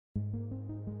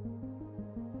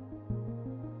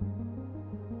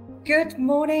Good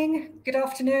morning, good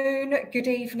afternoon, good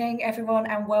evening, everyone,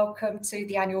 and welcome to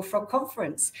the annual Frog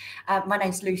Conference. My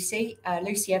name's Lucy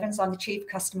Evans. I'm the Chief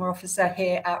Customer Officer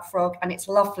here at Frog, and it's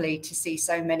lovely to see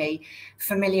so many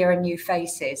familiar and new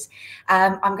faces.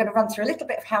 I'm going to run through a little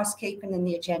bit of housekeeping in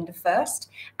the agenda first,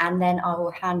 and then I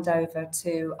will hand over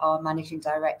to our Managing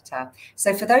Director.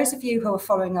 So for those of you who are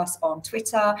following us on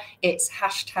Twitter, it's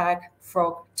hashtag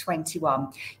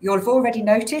Frog21. You'll have already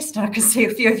noticed, and I can see a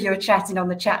few of you are chatting on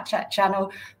the chat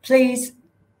channel. Please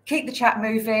keep the chat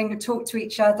moving, talk to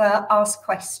each other, ask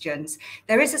questions.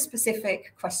 There is a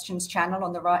specific questions channel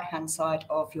on the right-hand side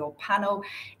of your panel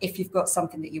if you've got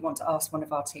something that you want to ask one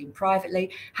of our team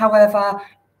privately. However,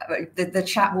 the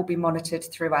chat will be monitored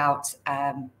throughout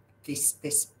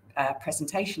this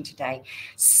presentation today.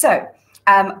 So,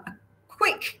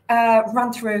 quick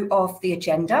run through of the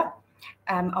agenda.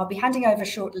 I'll be handing over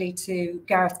shortly to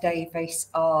Gareth Davies,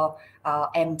 our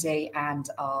MD and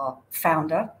our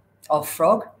founder of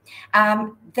Frog.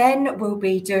 Then we'll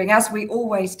be doing, as we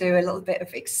always do, a little bit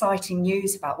of exciting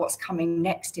news about what's coming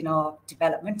next in our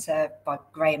development by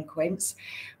Quince.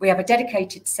 We have a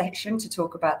dedicated section to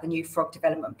talk about the new Frog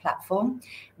development platform.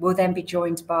 We'll then be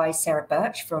joined by Sarah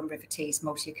Birch from River Tees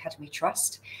Multi-Academy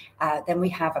Trust. Then we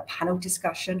have a panel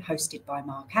discussion hosted by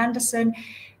Mark Anderson.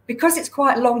 Because it's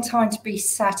quite a long time to be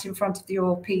sat in front of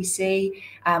your PC,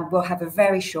 we'll have a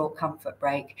very short comfort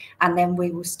break, and then we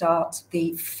will start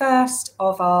the first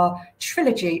of our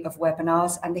trilogy of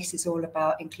webinars, and this is all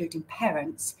about including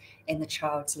parents in the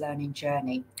child's learning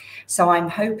journey. So I'm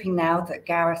hoping now that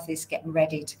Gareth is getting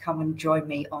ready to come and join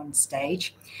me on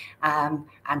stage, and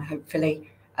hopefully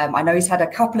I know he's had a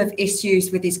couple of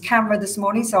issues with his camera this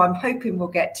morning, so I'm hoping we'll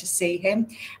get to see him.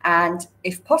 And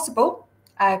if possible,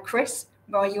 Chris,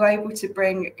 are you able to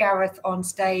bring Gareth on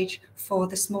stage for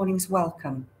this morning's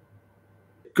welcome?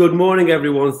 Good morning,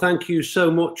 everyone. Thank you so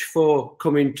much for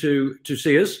coming to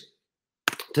see us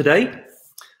today.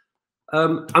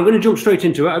 I'm going to jump straight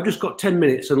into it. I've just got 10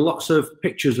 minutes and lots of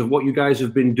pictures of what you guys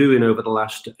have been doing over the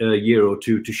last year or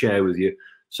two to share with you.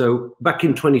 So back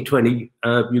in 2020,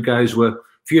 you guys were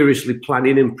furiously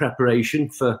planning in preparation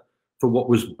for what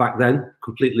was back then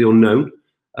completely unknown.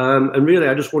 And really,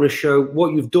 I just want to show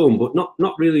what you've done, but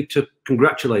not really to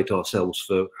congratulate ourselves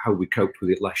for how we coped with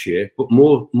it last year, but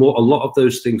more, a lot of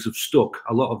those things have stuck.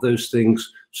 A lot of those things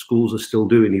schools are still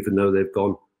doing, even though they've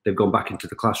gone back into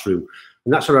the classroom.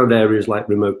 And that's around areas like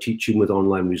remote teaching with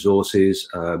online resources,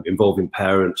 involving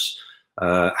parents.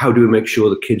 How do we make sure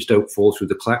the kids don't fall through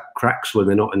the cracks when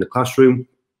they're not in the classroom?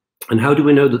 And how do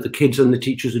we know that the kids and the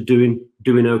teachers are doing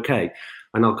okay?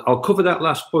 And I'll cover that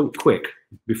last point quick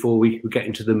before we get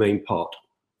into the main part.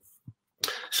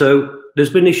 So there's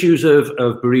been issues of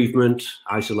bereavement,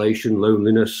 isolation,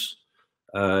 loneliness,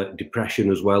 depression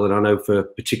as well. And I know for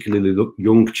particularly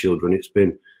young children, it's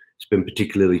been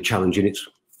particularly challenging. It's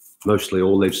mostly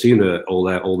all they've seen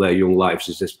all their young lives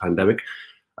is this pandemic.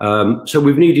 So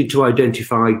we've needed to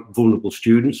identify vulnerable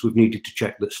students. We've needed to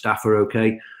check that staff are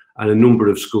okay. And a number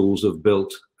of schools have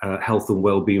built health and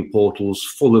wellbeing portals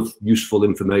full of useful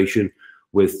information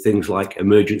with things like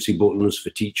emergency buttons for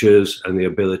teachers and the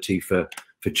ability for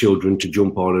children to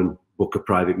jump on and book a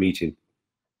private meeting.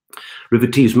 River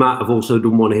Tees Matt have also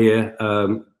done one here,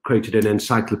 created an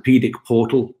encyclopedic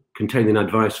portal containing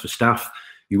advice for staff.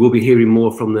 You will be hearing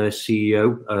more from their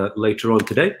CEO later on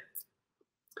today.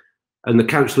 And the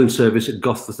counselling service at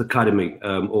Gareth Academy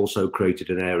also created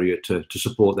an area to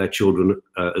support their children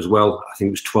as well. I think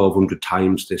it was 1,200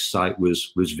 times this site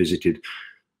was visited.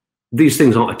 These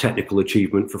things aren't a technical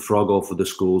achievement for Frog or for the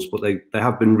schools, but they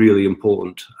have been really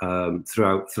important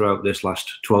throughout this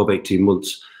last 12, 18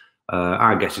 months.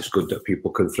 I guess it's good that people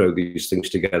can throw these things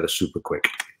together super quick.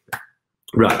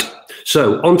 Right,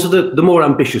 so on to the more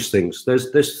ambitious things.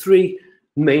 There's three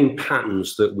main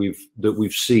patterns that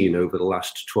we've seen over the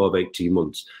last 12, 18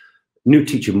 months. New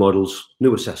teaching models,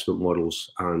 new assessment models,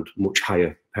 and much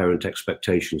higher parent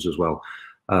expectations as well.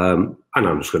 And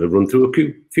I'm just going to run through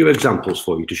a few examples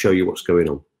for you to show you what's going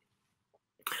on.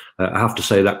 I have to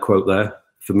say that quote there,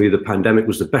 for me, the pandemic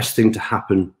was the best thing to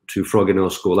happen to Frog in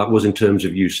our school. That was in terms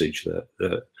of usage.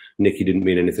 Nikki didn't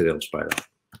mean anything else by that.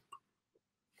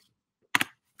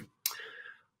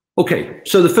 Okay,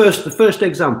 so the first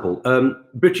example,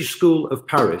 British School of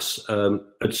Paris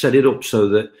had set it up so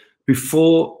that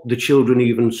before the children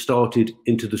even started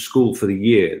into the school for the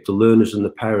year, the learners and the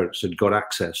parents had got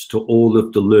access to all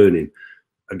of the learning,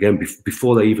 again,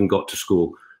 before they even got to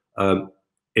school.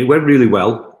 It went really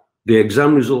well. The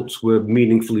exam results were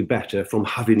meaningfully better from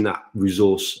having that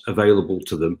resource available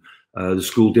to them. The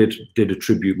school did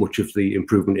attribute much of the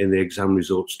improvement in the exam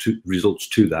results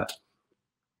to that.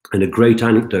 And a great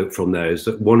anecdote from there is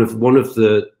that one of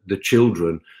the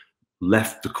children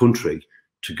left the country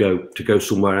to go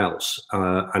somewhere else,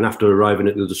 and after arriving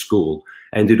at the other school,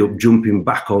 ended up jumping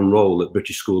back on roll at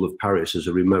British School of Paris as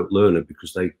a remote learner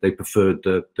because they preferred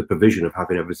the provision of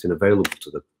having everything available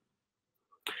to them.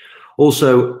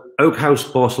 Also, Oak House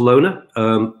Barcelona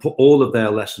put all of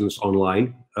their lessons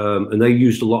online, and they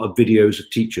used a lot of videos of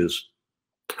teachers.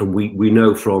 And we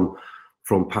know from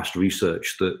past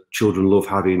research that children love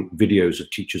having videos of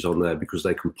teachers on there because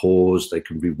they can pause, they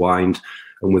can rewind,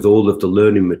 and with all of the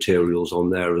learning materials on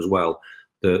there as well,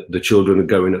 the children are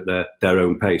going at their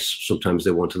own pace. Sometimes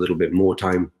they want a little bit more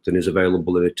time than is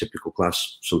available in a typical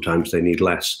class. Sometimes they need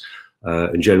less.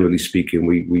 And generally speaking,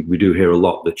 we do hear a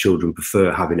lot that children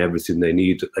prefer having everything they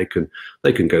need that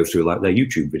they can go through, like their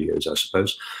YouTube videos, I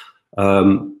suppose.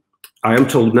 I am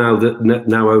told now that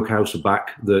now Oak House are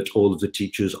back, that all of the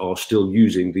teachers are still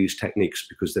using these techniques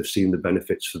because they've seen the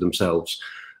benefits for themselves.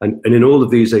 And in all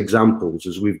of these examples,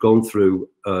 as we've gone through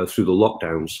the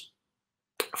lockdowns,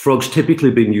 Frog's typically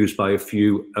been used by a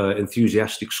few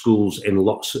enthusiastic schools in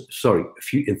a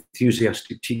few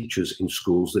enthusiastic teachers in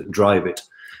schools that drive it.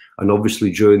 And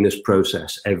obviously during this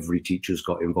process, every teacher's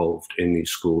got involved in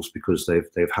these schools because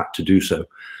they've had to do so.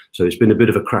 So it's been a bit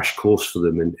of a crash course for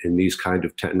them in these kind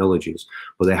of technologies,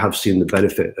 but they have seen the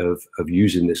benefit of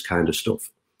using this kind of stuff.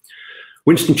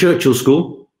 Winston Churchill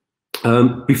School,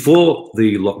 before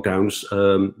the lockdowns,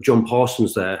 John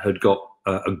Parsons there had got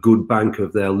a good bank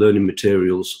of their learning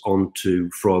materials onto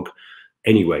Frog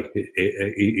anyway.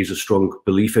 He's a strong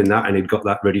belief in that, and he'd got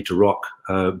that ready to rock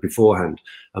beforehand.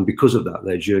 And because of that,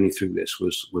 their journey through this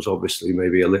was obviously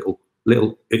maybe a little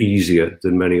easier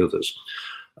than many others.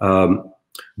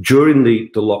 During the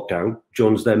lockdown,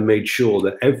 John's then made sure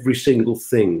that every single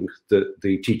thing that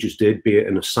the teachers did, be it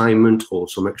an assignment or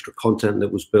some extra content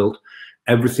that was built,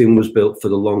 everything was built for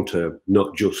the long term,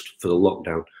 not just for the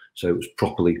lockdown. So it was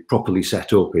properly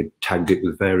set up. It tagged it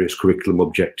with various curriculum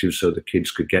objectives so the kids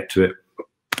could get to it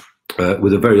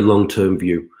with a very long-term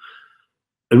view.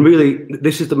 And really,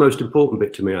 this is the most important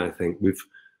bit to me, I think.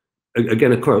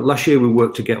 Again, a quote, last year we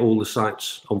worked to get all the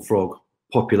sites on Frog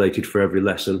populated for every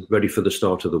lesson, ready for the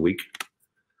start of the week.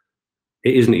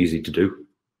 It isn't easy to do.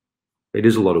 It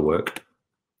is a lot of work.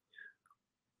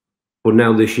 But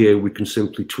now this year we can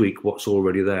simply tweak what's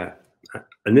already there.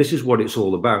 And this is what it's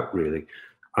all about, really.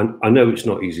 And I know it's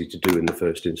not easy to do in the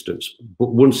first instance,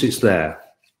 but once it's there,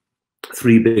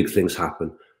 three big things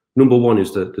happen. Number one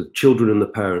is that the children and the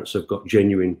parents have got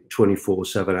genuine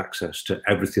 24/7 access to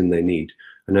everything they need.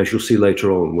 And as you'll see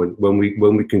later on, when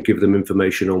we can give them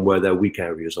information on where their weak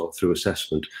areas are through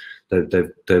assessment,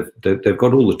 they've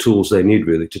got all the tools they need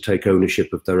really to take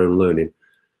ownership of their own learning.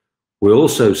 We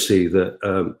also see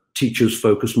that teachers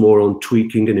focus more on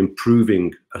tweaking and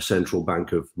improving a central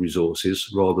bank of resources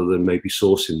rather than maybe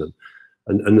sourcing them.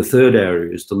 And the third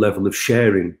area is the level of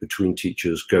sharing between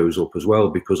teachers goes up as well,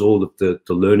 because all of the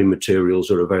learning materials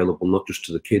are available not just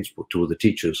to the kids but to other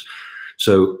teachers.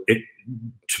 So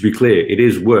to be clear, it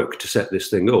is work to set this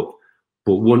thing up,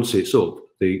 but once it's up,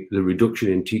 the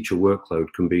reduction in teacher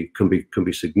workload can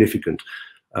be significant.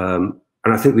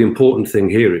 And I think the important thing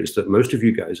here is that most of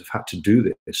you guys have had to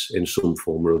do this in some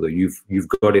form or other. You've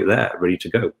got it there, ready to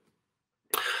go.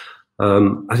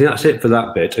 I think that's it for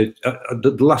that bit.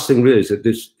 The last thing really is that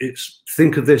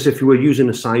think of this, if you were using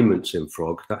assignments in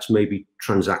Frog, that's maybe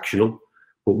transactional.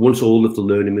 But once all of the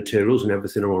learning materials and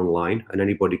everything are online and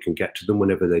anybody can get to them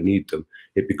whenever they need them,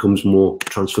 it becomes more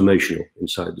transformational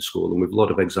inside the school. And we have a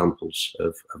lot of examples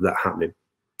of that happening.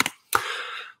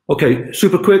 Okay,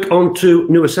 super quick on to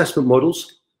new assessment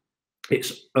models.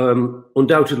 It's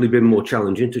undoubtedly been more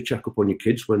challenging to check up on your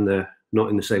kids when they're not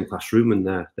in the same classroom and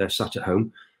they're sat at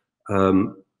home.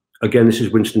 Again, this is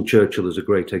Winston Churchill as a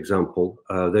great example.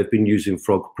 They've been using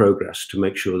Frog Progress to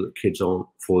make sure that kids aren't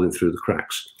falling through the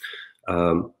cracks.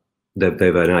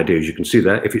 They've had an idea, as you can see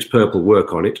there. If it's purple,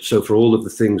 work on it. So for all of the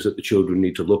things that the children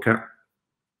need to look at,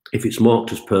 if it's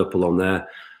marked as purple on there,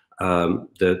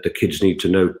 the kids need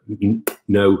to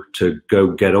know to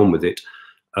go get on with it.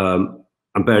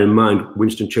 And bear in mind,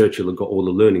 Winston Churchill had got all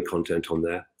the learning content on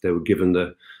there. They were given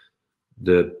the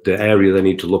area they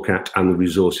need to look at and the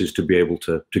resources to be able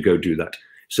to go do that.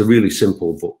 It's a really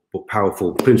simple but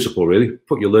powerful principle, really.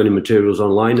 Put your learning materials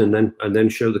online and then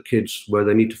show the kids where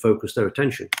they need to focus their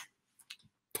attention.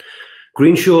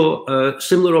 Greenshaw,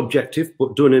 similar objective,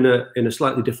 but done in a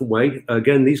slightly different way.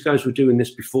 Again, these guys were doing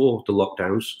this before the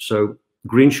lockdowns. So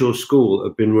Greenshaw School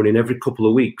have been running every couple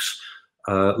of weeks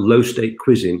low stake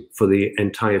quizzing for the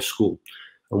entire school.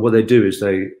 And what they do is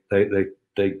they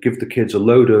give the kids a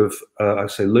load of, I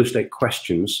say, low-stake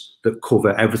questions that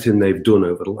cover everything they've done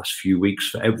over the last few weeks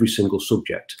for every single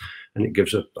subject, and it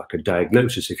gives like a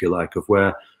diagnosis, if you like, of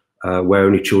where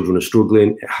any children are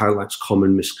struggling. It highlights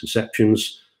common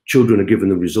misconceptions. Children are given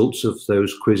the results of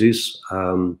those quizzes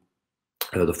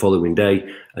the following day,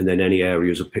 and then any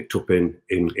areas are picked up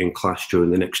in class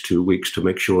during the next 2 weeks to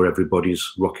make sure everybody's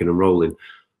rocking and rolling.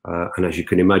 And as you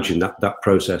can imagine, that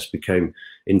process became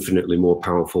infinitely more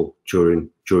powerful during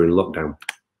lockdown.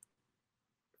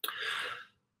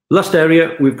 Last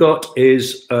area we've got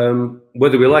is,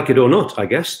 whether we like it or not, I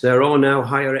guess, there are now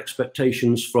higher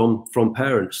expectations from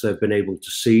parents. They've been able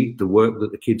to see the work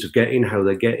that the kids are getting, how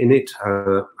they're getting it,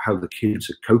 how the kids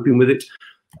are coping with it,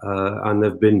 and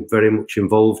they've been very much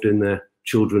involved in their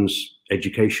children's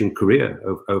education career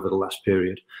over the last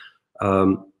period.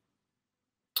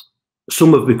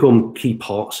 Some have become key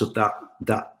parts of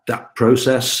that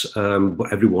process,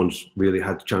 but everyone's really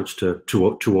had the chance to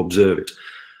observe it.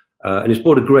 And it's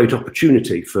brought a great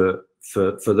opportunity for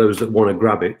those that want to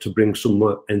grab it to bring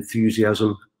some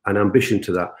enthusiasm and ambition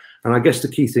to that. And I guess the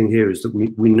key thing here is that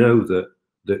we know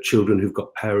that children who've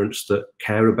got parents that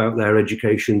care about their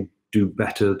education do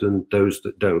better than those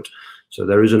that don't. So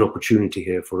there is an opportunity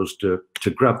here for us to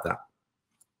grab that.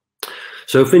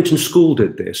 So Finton School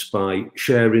did this by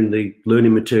sharing the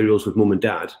learning materials with mum and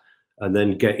dad, and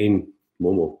then getting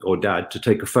mum or dad to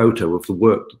take a photo of the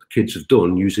work that the kids have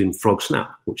done using Frog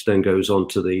Snap, which then goes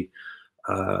onto the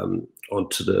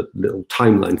little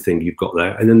timeline thing you've got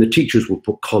there. And then the teachers will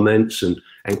put comments and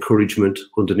encouragement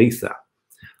underneath that.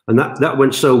 And that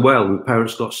went so well, and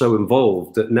parents got so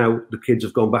involved that now the kids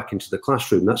have gone back into the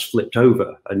classroom. That's flipped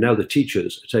over, and now the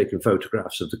teachers are taking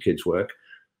photographs of the kids' work,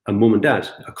 and mum and dad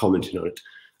are commenting on it.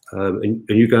 And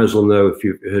you guys will know, if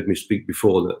you've heard me speak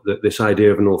before, that this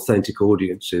idea of an authentic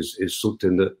audience is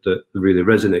something that really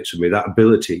resonates with me. That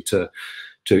ability to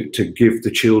give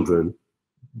the children,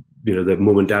 their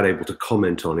mum and dad able to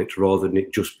comment on it rather than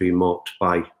it just being marked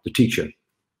by the teacher.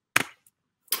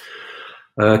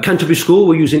 Canterbury School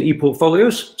were using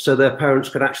e-portfolios, so their parents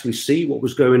could actually see what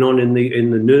was going on in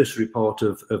the nursery part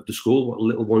of the school, what the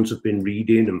little ones have been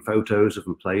reading, and photos of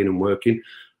them playing and working.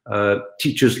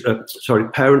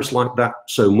 Parents liked that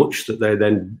so much that they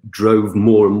then drove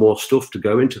more and more stuff to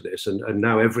go into this, and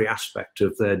now every aspect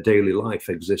of their daily life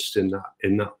exists in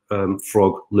that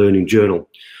Frog Learning Journal.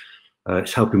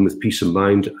 It's helping with peace of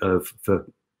mind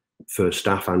for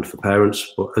staff and for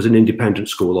parents, but as an independent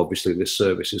school, obviously this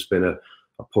service has been a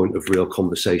point of real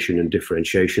conversation and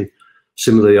differentiation.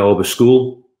 Similarly, Arbor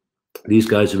School, these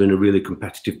guys are in a really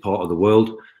competitive part of the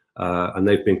world, and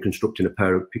they've been constructing a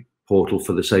parent portal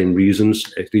for the same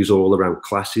reasons. These are all around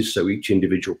classes, so each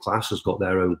individual class has got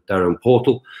their own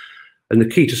portal. And the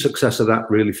key to success of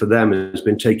that really for them has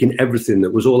been taking everything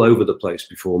that was all over the place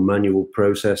before, manual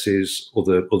processes,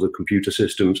 other computer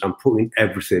systems, and putting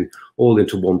everything all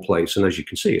into one place. And as you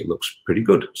can see, it looks pretty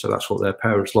good. So that's what their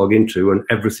parents log into, and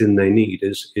everything they need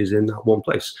is in that one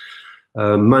place.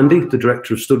 Mandy, the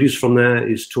Director of Studies from there,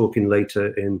 is talking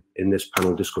later in this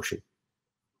panel discussion.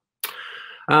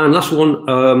 And last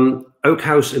one, Oak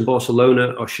House in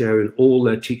Barcelona are sharing all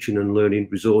their teaching and learning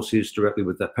resources directly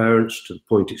with their parents, to the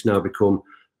point it's now become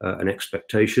an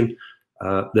expectation.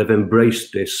 They've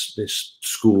embraced this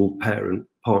school parent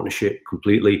partnership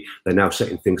completely. They're now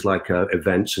setting things like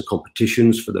events and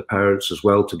competitions for the parents as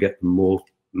well to get them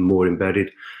more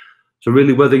embedded. So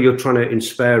really, whether you're trying to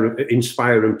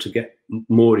inspire them to get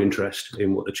more interest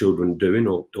in what the children are doing,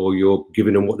 or you're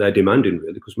giving them what they're demanding,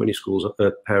 really, because many schools,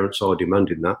 parents are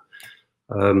demanding that.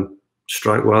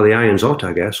 Strike while the iron's hot,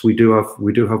 I guess. We do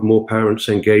have more parents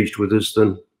engaged with us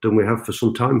than we have for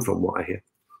some time, from what I hear.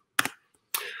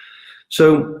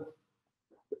 So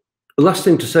the last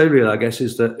thing to say, really, I guess,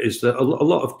 is that a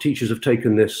lot of teachers have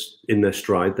taken this in their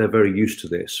stride. They're very used to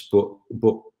this, but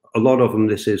a lot of them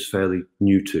this is fairly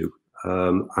new to.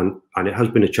 And it has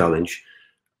been a challenge,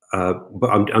 but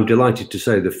I'm delighted to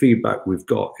say the feedback we've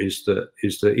got is that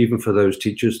even for those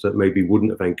teachers that maybe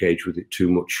wouldn't have engaged with it too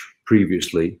much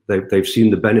previously, they've seen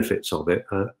the benefits of it,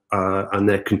 and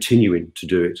they're continuing to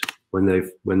do it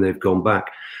when they've gone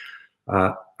back.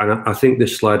 And I think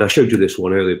this slide, I showed you this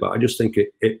one earlier, but I just think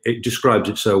it describes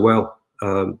it so well.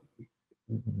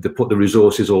 They put the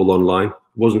resources all online. It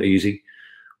wasn't easy.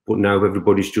 But now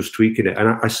everybody's just tweaking it. And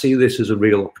I see this as a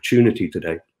real opportunity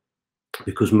today,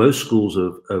 because most schools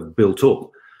have built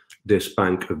up this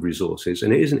bank of resources,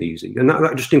 and it isn't easy. And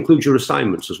that just includes your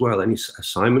assignments as well. Any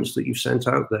assignments that you've sent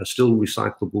out, they're still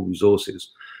recyclable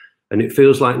resources. And it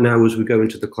feels like now, as we go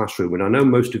into the classroom, and I know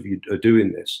most of you are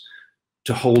doing this,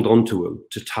 to hold on to them,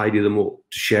 to tidy them up,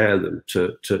 to share them,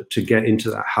 to get into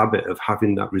that habit of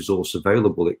having that resource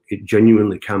available, it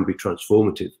genuinely can be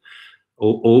transformative.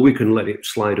 Or we can let it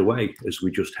slide away as we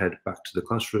just head back to the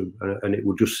classroom, and it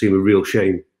would just seem a real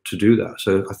shame to do that.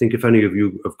 So I think if any of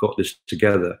you have got this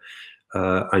together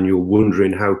and you're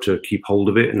wondering how to keep hold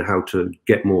of it and how to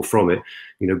get more from it,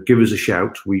 give us a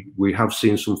shout. We have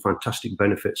seen some fantastic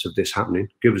benefits of this happening.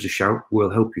 Give us a shout. We'll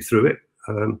help you through it.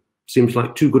 Seems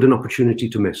like too good an opportunity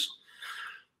to miss.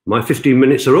 My 15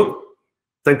 minutes are up.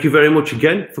 Thank you very much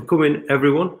again for coming,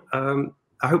 everyone.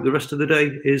 I hope the rest of the day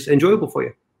is enjoyable for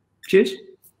you. Cheers.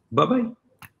 Bye-bye.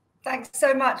 Thanks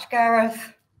so much,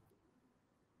 Gareth.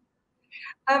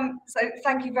 So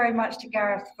thank you very much to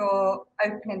Gareth for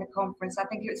opening the conference. I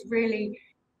think it was really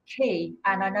key,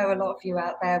 and I know a lot of you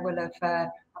out there will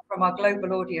have, from our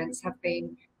global audience, have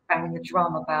been banging the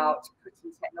drum about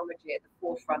putting technology at the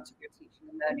forefront of your teaching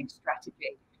and learning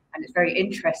strategy. And it's very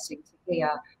interesting to hear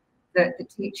that the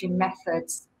teaching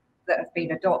methods that have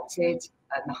been adopted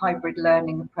and the hybrid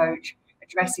learning approach,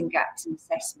 addressing gaps in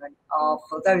assessment, are,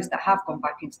 for those that have gone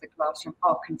back into the classroom,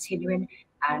 are continuing,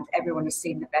 and everyone has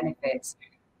seen the benefits.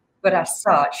 But as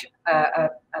such,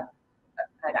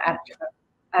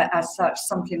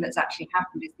 something that's actually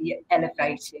happened is the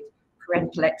elevated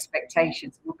parental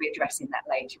expectations. We'll be addressing that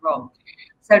later on.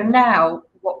 So now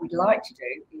what we'd like to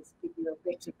do is give you a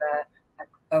bit of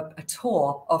a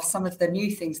tour of some of the new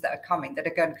things that are coming that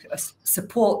are going to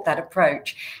support that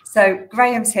approach. So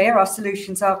Graham's here, our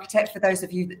solutions architect, for those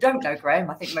of you that don't know Graham.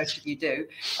 I think most of you do.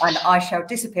 And I shall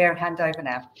disappear and hand over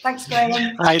now. Thanks,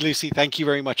 Graham. Hi, Lucy. Thank you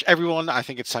very much, everyone. I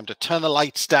think it's time to turn the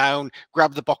lights down,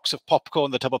 grab the box of popcorn,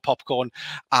 the tub of popcorn.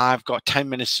 I've got 10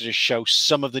 minutes to just show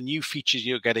some of the new features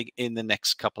you're getting in the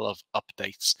next couple of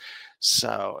updates.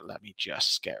 So let me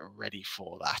just get ready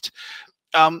for that.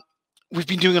 We've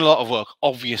been doing a lot of work,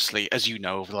 obviously, as you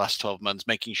know, over the last 12 months,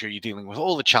 making sure you're dealing with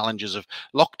all the challenges of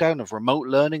lockdown, of remote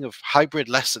learning, of hybrid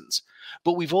lessons.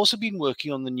 But we've also been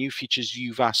working on the new features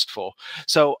you've asked for.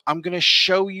 So I'm going to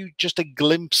show you just a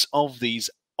glimpse of these.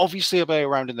 Obviously, I'll be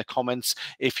around in the comments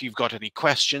if you've got any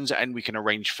questions, and we can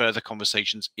arrange further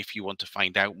conversations if you want to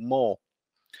find out more.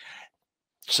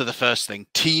 So the first thing,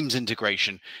 Teams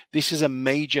integration. This is a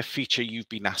major feature you've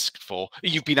been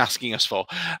asking us for.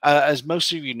 As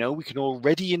most of you know, we can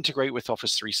already integrate with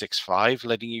Office 365,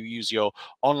 letting you use your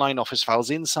online Office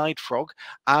files inside Frog.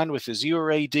 And with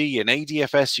Azure AD and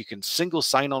ADFS, you can single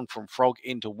sign on from Frog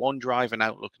into OneDrive and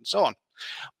Outlook and so on.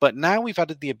 But now we've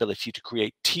added the ability to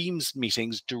create Teams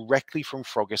meetings directly from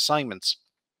Frog assignments.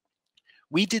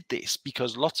 We did this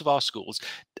because lots of our schools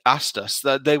asked us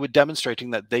that they were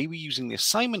demonstrating that they were using the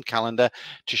assignment calendar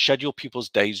to schedule people's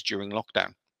days during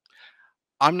lockdown.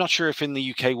 I'm not sure if in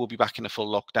the UK we'll be back in a full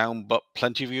lockdown, but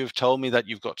plenty of you have told me that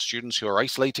you've got students who are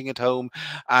isolating at home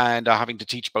and are having to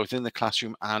teach both in the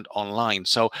classroom and online.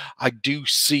 So I do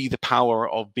see the power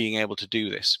of being able to do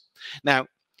this. Now,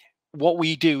 what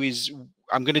we do is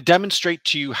I'm going to demonstrate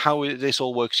to you how this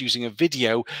all works using a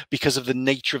video because of the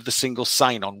nature of the single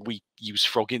sign-on. We use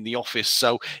Frog in the office,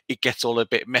 so it gets all a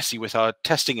bit messy with our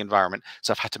testing environment.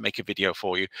 So I've had to make a video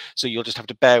for you. So you'll just have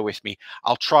to bear with me.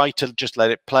 I'll try to just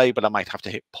let it play, but I might have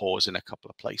to hit pause in a couple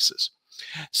of places.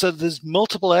 So there's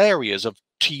multiple areas of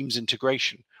Teams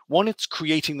integration. One, it's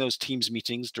creating those Teams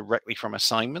meetings directly from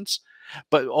assignments,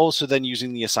 but also then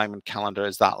using the assignment calendar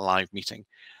as that live meeting.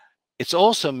 It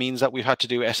also means that we've had to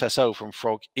do SSO from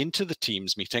Frog into the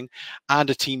Teams meeting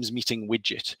and a Teams meeting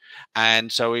widget.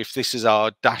 And so if this is our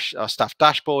staff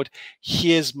dashboard,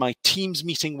 here's my Teams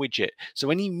meeting widget. So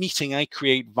any meeting I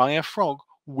create via Frog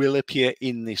will appear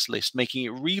in this list, making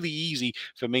it really easy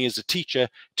for me as a teacher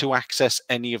to access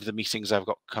any of the meetings I've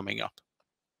got coming up.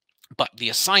 But the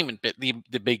assignment bit,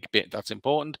 the big bit that's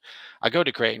important, I go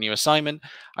to create a new assignment,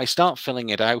 I start filling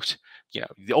it out,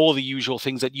 all the usual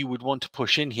things that you would want to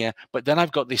push in here, but then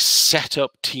I've got this set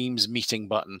up Teams meeting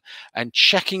button, and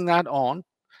checking that on,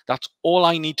 that's all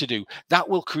I need to do. That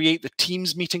will create the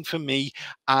Teams meeting for me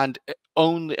and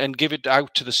give it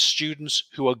out to the students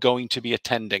who are going to be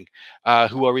attending,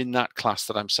 who are in that class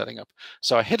that I'm setting up.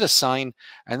 So I hit assign,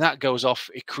 and that goes off.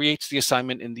 It creates the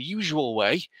assignment in the usual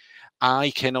way.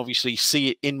 I can obviously see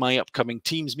it in my upcoming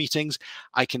Teams meetings.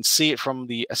 I can see it from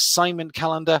the assignment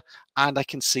calendar, and I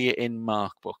can see it in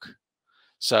Markbook.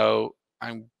 So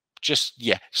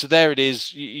so there it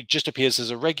is. It just appears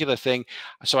as a regular thing.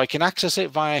 So I can access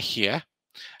it via here.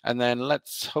 And then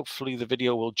hopefully the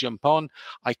video will jump on.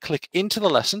 I click into the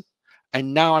lesson,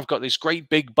 and now I've got this great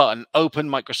big button, Open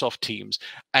Microsoft Teams.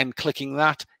 And clicking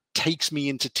that takes me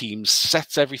into Teams,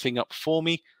 sets everything up for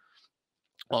me.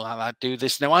 Well, I'll do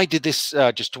this. Now, I did this,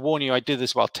 just to warn you, I did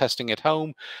this while testing at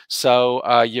home.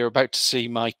 So you're about to see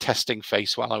my testing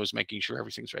face while I was making sure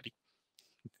everything's ready.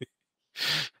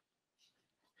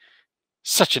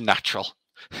 Such a natural.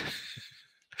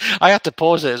 I had to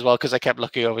pause it as well because I kept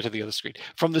looking over to the other screen.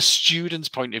 From the student's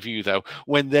point of view, though,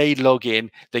 when they log in,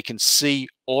 they can see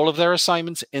all of their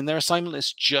assignments in their assignment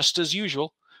list just as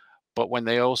usual. But when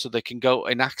they can go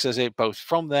and access it both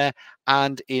from there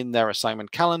and in their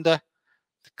assignment calendar.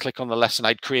 Click on the lesson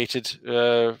I'd created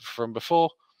from before.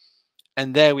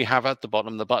 And there we have at the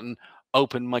bottom the button,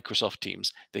 Open Microsoft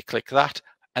Teams. They click that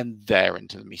and they're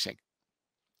into the meeting.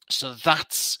 So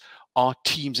that's our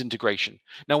Teams integration.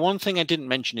 Now, one thing I didn't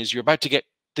mention is you're about to get,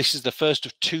 this is the first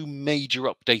of 2 major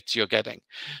updates you're getting.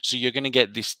 So you're going to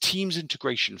get this Teams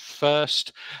integration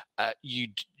first.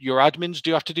 Your admins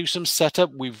do have to do some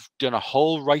setup. We've done a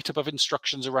whole write-up of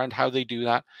instructions around how they do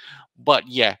that. But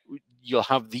yeah, you'll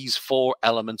have these 4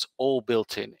 elements all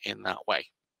built in that way.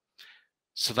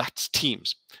 So that's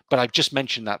Teams. But I've just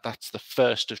mentioned that that's the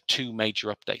first of 2 major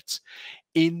updates.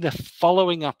 In the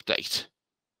following update,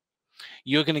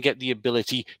 you're going to get the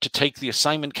ability to take the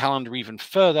assignment calendar even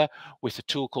further with a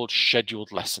tool called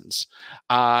Scheduled Lessons.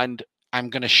 And I'm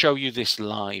going to show you this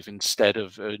live instead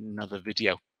of another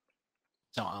video.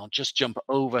 So I'll just jump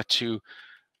over to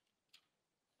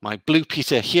my Blue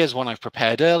Peter. Here's one I've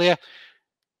prepared earlier.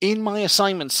 In my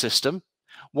assignment system,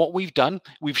 what we've done,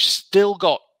 we've still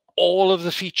got all of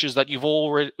the features that you've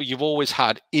always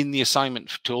had in the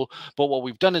assignment tool. But what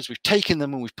we've done is we've taken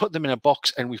them and we've put them in a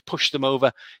box and we've pushed them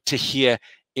over to here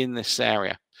in this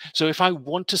area. So if I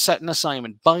want to set an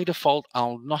assignment, by default,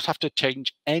 I'll not have to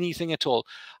change anything at all.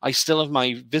 I still have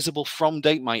my visible from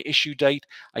date, my issue date.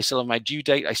 I still have my due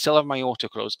date. I still have my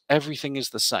autoclose. Everything is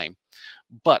the same.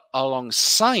 But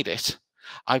alongside it,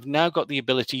 I've now got the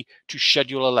ability to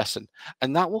schedule a lesson,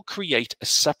 and that will create a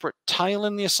separate tile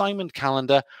in the assignment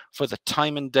calendar for the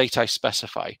time and date I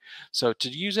specify. So to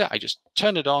use it, I just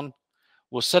turn it on.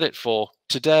 We'll set it for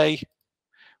today.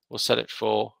 We'll set it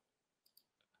for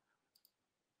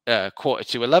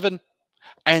 11:15,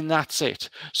 and that's it.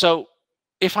 So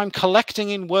if I'm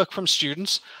collecting in work from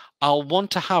students, I'll want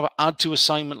to have add to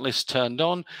assignment list turned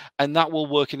on, and that will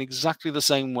work in exactly the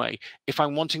same way. If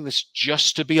I'm wanting this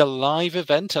just to be a live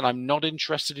event and I'm not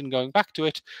interested in going back to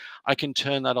it, I can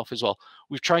turn that off as well.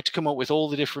 We've tried to come up with all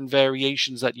the different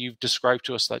variations that you've described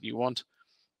to us that you want.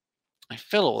 I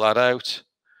fill all that out.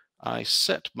 I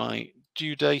set my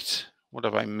due date. What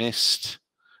have I missed?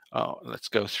 Oh, let's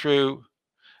go through.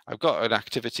 I've got an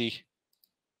activity,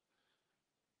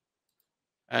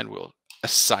 and we'll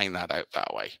assign that out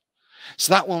that way.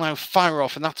 So that will now fire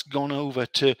off, and that's gone over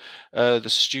to the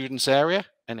students area.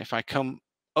 And if I come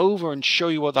over and show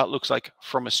you what that looks like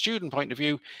from a student point of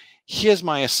view, here's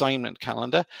my assignment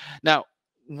calendar. Now,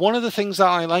 one of the things that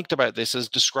I liked about this, as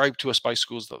described to us by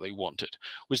schools that they wanted,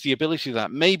 was the ability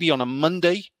that maybe on a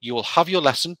Monday, you will have your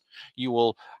lesson, you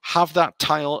will have that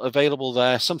tile available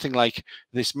there, something like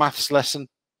this maths lesson.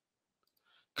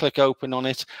 Click open on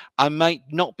it. I might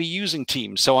not be using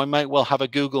Teams, so I might well have a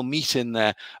Google Meet in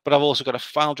there, but I've also got a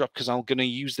file drop because I'm going to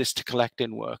use this to collect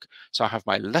in work. So I have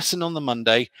my lesson on the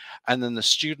Monday, and then the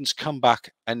students come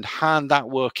back and hand that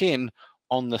work in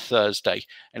on the Thursday,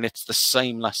 and it's the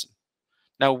same lesson.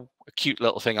 Now, a cute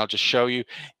little thing I'll just show you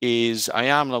is I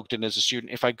am logged in as a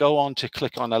student. If I go on to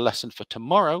click on a lesson for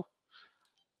tomorrow,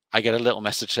 I get a little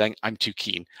message saying I'm too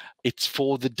keen. It's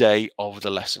for the day of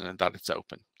the lesson and that it's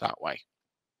open that way.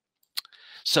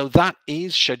 So that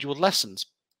is scheduled lessons.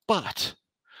 But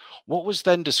what was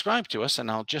then described to us, and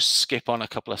I'll just skip on a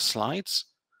couple of slides,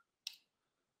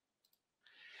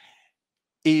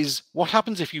 is what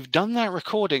happens if you've done that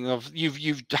recording of,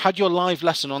 you've had your live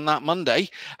lesson on that Monday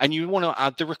and you want to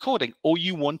add the recording, or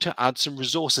you want to add some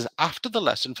resources after the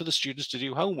lesson for the students to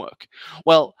do homework.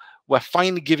 Well, we're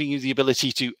finally giving you the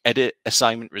ability to edit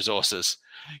assignment resources.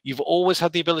 You've always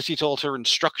had the ability to alter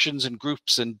instructions and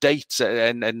groups and dates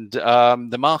and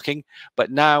the marking,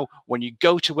 but now when you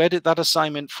go to edit that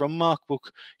assignment from Markbook,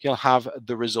 you'll have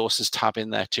the resources tab in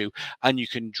there too, and you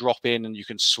can drop in and you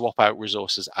can swap out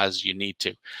resources as you need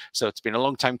to. So it's been a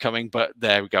long time coming, but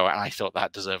there we go. And I thought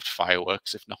that deserved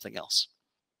fireworks, if nothing else.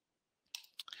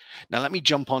 Now let me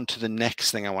jump on to the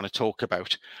next thing I want to talk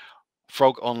about.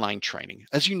 Frog online training.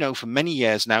 As you know, for many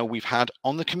years now, we've had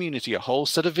on the community a whole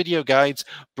set of video guides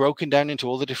broken down into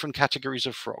all the different categories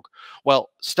of Frog. Well,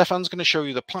 Stefan's going to show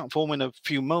you the platform in a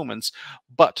few moments,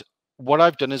 but what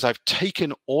I've done is I've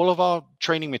taken all of our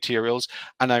training materials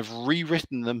and I've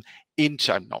rewritten them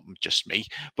into, not just me,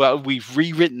 but we've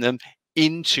rewritten them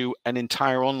into an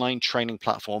entire online training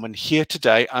platform. And here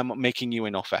today, I'm making you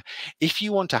an offer. If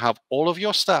you want to have all of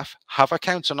your staff have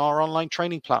accounts on our online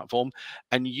training platform,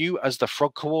 and you as the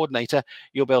Frog coordinator,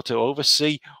 you'll be able to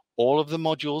oversee all of the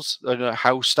modules,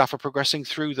 how staff are progressing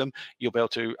through them. You'll be able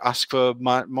to ask for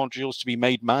modules to be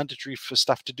made mandatory for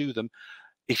staff to do them.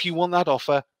 If you want that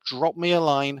offer, drop me a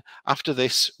line after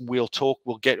this. We'll talk.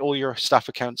 We'll get all your staff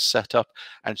accounts set up.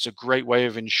 And it's a great way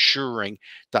of ensuring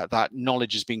that that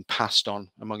knowledge is being passed on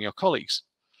among your colleagues.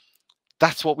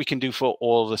 That's what we can do for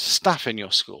all the staff in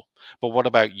your school. But what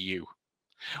about you?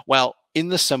 Well, in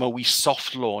the summer, we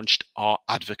soft launched our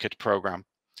advocate program.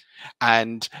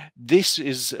 And this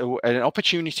is an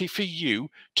opportunity for you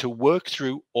to work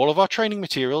through all of our training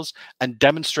materials and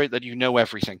demonstrate that you know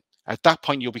everything. At that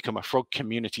point, you'll become a Frog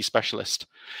community specialist.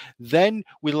 Then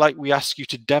we ask you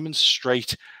to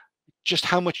demonstrate just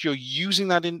how much you're using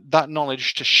that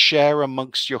knowledge to share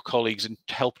amongst your colleagues and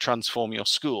to help transform your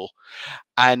school.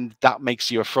 And that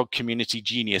makes you a Frog community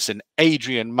genius. And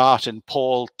Adrian, Martin,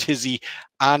 Paul, Tizzy,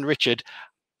 and Richard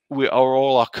are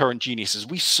all our current geniuses.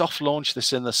 We soft launched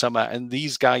this in the summer, and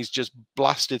these guys just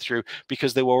blasted through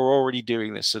because they were already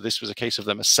doing this. So this was a case of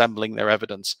them assembling their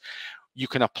evidence. You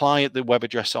can apply at the web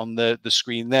address on the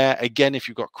screen there. Again, if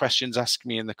you've got questions, ask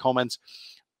me in the comments.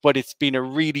 But it's been a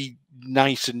really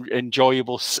nice and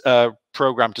enjoyable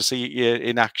program to see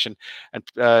in action. And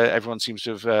everyone seems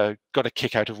to have got a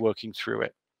kick out of working through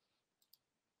it.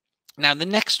 Now, the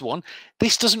next one,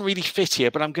 this doesn't really fit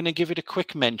here, but I'm going to give it a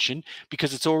quick mention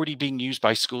because it's already being used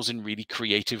by schools in really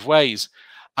creative ways.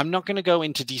 I'm not going to go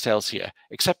into details here,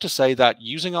 except to say that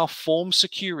using our form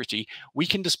security, we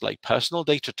can display personal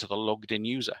data to the logged in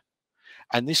user.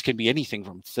 And this can be anything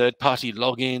from third-party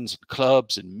logins,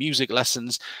 clubs, and music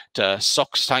lessons to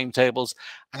SOCS timetables.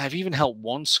 And I've even helped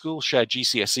one school share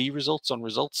GCSE results on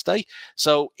results day,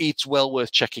 so it's well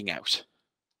worth checking out.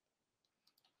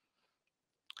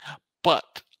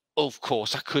 But of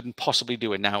course, I couldn't possibly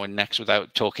do it now and next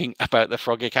without talking about the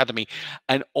Frog Academy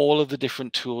and all of the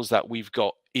different tools that we've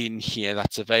got in here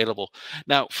that's available.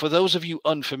 Now, for those of you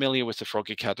unfamiliar with the Frog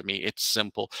Academy, it's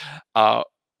simple.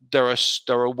 There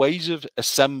are ways of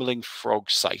assembling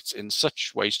Frog sites in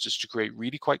such ways just to create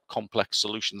really quite complex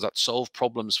solutions that solve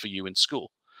problems for you in school.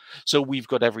 So we've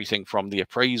got everything from the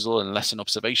appraisal and lesson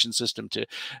observation system to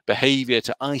behavior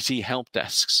to IT help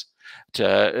desks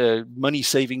to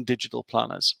money-saving digital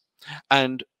planners.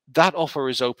 And that offer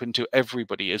is open to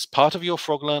everybody. As part of your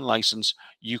Frog Learn license,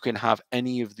 you can have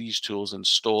any of these tools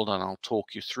installed, and I'll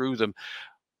talk you through them.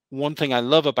 One thing I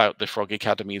love about the Frog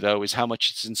Academy, though, is how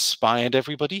much it's inspired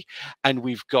everybody. And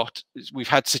we've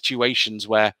had situations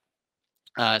where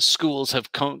schools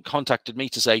have contacted me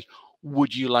to say,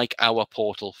 would you like our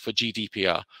portal for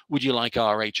GDPR? Would you like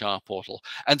our HR portal?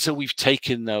 And so we've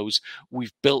taken those,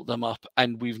 we've built them up,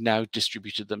 and we've now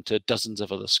distributed them to dozens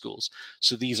of other schools.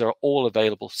 So these are all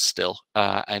available still.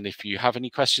 And if you have any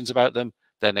questions about them,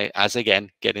 then again,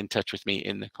 get in touch with me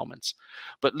in the comments.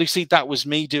 But Lucy, that was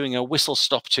me doing a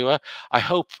whistle-stop tour. I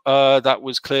hope that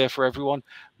was clear for everyone.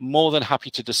 More than happy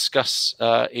to discuss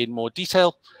in more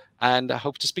detail, and I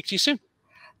hope to speak to you soon.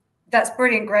 That's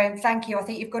brilliant, Graham. Thank you. I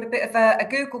think you've got a bit of a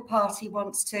Google party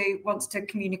wants to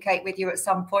communicate with you at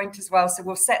some point as well. So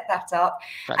we'll set that up.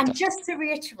 Fantastic. And just to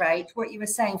reiterate what you were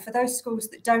saying, for those schools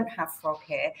that don't have Frog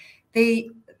here,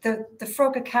 the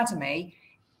Frog Academy,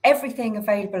 everything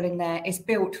available in there is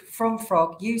built from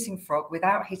Frog, using Frog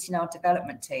without hitting our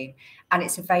development team. And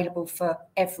it's available for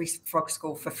every Frog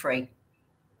school for free.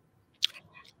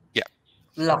 Yeah.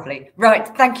 Lovely. Right.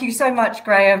 Thank you so much,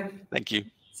 Graham. Thank you.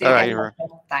 All right,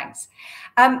 thanks.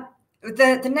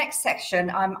 The next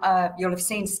section, you'll have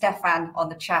seen Stefan on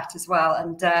the chat as well,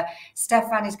 and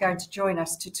Stefan is going to join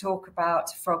us to talk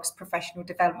about Frog's professional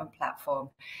development platform.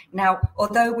 Now,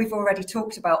 although we've already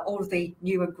talked about all of the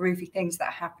new and groovy things that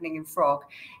are happening in Frog,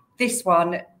 this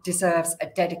one deserves a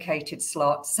dedicated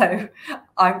slot. So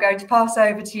I'm going to pass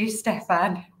over to you,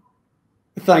 Stefan.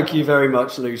 Thank you very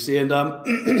much, Lucy. And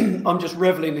I'm just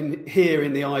reveling here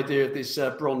in the idea of this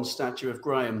bronze statue of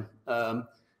Graham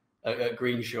at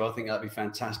Greenshaw. I think that'd be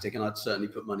fantastic, and I'd certainly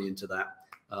put money into that.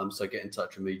 So get in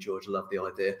touch with me, George. I love the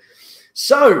idea.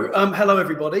 So hello,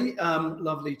 everybody.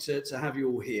 Lovely to have you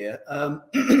all here.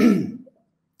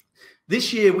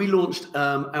 This year, we launched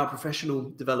our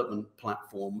professional development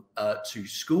platform to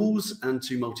schools and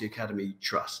to multi-academy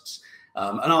trusts.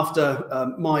 And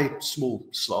after my small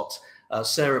slot,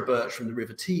 Sarah Birch from the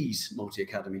River Tees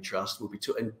Multi-Academy Trust will be,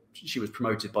 and she was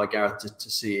promoted by Gareth to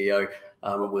CEO,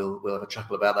 and we'll have a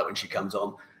chuckle about that when she comes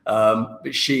on.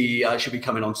 But she'll be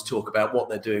coming on to talk about what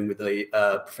they're doing with the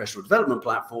professional development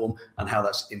platform and how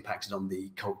that's impacted on the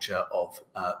culture of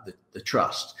the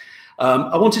trust.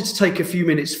 I wanted to take a few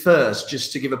minutes first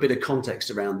just to give a bit of context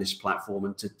around this platform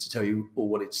and to tell you all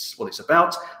what it's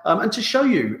about, and to show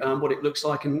you what it looks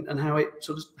like and how it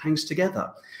sort of hangs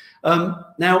together.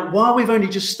 Now, while we've only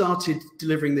just started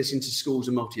delivering this into schools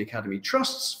and multi-academy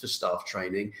trusts for staff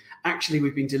training, actually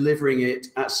we've been delivering it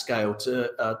at scale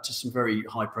to some very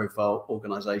high-profile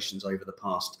organisations over the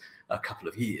past couple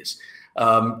of years.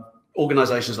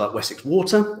 Organisations like Wessex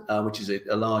Water, which is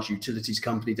a large utilities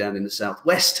company down in the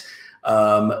southwest,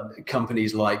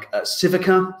 companies like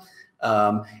Civica.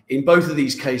 In both of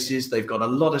these cases, they've got a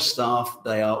lot of staff.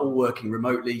 They are all working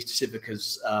remotely.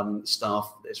 Civica's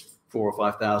staff, there's 4,000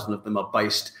 or 5,000 of them, are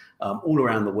based all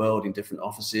around the world in different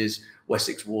offices.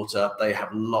 Wessex Water, they have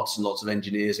lots and lots of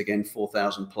engineers, again,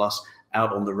 4,000 plus,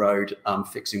 out on the road,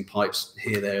 fixing pipes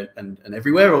here, there, and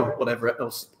everywhere, or whatever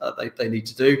else they need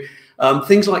to do.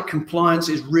 Things like compliance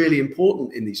is really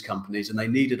important in these companies, and they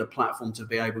needed a platform to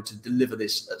be able to deliver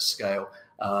this at scale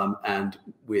and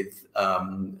with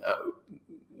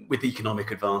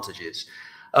economic advantages.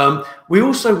 We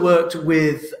also worked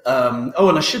with, oh,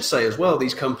 and I should say as well,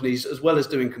 these companies, as well as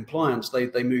doing compliance,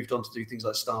 they moved on to do things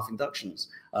like staff inductions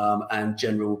and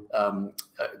general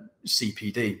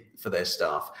CPD for their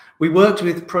staff. We worked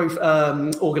with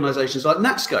organisations like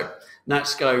NATSCO.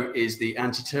 NATSCO is the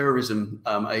anti-terrorism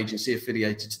agency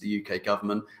affiliated to the UK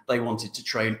government. They wanted to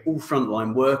train all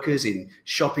frontline workers in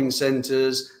shopping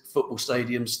centres, football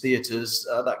stadiums, theatres,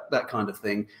 that kind of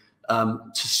thing,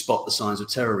 to spot the signs of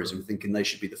terrorism, thinking they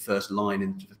should be the first line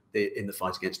in the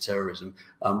fight against terrorism.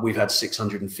 We've had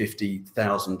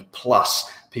 650,000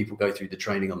 plus people go through the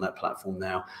training on that platform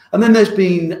now. And then there's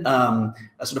been a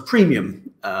sort of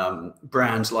premium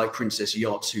brands like Princess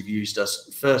Yachts who've used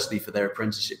us firstly for their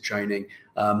apprenticeship training,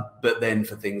 but then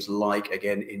for things like,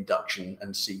 again, induction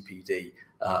and CPD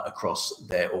across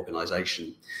their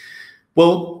organisation.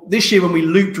 Well, this year when we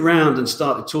looped around and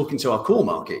started talking to our core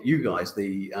market, you guys,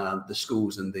 the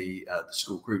schools and the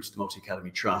school groups, the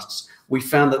multi-academy trusts, we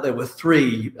found that there were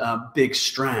three big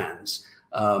strands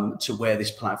to where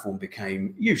this platform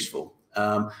became useful.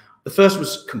 The first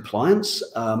was compliance,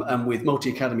 and with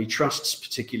multi-academy trusts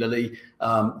particularly,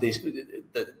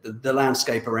 the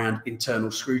landscape around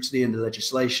internal scrutiny and the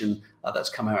legislation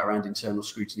that's come out around internal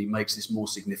scrutiny makes this more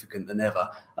significant than ever,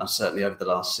 certainly over the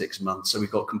last 6 months. So we've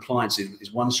got compliance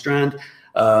is one strand,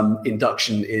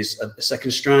 induction is a second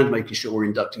strand, making sure we're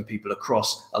inducting people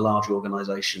across a large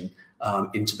organisation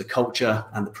into the culture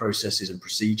and the processes and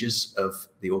procedures of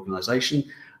the organisation.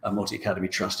 Multi-Academy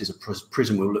Trust is a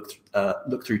prism we'll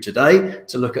look through today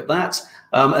to look at that.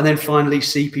 And then finally,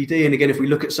 CPD. And again, if we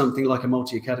look at something like a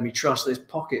Multi-Academy Trust, there's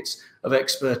pockets of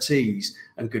expertise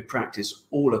and good practice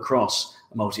all across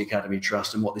a Multi-Academy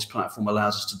Trust. And what this platform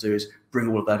allows us to do is bring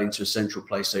all of that into a central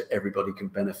place so everybody can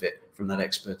benefit from that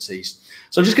expertise.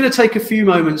 So I'm just going to take a few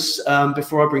moments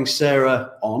before I bring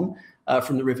Sarah on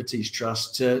from the River Tees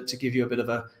Trust to give you a bit of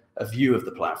a view of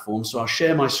the platform. So I'll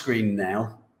share my screen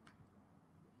now.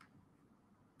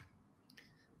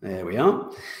 There we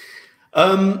are.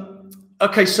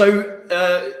 Okay, so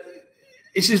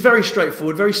this is very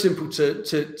straightforward, very simple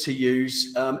to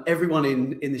use. Everyone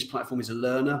in this platform is a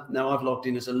learner. Now, I've logged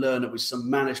in as a learner with some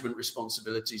management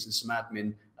responsibilities and some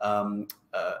admin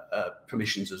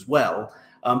permissions as well.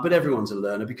 But everyone's a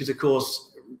learner because, of course,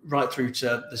 right through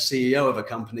to the CEO of a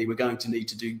company, we're going to need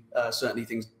to do certainly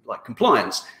things like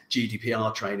compliance,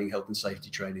 GDPR training, health and safety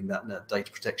training, that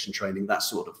data protection training, that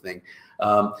sort of thing.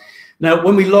 Now,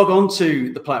 when we log on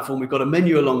to the platform, we've got a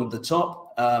menu along the top.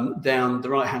 Down the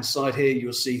right-hand side here,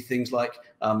 you'll see things like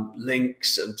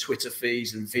links and Twitter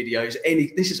feeds and videos.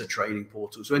 This is a training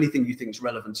portal, so anything you think is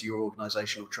relevant to your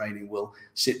organizational training will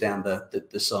sit down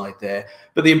the side there.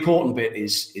 But the important bit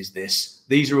is this.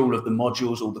 These are all of the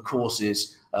modules, all the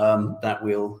courses that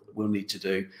we'll need to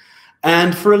do.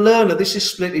 And for a learner, this is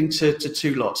split into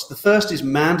two lots. The first is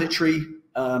mandatory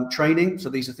training. So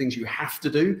these are things you have to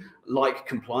do, like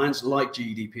compliance, like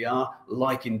GDPR,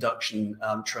 like induction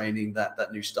training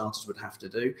that new starters would have to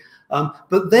do.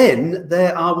 But then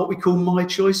there are what we call my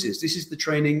choices. This is the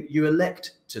training you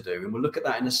elect to do, and we'll look at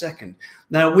that in a second.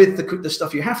 Now, with the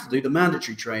stuff you have to do, the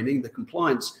mandatory training, the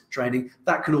compliance training,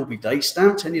 that can all be date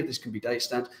stamped. Any of this can be date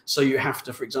stamped. So you have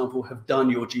to, for example, have done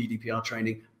your GDPR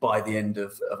training by the end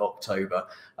of October.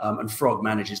 And Frog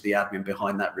manages the admin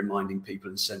behind that, reminding people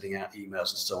and sending out emails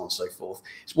and so on and so forth.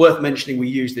 It's worth mentioning we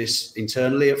use this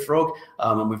internally at Frog,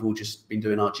 and we've all just been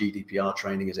doing our GDPR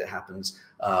training as it happens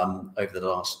over the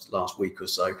last week or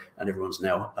so, and everyone's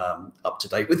now up to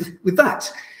date with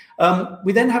that.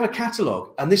 We then have a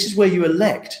catalogue, and this is where you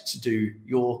elect to do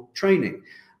your training.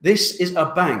 This is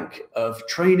a bank of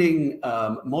training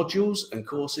modules and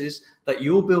courses that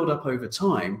you'll build up over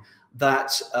time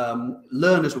that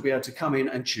learners will be able to come in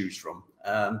and choose from.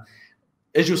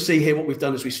 As you'll see here, what we've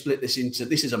done is we split this into,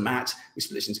 this is a mat, we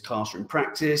split this into classroom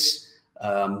practice,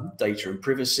 data and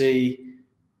privacy,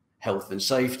 health and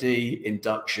safety,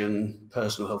 induction,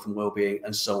 personal health and well-being,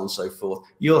 and so on and so forth.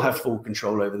 You'll have full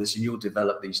control over this, and you'll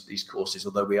develop these courses,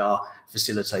 although we are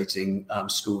facilitating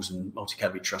schools and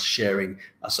multi-academy trusts sharing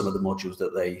some of the modules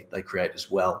that they create as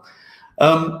well.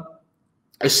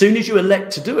 As soon as you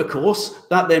elect to do a course,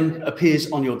 that then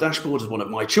appears on your dashboard as one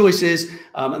of my choices,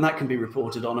 and that can be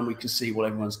reported on, and we can see what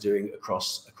everyone's doing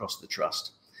across the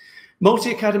trust.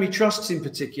 Multi-academy trusts in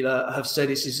particular have said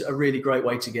this is a really great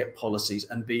way to get policies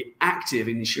and be active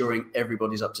in ensuring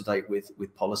everybody's up to date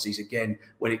with policies. Again,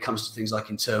 when it comes to things like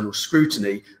internal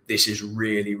scrutiny, this is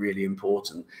really, really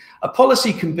important. A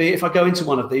policy can be, if I go into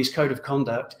one of these, code of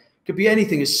conduct, could be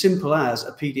anything as simple as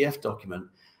a PDF document.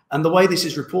 And the way this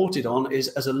is reported on is,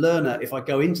 as a learner, if I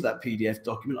go into that PDF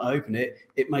document, I open it,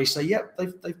 it may say, yep,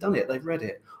 they've done it, they've read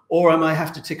it. Or I may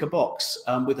have to tick a box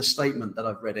with a statement that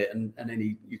I've read it, and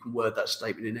you can word that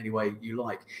statement in any way you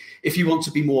like. If you want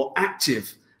to be more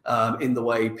active in the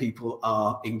way people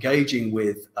are engaging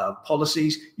with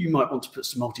policies, you might want to put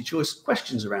some multi-choice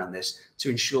questions around this to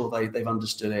ensure they've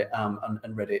understood it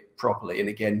and read it properly. And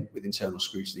again, with internal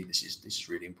scrutiny, this is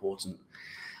really important.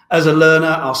 As a learner,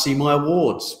 I'll see my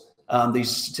awards. These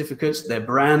certificates, they're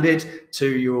branded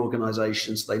to your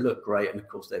organisation, so they look great, and of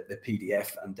course they're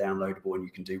PDF and downloadable, and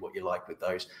you can do what you like with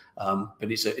those.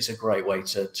 But it's a great way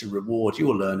to reward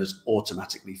your learners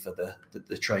automatically for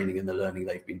the training and the learning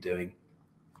they've been doing.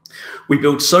 We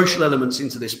build social elements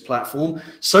into this platform.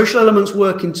 Social elements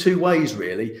work in two ways,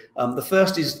 really. The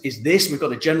first is this. We've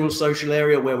got a general social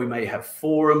area where we may have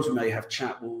forums, we may have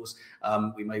chat walls,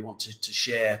 we may want to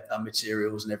share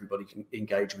materials, and everybody can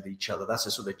engage with each other. That's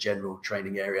a sort of general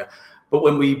training area. But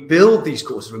when we build these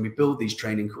courses, when we build these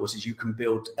training courses, you can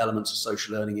build elements of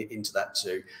social learning into that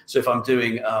too. So if I'm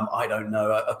doing, I don't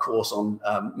know, a course on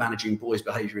managing boys'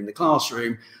 behaviour in the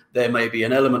classroom, there may be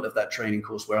an element of that training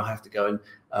course where I have to go and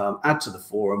add to the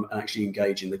forum and actually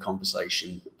engage in the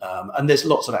conversation. And there's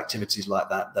lots of activities like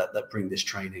that bring this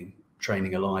training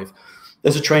alive.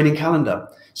 There's a training calendar.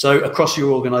 So across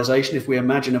your organisation, if we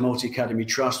imagine a multi-academy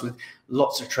trust with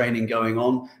lots of training going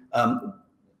on,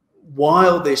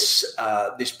 while this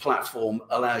platform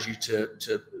allows you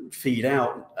to feed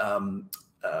out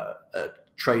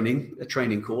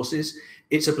training courses,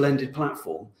 it's a blended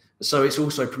platform. So it's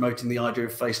also promoting the idea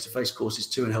of face-to-face courses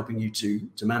too, and helping you to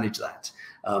manage that.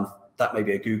 That may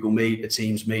be a Google Meet, a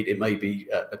Teams Meet, it may be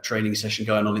a training session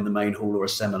going on in the main hall or a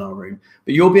seminar room.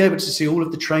 But you'll be able to see all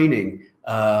of the training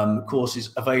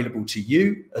courses available to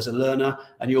you as a learner,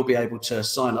 and you'll be able to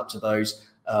sign up to those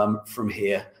from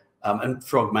here. And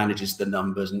Frog manages the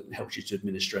numbers and helps you to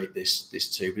administrate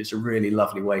this too. But it's a really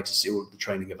lovely way to see all of the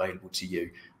training available to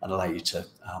you and allow you to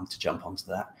jump onto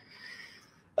that.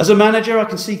 As a manager, I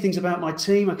can see things about my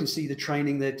team. I can see the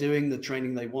training they're doing, the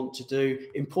training they want to do.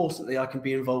 Importantly, I can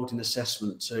be involved in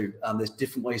assessment too. There's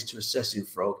different ways to assess in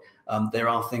Frog. There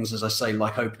are things, as I say,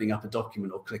 like opening up a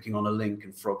document or clicking on a link,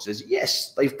 and Frog says,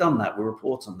 yes, they've done that, we'll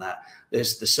report on that.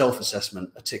 There's the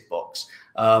self-assessment, a tick box.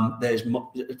 There's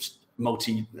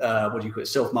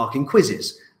self-marking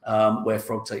quizzes, where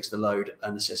Frog takes the load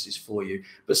and assesses for you.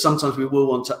 But sometimes we will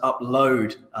want to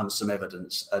upload some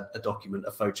evidence, a document,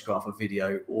 a photograph, a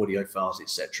video, audio files,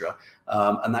 etc.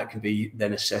 And that can be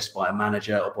then assessed by a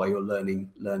manager or by your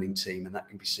learning team, and that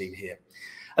can be seen here.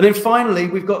 And then finally,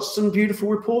 we've got some beautiful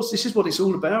reports. This is what it's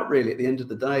all about, really, at the end of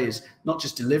the day, is not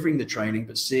just delivering the training,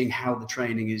 but seeing how the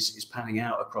training is panning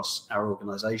out across our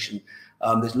organisation.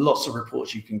 There's lots of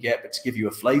reports you can get, but to give you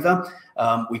a flavour,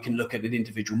 we can look at an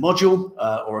individual module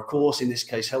or a course, in this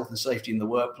case, health and safety in the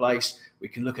workplace. We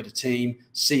can look at a team,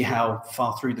 see how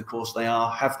far through the course they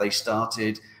are. Have they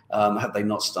started? Have they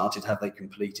not started? Have they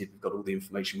completed? We've got all the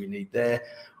information we need there.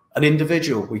 An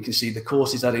individual, we can see the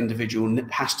courses that individual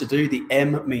has to do. The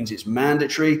M means it's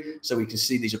mandatory, so we can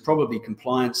see these are probably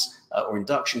compliance or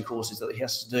induction courses that he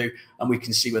has to do, and we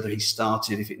can see whether he's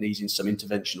started, if it needs some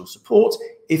interventional support,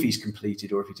 if he's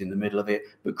completed, or if he's in the middle of it.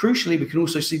 But crucially, we can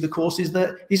also see the courses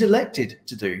that he's elected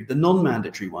to do, the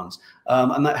non-mandatory ones,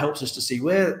 and that helps us to see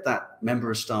where that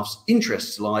member of staff's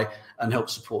interests lie and help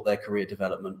support their career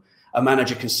development. A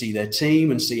manager can see their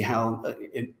team and see how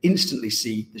instantly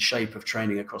see the shape of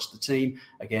training across the team.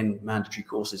 Again, mandatory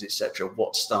courses, etc.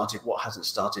 What started, what hasn't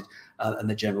started, and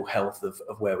the general health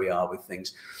of where we are with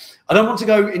things. I don't want to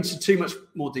go into too much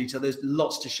more detail. There's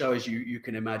lots to show, as you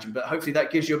can imagine, but hopefully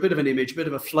that gives you a bit of an image, a bit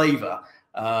of a flavour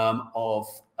of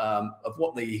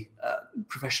what the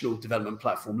professional development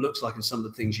platform looks like and some of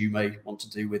the things you may want to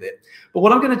do with it. But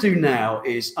what I'm going to do now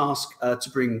is ask to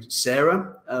bring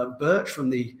Sarah Birch from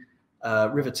the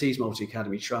River Tees Multi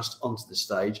Academy Trust onto the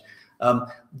stage.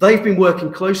 They've been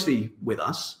working closely with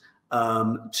us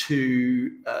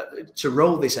to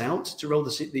roll this out, to roll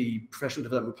the professional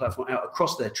development platform out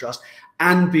across their trust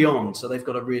and beyond. So they've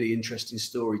got a really interesting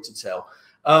story to tell.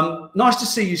 Nice to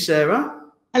see you, Sarah.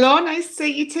 Hello, nice to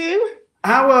see you too.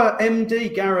 Our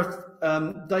MD, Gareth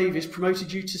Davies,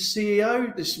 promoted you to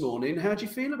CEO this morning. How do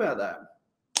you feel about that?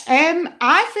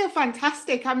 I feel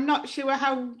fantastic. I'm not sure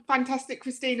how fantastic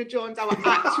Christina Jones, our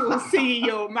actual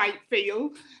CEO, might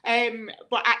feel.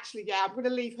 But actually, yeah, I'm going to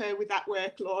leave her with that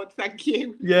workload. Thank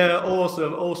you. Yeah,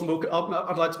 awesome. Well,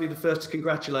 I'd like to be the first to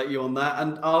congratulate you on that.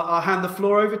 And I'll hand the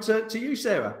floor over to you,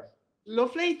 Sarah.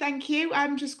 Lovely, thank you.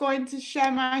 I'm just going to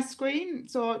share my screen,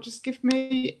 so just give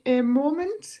me a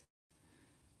moment.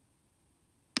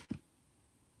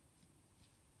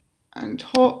 And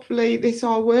hopefully this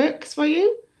all works for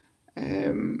you.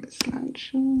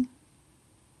 Slideshow.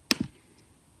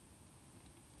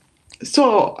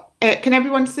 So, can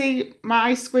everyone see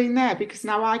my screen there? Because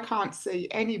now I can't see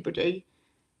anybody.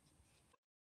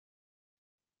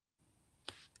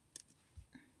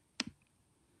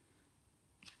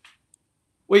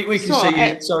 We can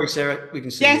see you. Sorry, Sarah, we can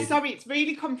see you. Yes, sorry, it's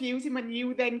really confusing when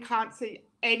you then can't see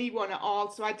anyone at all.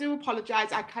 So I do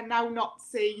apologise. I can now not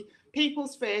see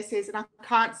people's faces and I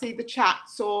can't see the chat.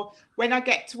 So when I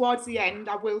get towards the end,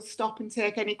 I will stop and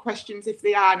take any questions if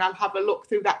they are, and I'll have a look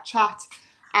through that chat.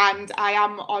 And I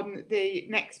am on the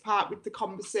next part with the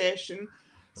conversation.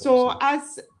 So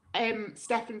as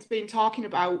Stefan's been talking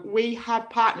about, we have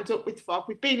partnered up with Frog.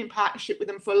 We've been in partnership with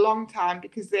them for a long time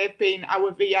because they've been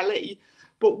our VLE.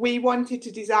 But we wanted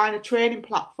to design a training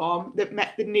platform that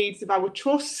met the needs of our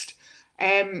trust.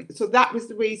 So that was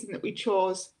the reason that we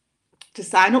chose to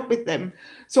sign up with them.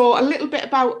 So a little bit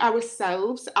about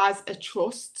ourselves as a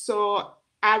trust. So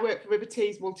I work for River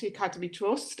Tees Multi Academy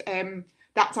Trust.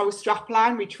 That's our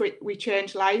strapline. We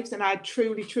change lives, and I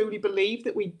truly, truly believe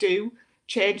that we do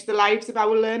change the lives of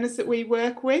our learners that we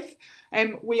work with.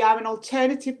 We are an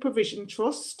alternative provision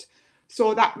trust.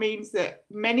 So that means that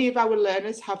many of our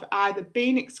learners have either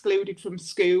been excluded from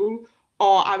school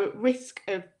or are at risk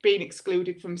of being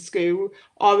excluded from school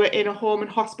or are in a home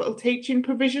and hospital teaching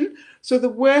provision. So the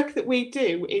work that we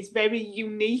do is very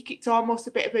unique. It's almost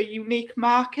a bit of a unique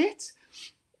market.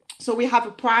 So we have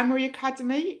a primary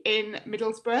academy in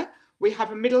Middlesbrough. We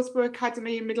have a Middlesbrough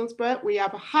Academy in Middlesbrough. We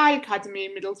have a high academy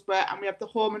in Middlesbrough, and we have the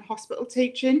home and hospital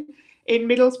teaching in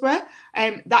Middlesbrough.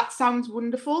 That sounds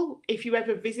wonderful. If you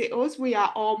ever visit us, we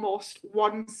are almost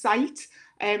one site,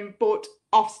 but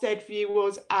Ofsted view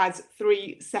us as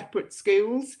 3 separate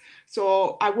schools.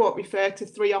 So I won't refer to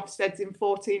 3 Ofsteds in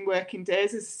 14 working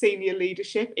days as senior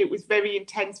leadership. It was very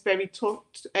intense, very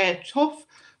tough,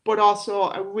 but also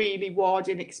a really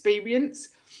rewarding experience.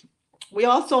 We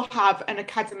also have an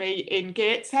academy in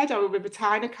Gateshead, our River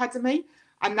Tyne Academy,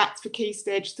 and that's for Key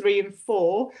Stage 3 and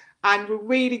 4. And we're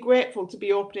really grateful to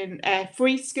be opening a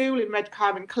free school in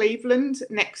Redcar and Cleveland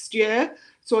next year.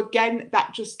 So again,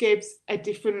 that just gives a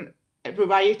different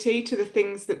variety to the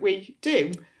things that we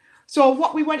do. So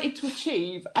what we wanted to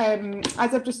achieve,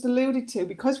 as I've just alluded to,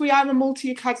 because we are a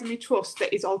multi-academy trust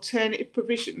that is alternative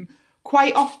provision,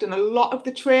 quite often a lot of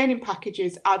the training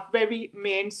packages are very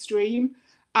mainstream.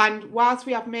 And whilst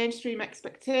we have mainstream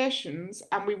expectations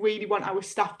and we really want our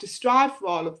staff to strive for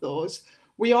all of those,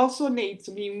 we also need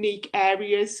some unique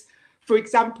areas. For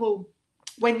example,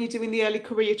 when you're doing the early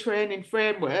career training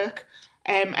framework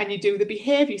and you do the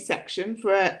behaviour section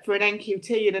for an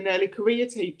NQT and an early career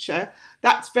teacher,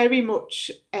 that's very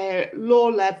much low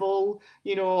level,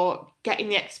 you know, getting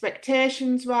the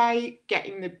expectations right,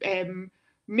 getting the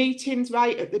meetings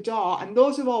right at the door. And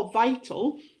those are all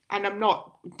vital. And I'm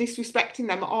not disrespecting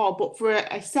them at all, but for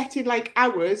a setting like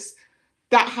ours,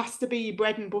 that has to be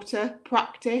bread and butter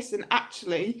practice. And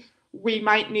actually, we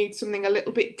might need something a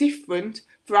little bit different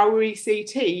for our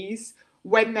ECTs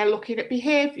when they're looking at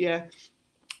behaviour.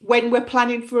 When we're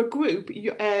planning for a group,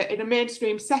 in a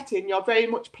mainstream setting, you're very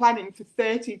much planning for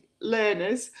 30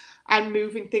 learners and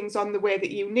moving things on the way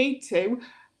that you need to.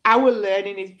 our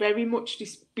learning is very much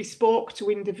bespoke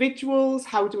to individuals.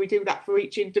 How do we do that for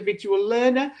each individual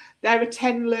learner? There are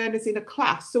 10 learners in a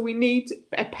class, so we need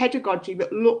a pedagogy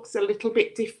that looks a little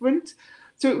bit different.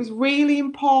 So it was really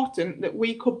important that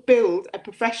we could build a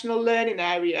professional learning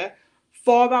area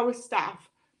for our staff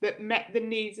that met the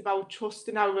needs of our trust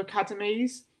and our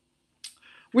academies.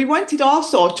 We wanted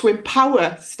also to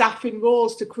empower staff in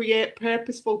roles to create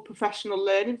purposeful professional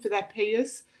learning for their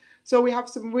peers. So we have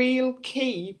some real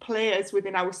key players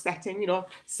within our setting, you know,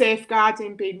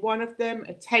 safeguarding being one of them,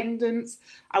 attendance,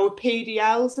 our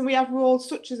PDLs, and we have roles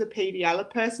such as a PDL, a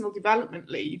personal development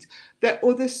lead, that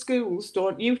other schools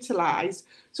don't utilise.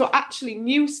 So actually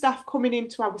new staff coming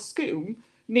into our school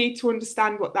need to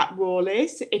understand what that role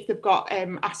is. If they've got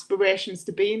aspirations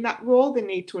to be in that role, they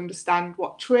need to understand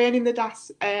what training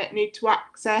they need to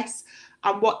access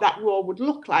and what that role would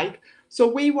look like. So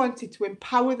we wanted to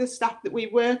empower the staff that we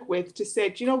work with to say,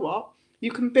 do you know what? You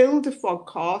can build a Frog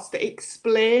course that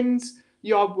explains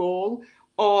your role,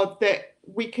 or that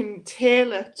we can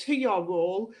tailor to your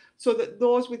role so that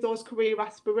those with those career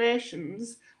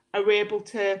aspirations are able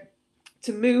to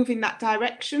move in that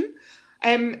direction.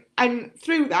 And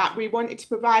through that, we wanted to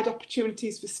provide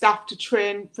opportunities for staff to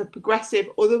train for progressive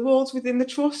other roles within the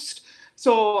trust.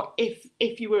 So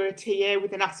if you were a TA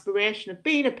with an aspiration of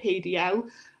being a PDL,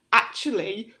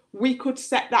 actually, we could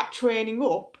set that training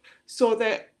up so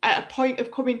that at a point of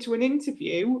coming to an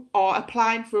interview or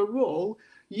applying for a role,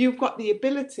 you've got the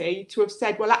ability to have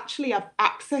said, well, actually, I've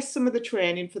accessed some of the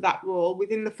training for that role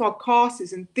within the Frog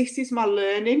courses, and this is my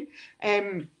learning.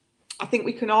 I think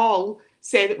we can all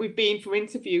say that we've been for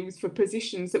interviews for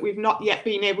positions that we've not yet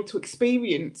been able to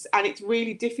experience, and it's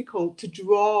really difficult to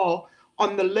draw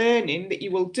on the learning that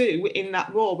you will do in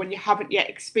that role when you haven't yet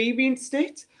experienced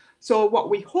it. So what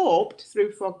we hoped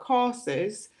through Frog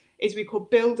courses is we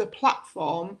could build a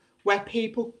platform where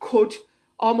people could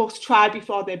almost try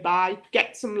before they buy,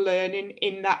 get some learning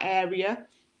in that area.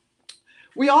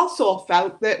 We also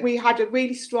felt that we had a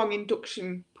really strong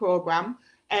induction programme.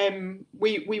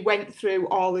 We went through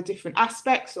all the different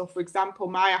aspects. So, for example,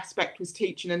 my aspect was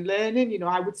teaching and learning. You know,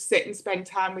 I would sit and spend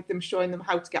time with them, showing them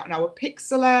how to get on our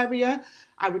Pixel area.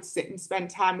 I would sit and spend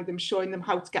time with them, showing them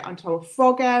how to get onto our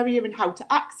Frog area and how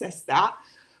to access that.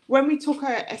 When we took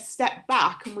a step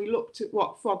back and we looked at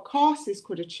what Frog courses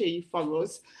could achieve for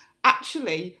us,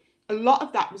 actually, a lot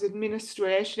of that was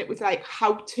administration. It was like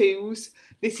how-tos.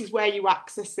 This is where you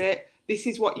access it. This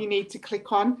is what you need to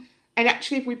click on. And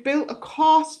actually, if we built a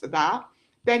course for that,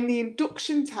 then the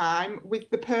induction time with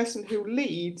the person who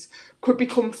leads could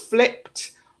become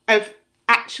flipped of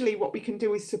actually what we can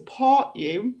do is support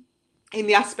you in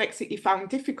the aspects that you found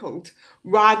difficult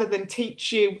rather than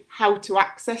teach you how to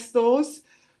access those.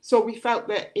 So we felt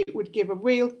that it would give a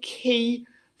real key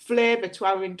flavour to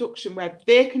our induction where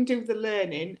they can do the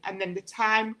learning, and then the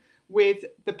time with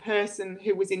the person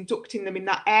who was inducting them in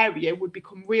that area would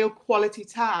become real quality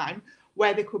time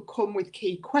where they could come with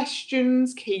key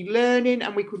questions, key learning,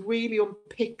 and we could really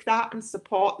unpick that and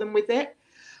support them with it.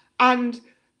 And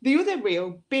the other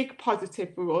real big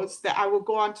positive for us that I will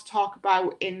go on to talk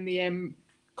about in the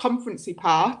conferencey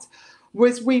part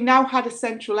was we now had a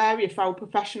central area for our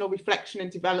professional reflection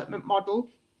and development model.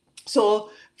 So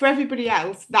for everybody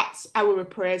else, that's our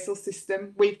appraisal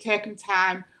system. We've taken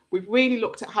time, we've really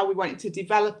looked at how we wanted to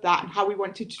develop that and how we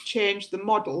wanted to change the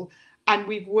model. And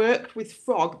we've worked with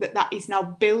Frog that is now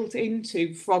built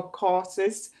into Frog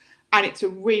courses, and it's a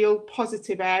real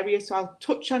positive area. So I'll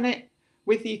touch on it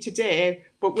with you today,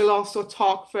 but we'll also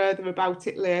talk further about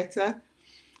it later.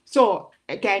 So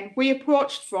again, we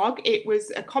approached Frog. It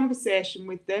was a conversation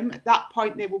with them. At that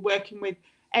point, they were working with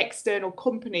external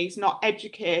companies, not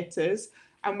educators.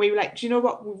 And we were like, do you know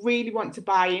what? We really want to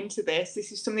buy into this.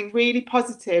 This is something really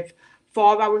positive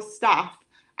for our staff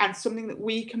and something that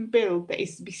we can build that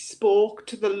is bespoke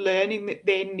to the learning that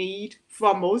they need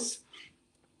from us.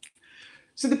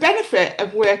 So the benefit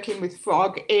of working with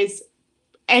Frog is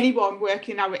anyone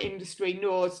working in our industry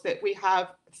knows that we have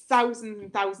thousands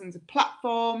and thousands of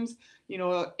platforms, you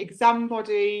know, exam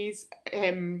bodies,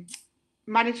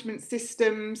 management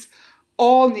systems,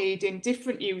 all needing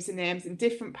different usernames and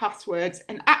different passwords.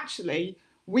 And actually,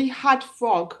 we had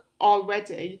Frog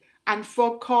already, and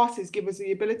Frog courses give us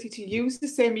the ability to use the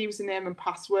same username and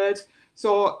password.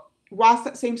 So whilst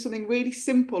that seems something really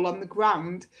simple on the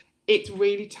ground, it's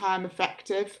really time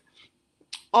effective.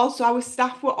 Also, our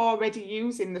staff were already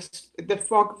using the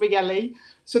Frog VLE,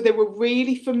 so they were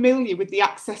really familiar with the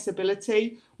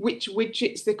accessibility, which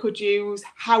widgets they could use,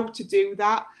 how to do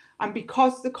that. And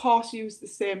because the course used the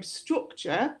same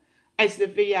structure as the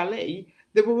VLE,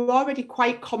 They were already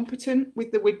quite competent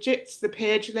with the widgets, the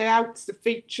page layouts, the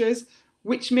features,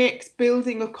 which makes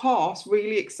building a course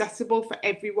really accessible for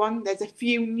everyone. There's a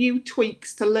few new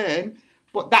tweaks to learn,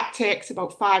 but that takes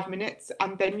about 5 minutes,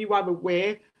 and then you are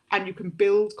away and you can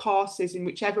build courses in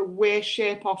whichever way,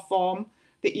 shape or form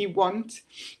that you want.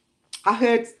 I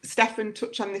heard Stefan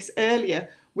touch on this earlier.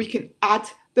 We can add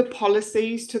the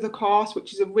policies to the course,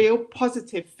 which is a real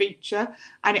positive feature,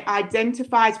 and it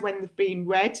identifies when they've been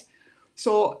read.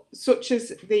 So, such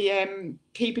as the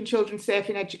Keeping Children Safe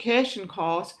in Education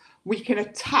course, we can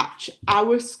attach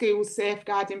our school's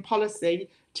safeguarding policy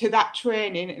to that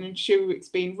training and ensure it's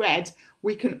been read.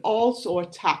 We can also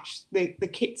attach the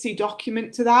KITSI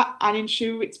document to that and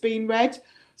ensure it's been read.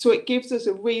 So it gives us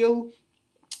a real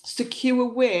secure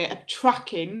way of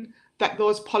tracking that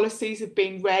those policies have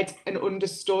been read and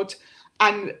understood.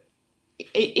 And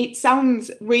it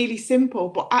sounds really simple,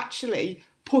 but actually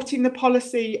putting the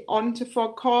policy onto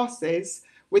Frog courses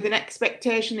with an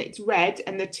expectation that it's read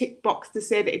and the tick box to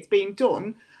say that it's been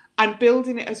done, and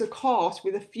building it as a course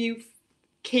with a few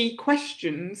key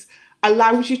questions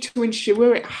allows you to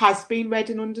ensure it has been read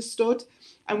and understood.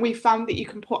 And we found that you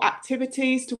can put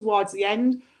activities towards the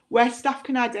end where staff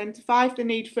can identify if they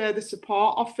need further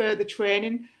support or further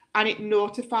training, and it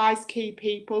notifies key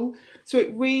people. So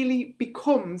it really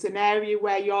becomes an area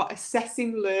where you're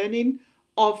assessing learning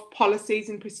of policies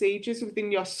and procedures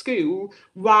within your school,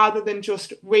 rather than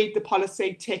just read the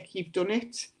policy, tick, you've done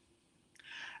it.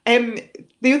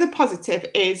 The other positive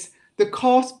is the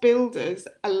course builders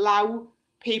allow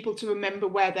people to remember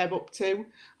where they're up to.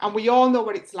 And we all know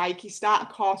what it's like. You start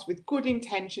a course with good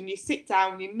intention, you sit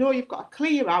down, you know you've got a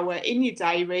clear hour in your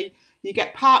diary, you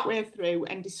get partway through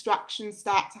and distractions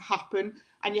start to happen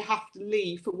and you have to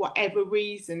leave for whatever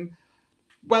reason.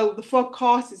 Well, the Frog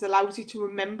courses allows you to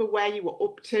remember where you were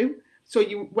up to. So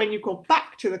when you go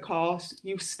back to the course,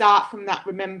 you start from that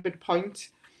remembered point.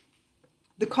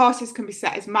 The courses can be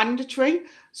set as mandatory.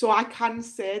 So I can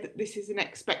say that this is an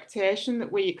expectation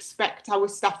that we expect our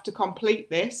staff to complete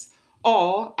this.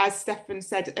 Or, as Stefan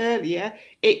said earlier,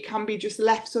 it can be just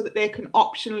left so that they can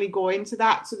optionally go into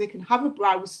that, so they can have a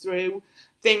browse through,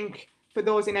 think, for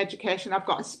those in education, I've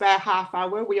got a spare half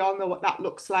hour. We all know what that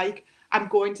looks like. I'm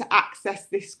going to access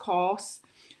this course.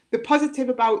 The positive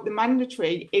about the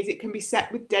mandatory is it can be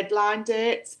set with deadline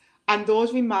dates, and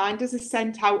those reminders are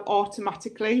sent out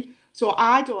automatically. So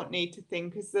I don't need to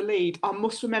think as the lead, I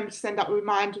must remember to send out a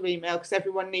reminder email because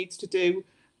everyone needs to do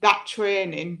that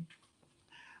training.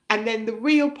 And then the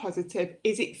real positive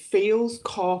is it feels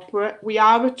corporate. We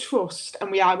are a trust and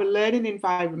we are a learning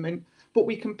environment, but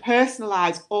we can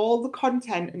personalise all the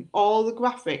content and all the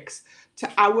graphics to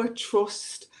our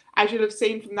trust. As you'll have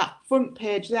seen from that front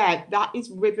page there, that is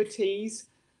River Tees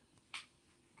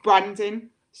branding.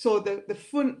 So the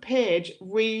front page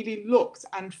really looks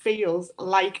and feels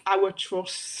like our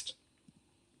trust.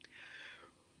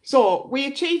 So we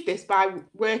achieved this by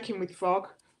working with Frog.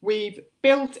 We've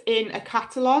built in a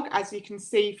catalogue, as you can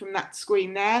see from that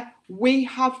screen there. We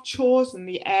have chosen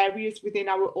the areas within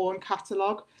our own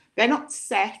catalogue. They're not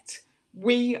set.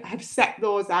 We have set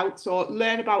those out. So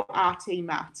learn about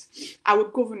RTMAT, our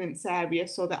governance area,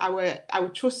 so that our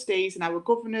trustees and our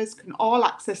governors can all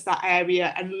access that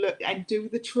area and look and do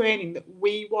the training that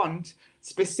we want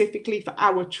specifically for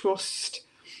our trust.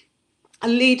 A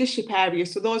leadership area,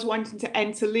 so those wanting to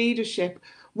enter leadership,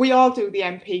 we all do the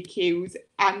MPQs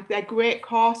and they're great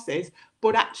courses,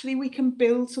 but actually we can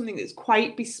build something that's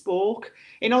quite bespoke.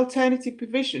 In alternative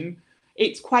provision,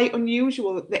 it's quite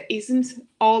unusual that there isn't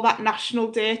all that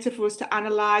national data for us to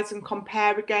analyse and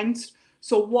compare against.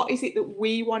 So what is it that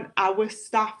we want our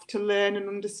staff to learn and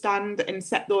understand and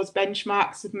set those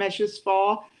benchmarks of measures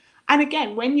for? And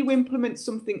again, when you implement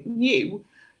something new,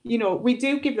 you know, we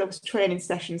do give those training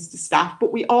sessions to staff,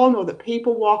 but we all know that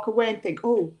people walk away and think,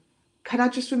 oh, can I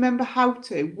just remember how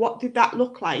to? What did that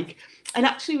look like? And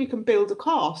actually we can build a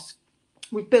course.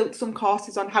 We've built some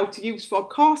courses on how to use Frog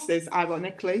courses,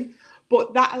 ironically,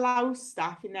 but that allows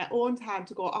staff in their own time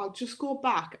to go, I'll just go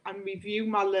back and review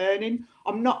my learning.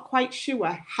 I'm not quite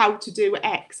sure how to do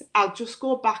X. I'll just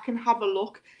go back and have a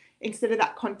look, instead of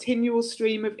that continual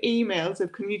stream of emails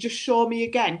of, can you just show me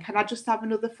again? Can I just have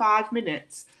another 5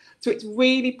 minutes? So it's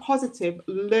really positive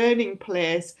learning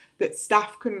place that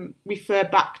staff can refer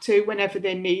back to whenever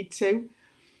they need to.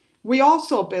 We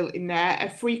also built in there a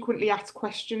frequently asked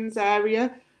questions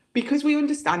area, because we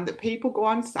understand that people go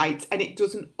on sites and it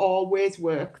doesn't always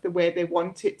work the way they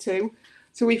want it to.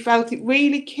 So we felt it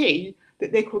really key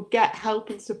that they could get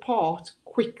help and support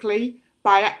quickly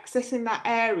by accessing that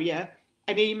area.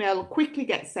 An email will quickly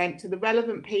get sent to the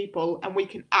relevant people and we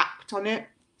can act on it.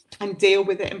 and deal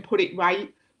with it and put it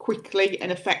right quickly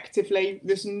and effectively.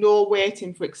 There's no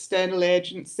waiting for external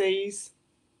agencies.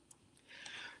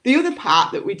 The other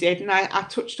part that we did, and I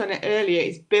touched on it earlier,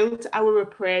 is built our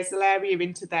appraisal area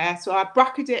into there. So our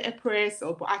bracketed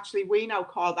appraisal, but actually we now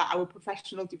call that our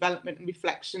professional development and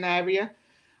reflection area.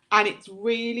 And it's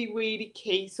really, really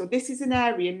key. So this is an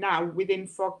area now within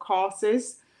Frog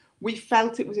courses. We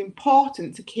felt it was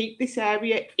important to keep this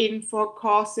area in Frog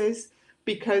courses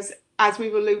because, as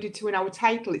we've alluded to in our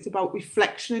title, it's about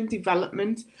reflection and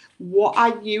development. What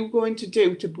are you going to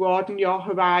do to broaden your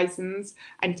horizons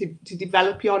and to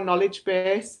develop your knowledge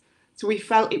base? So we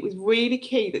felt it was really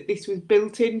key that this was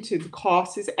built into the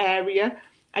courses area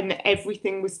and that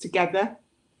everything was together.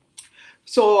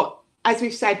 So as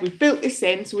we've said, we've built this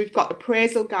in. So we've got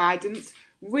appraisal guidance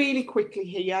really quickly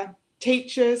here.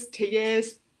 Teachers,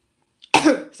 TAs,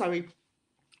 sorry,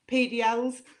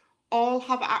 PDLs all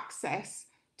have access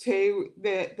to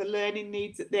the learning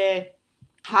needs that they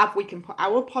have. We can put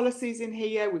our policies in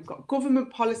here. We've got government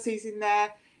policies in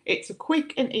there. It's a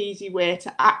quick and easy way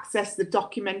to access the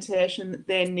documentation that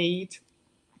they need.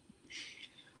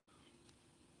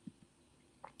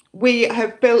 We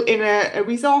have built in a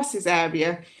resources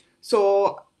area.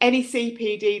 So any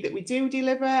CPD that we do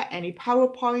deliver, any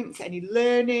PowerPoints, any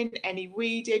learning, any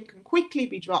reading can quickly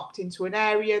be dropped into an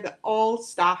area that all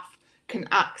staff can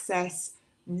access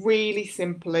really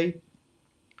simply.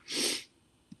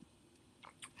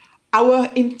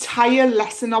 Our entire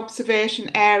lesson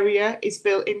observation area is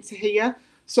built into here.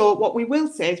 So what we will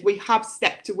say is we have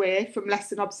stepped away from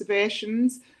lesson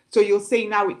observations. So you'll see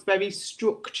now it's very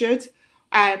structured.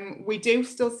 We do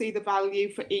still see the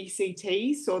value for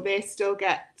ECT, so they still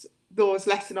get those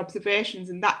lesson observations,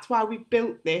 and that's why we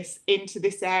built this into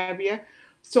this area.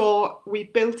 So we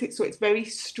built it so it's very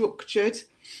structured,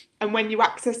 and when you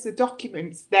access the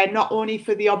documents, they're not only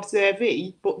for the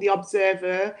observee, but the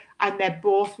observer, and they're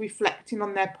both reflecting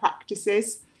on their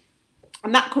practices.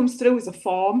 And that comes through as a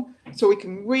form, so we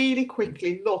can really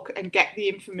quickly look and get the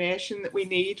information that we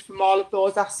need from all of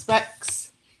those aspects.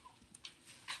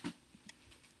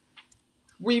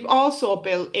 We've also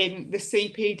built in the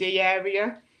CPD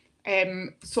area.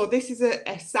 So this is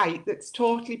a site that's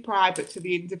totally private to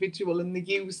the individual and the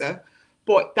user,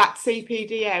 but that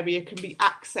CPD area can be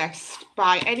accessed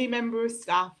by any member of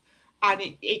staff,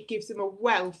 and it gives them a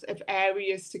wealth of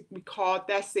areas to record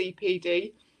their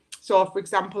CPD. So, for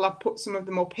example, I've put some of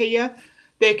them up here.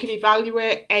 They can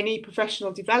evaluate any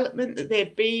professional development that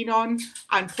they've been on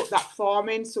and put that form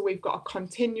in. So we've got a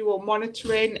continual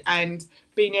monitoring and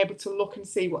being able to look and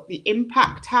see what the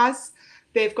impact has.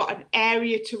 They've got an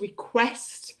area to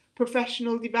request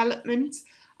professional development,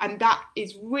 and that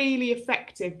is really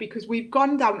effective because we've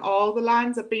gone down all the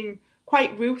lines. I've been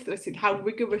quite ruthless in how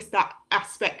rigorous that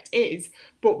aspect is,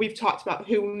 but we've talked about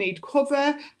who will need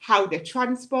cover, how they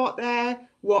transport there,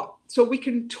 so we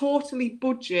can totally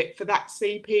budget for that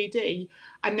CPD,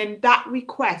 and then that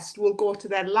request will go to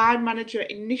their line manager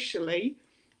initially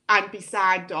and be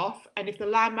signed off. And if the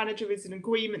line manager is in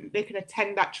agreement that they can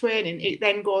attend that training, it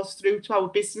then goes through to our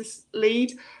business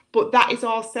lead. But that is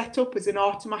all set up as an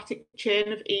automatic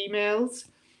chain of emails.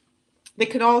 They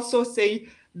can also see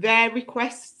their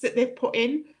requests that they've put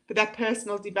in for their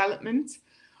personal development.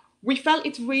 We felt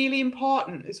it's really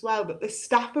important as well that the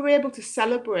staff are able to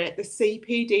celebrate the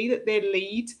CPD that they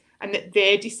lead and that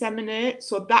they disseminate.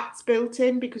 So that's built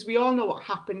in, because we all know what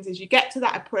happens is you get to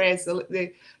that appraisal at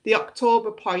the October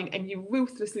point and you're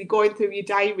ruthlessly going through your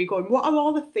diary going, what are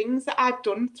all the things that I've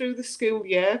done through the school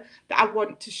year that I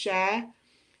want to share?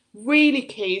 Really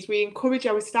key is we encourage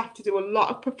our staff to do a lot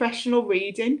of professional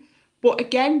reading. But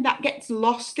again, that gets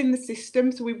lost in the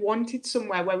system. So we wanted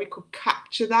somewhere where we could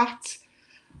capture that.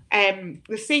 The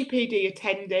CPD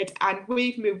attended, and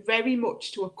we've moved very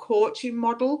much to a coaching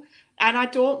model. And I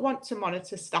don't want to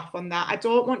monitor staff on that. I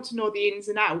don't want to know the ins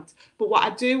and outs. But what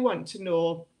I do want to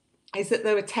know is that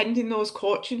they're attending those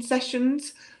coaching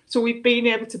sessions. So we've been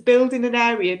able to build in an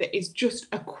area that is just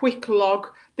a quick log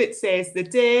that says the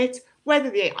date,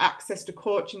 whether they accessed a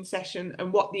coaching session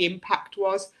and what the impact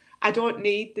was. I don't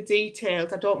need the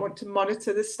details. I don't want to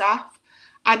monitor the staff.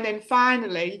 And then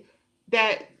finally,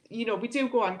 we do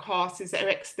go on courses that are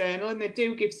external and they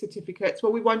do give certificates.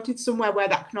 Well, we wanted somewhere where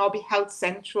that can all be held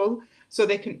central so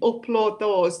they can upload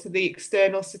those to the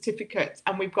external certificates.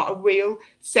 And we've got a real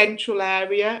central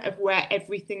area of where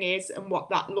everything is and what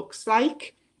that looks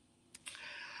like.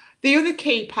 The other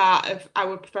key part of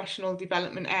our professional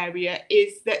development area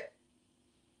is that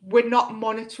we're not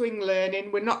monitoring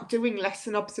learning, we're not doing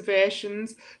lesson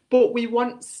observations, but we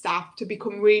want staff to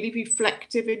become really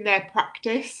reflective in their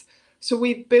practice. So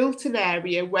we've built an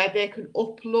area where they can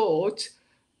upload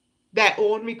their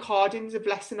own recordings of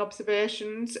lesson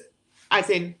observations, as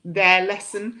in their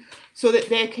lesson, so that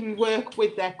they can work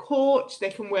with their coach, they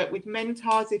can work with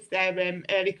mentors if they're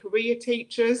early career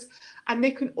teachers, and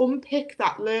they can unpick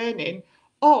that learning.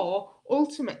 Or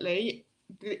ultimately,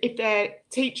 if they're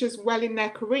teachers well in their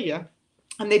career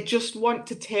and they just want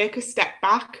to take a step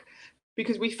back,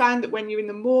 because we find that when you're in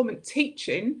the moment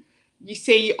teaching, you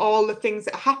see all the things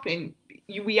that are happening,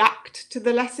 you react to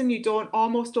the lesson, you don't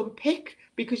almost unpick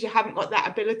because you haven't got that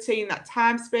ability and that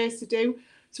time space to do.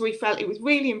 So we felt it was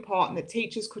really important that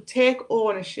teachers could take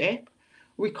ownership,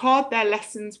 record their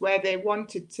lessons where they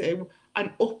wanted to,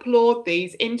 and upload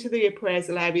these into the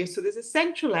appraisal area. So there's a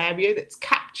central area that's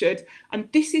captured, and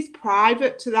this is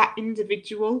private to that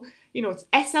individual. You know,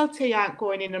 SLT aren't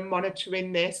going in and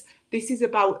monitoring this. This is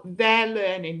about their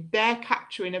learning, their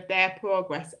capturing of their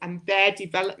progress and their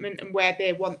development and where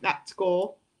they want that to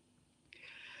go.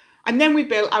 And then we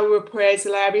built our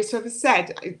appraisal area. So as I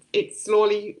said, it's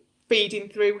slowly feeding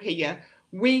through here.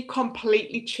 We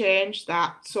completely changed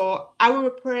that. So our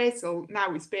appraisal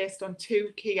now is based on two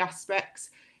key aspects.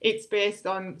 It's based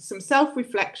on some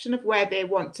self-reflection of where they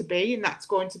want to be, and that's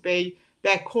going to be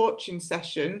their coaching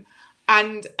session,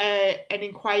 and an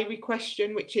inquiry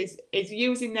question, which is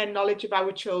using their knowledge of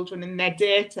our children and their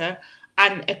data,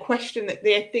 and a question that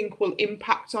they think will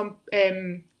impact on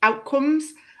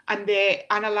outcomes, and they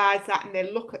analyse that and they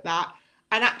look at that.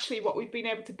 And actually what we've been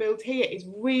able to build here is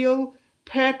real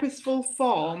purposeful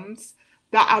forms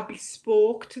that are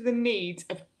bespoke to the needs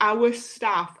of our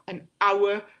staff and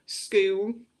our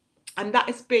school. And that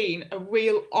has been a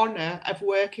real honour of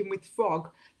working with Frog,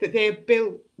 that they have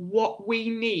built what we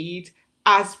need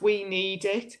as we need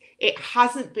it. It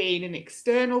hasn't been an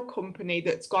external company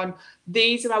that's gone,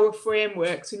 these are our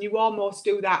frameworks, and you almost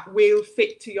do that, we'll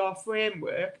fit to your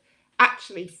framework.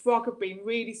 Actually, Frog have been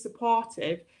really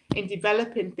supportive in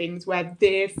developing things where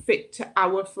they fit to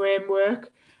our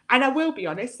framework. And I will be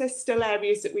honest, there's still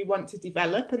areas that we want to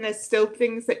develop, and there's still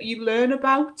things that you learn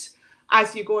about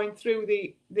as you're going through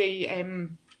the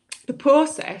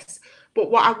process.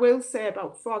 But what I will say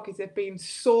about Frog is they've been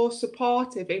so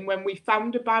supportive in when we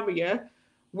found a barrier,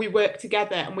 we work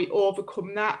together and we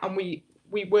overcome that, and we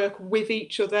work with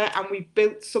each other, and we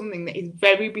built something that is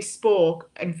very bespoke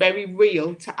and very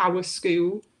real to our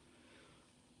school.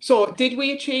 So did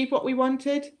we achieve what we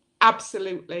wanted?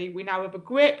 Absolutely. We now have a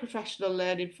great professional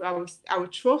learning for our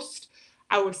trust.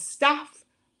 Our staff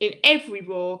in every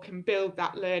role can build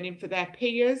that learning for their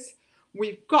peers.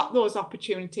 We've got those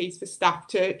opportunities for staff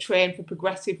to train for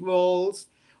progressive roles.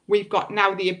 We've got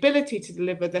now the ability to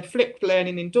deliver the flipped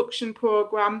learning induction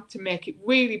programme to make it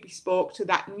really bespoke to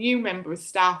that new member of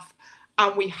staff.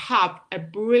 And we have a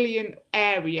brilliant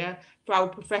area for our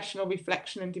professional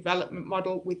reflection and development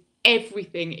model with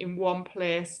everything in one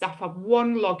place. Staff have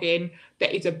one login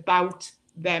that is about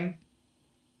them.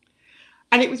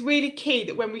 And it was really key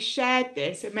that when we shared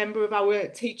this, a member of our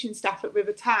teaching staff at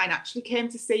River Tyne actually came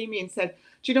to see me and said,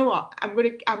 do you know what,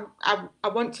 I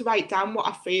want to write down what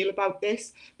I feel about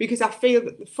this, because I feel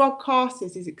that the Frog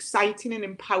courses is exciting and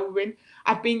empowering.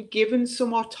 I've been given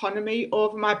some autonomy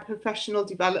over my professional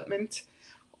development.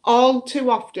 All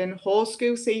too often, whole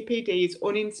school CPD is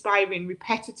uninspiring,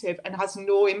 repetitive, and has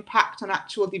no impact on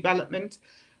actual development.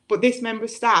 But this member of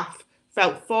staff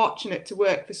felt fortunate to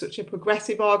work for such a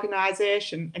progressive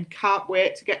organisation and can't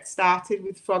wait to get started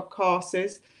with Frog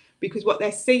courses, because what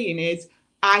they're seeing is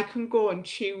I can go and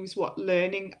choose what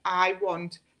learning I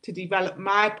want to develop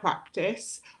my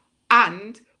practice,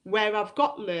 and where I've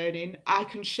got learning, I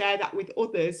can share that with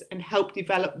others and help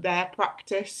develop their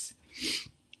practice.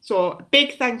 So a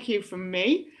big thank you from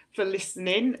me for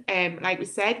listening. Like we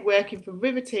said, working for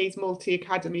River Tees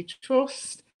Multi-Academy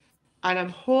Trust, and I'm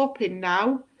hoping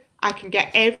now I can get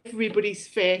everybody's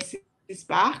faces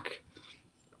back.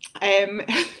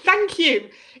 Thank you.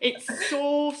 It's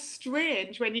so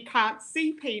strange when you can't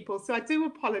see people, so I do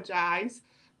apologise,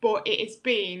 but it has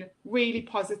been really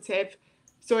positive.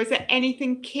 So is there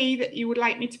anything key that you would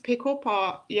like me to pick up, or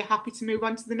are you happy to move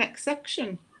on to the next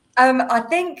section? I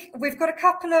think we've got a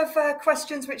couple of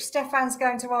questions which Stefan's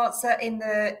going to answer in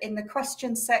the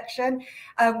questions section.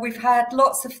 We've had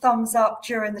lots of thumbs up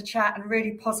during the chat and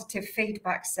really positive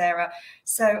feedback, Sarah.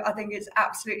 So I think it's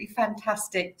absolutely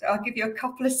fantastic. I'll give you a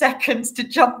couple of seconds to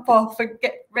jump off and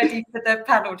get ready for the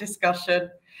panel discussion.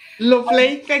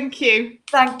 Lovely, thank you.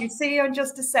 Thank you. See you in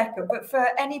just a second. But for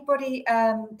anybody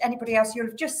else, you'll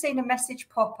have just seen a message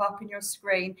pop up in your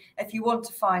screen. If you want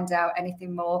to find out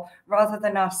anything more, rather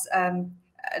than us,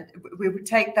 we would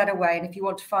take that away. And if you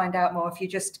want to find out more, if you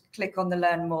just click on the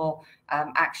Learn More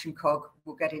action cog,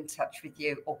 will get in touch with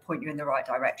you or point you in the right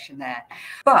direction there.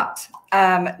 But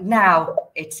now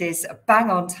it is bang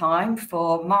on time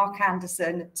for Mark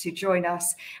Anderson to join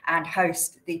us and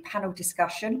host the panel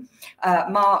discussion.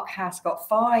 Mark has got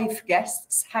 5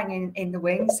 guests hanging in the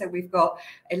wings. So we've got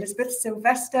Elizabeth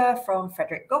Sylvester from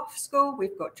Frederick Goff School.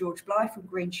 We've got George Bly from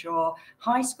Greenshaw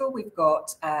High School. We've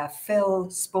got Phil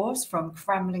Spors from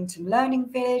Cramlington Learning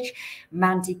Village.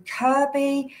 Mandy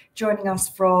Kirby joining us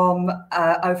from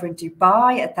over in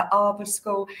Dubai at the Arbor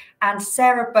School. And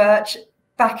Sarah Birch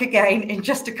back again in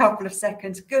just a couple of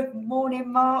seconds. Good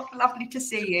morning, Mark. Lovely to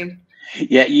see you.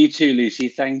 Yeah, you too, Lucy.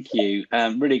 Thank you.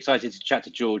 Really excited to chat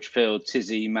to George, Phil,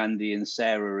 Tizzy, Mandy and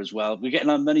Sarah as well. We're getting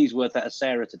our money's worth out of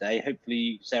Sarah today.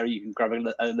 Hopefully, Sarah, you can grab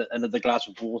another glass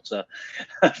of water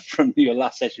from your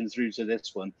last session through to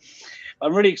this one.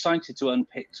 I'm really excited to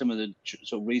unpick some of the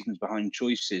sort of reasons behind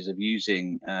choices of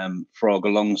using Frog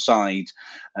alongside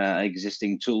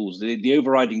existing tools. The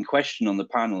overriding question on the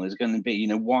panel is going to be,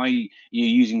 why you're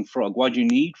using Frog? Why do you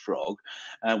need Frog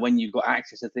when you've got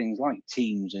access to things like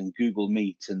Teams and Google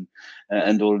Meet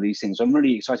and all of these things? So I'm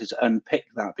really excited to unpick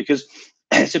that because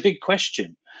it's a big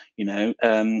question,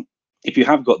 if you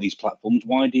have got these platforms,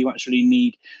 why do you actually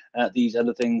need these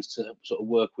other things to sort of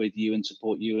work with you and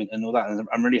support you and all that? And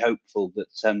I'm really hopeful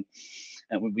that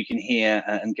we can hear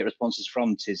and get responses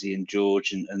from Tizzy and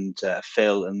George and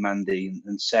Phil and Mandy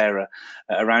and Sarah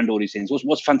around all these things.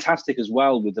 What's fantastic as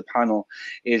well with the panel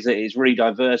is that it's really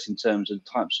diverse in terms of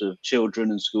types of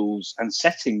children and schools and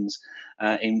settings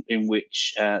in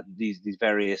which these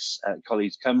various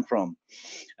colleagues come from.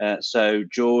 So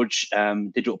George,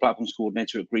 Digital Platforms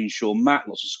Coordinator at Greenshaw Matt,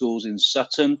 lots of schools in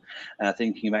Sutton,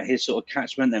 thinking about his sort of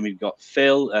catchment. Then we've got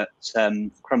Phil at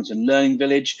Cramlington Learning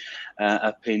Village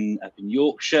up in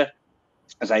Yorkshire.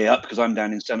 I say up because I'm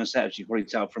down in Somerset, as you can probably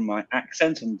tell from my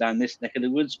accent. I'm down this neck of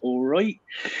the woods, all right.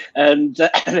 And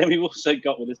then we've also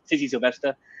got with us Tizzy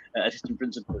Sylvester, Assistant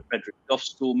Principal at Frederick Goff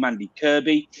School, Mandy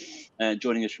Kirby,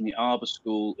 joining us from the Arbor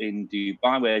School in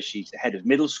Dubai, where she's the head of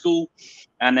middle school.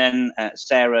 And then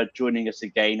Sarah joining us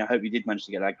again. I hope you did manage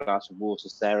to get that glass of water,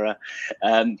 Sarah,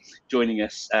 joining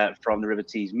us from the River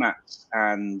Tees Mats,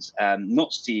 and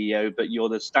not CEO, but you're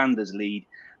the standards lead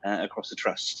across the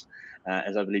trust.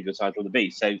 As I believe your title will be.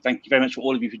 So thank you very much for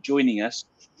all of you for joining us.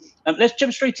 Let's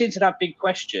jump straight into that big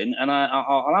question, and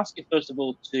I'll ask it first of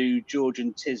all to George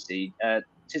and Tizzy.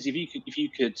 Tizzy, if you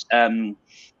could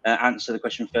answer the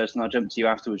question first, and I'll jump to you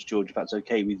afterwards, George, if that's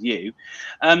okay with you.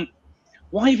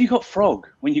 Why have you got Frog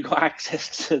when you've got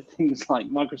access to things like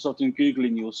Microsoft and Google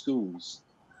in your schools?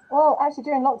 Well, actually,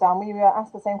 during lockdown, we were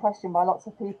asked the same question by lots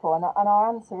of people, and our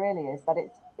answer really is that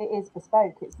it is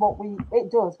bespoke. It's it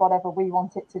does whatever we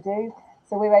want it to do.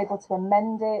 So we're able to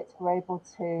amend it, we're able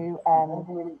to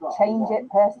change it,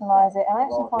 personalise it. And I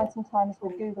actually find sometimes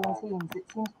with Google and Teams, it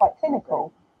seems quite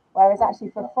clinical, whereas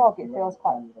actually for Frog, it feels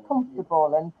quite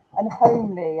comfortable and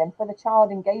homely. And for the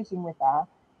child engaging with that,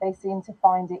 they seem to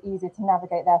find it easier to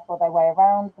navigate therefore their way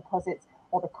around because it's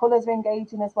all the colours are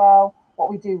engaging as well. What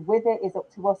we do with it is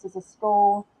up to us as a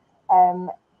school,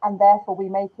 and therefore we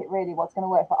make it really what's going to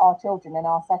work for our children in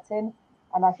our setting.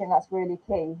 And I think that's really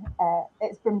key.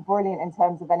 It's been brilliant in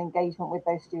terms of an engagement with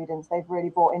those students. They've really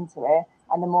bought into it,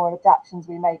 and the more adaptations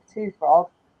we make to Frog,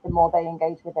 the more they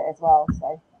engage with it as well.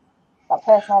 So that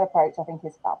personal approach, I think,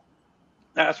 is fab.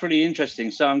 That's really interesting.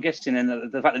 So I'm guessing then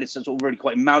the fact that it's sort of really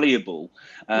quite malleable,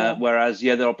 whereas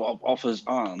the other offers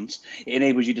aren't, it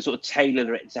enables you to sort of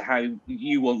tailor it to how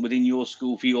you want within your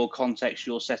school for your context,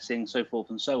 your setting, so forth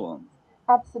and so on.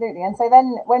 Absolutely. And so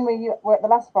then when we were at the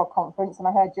last Frog conference and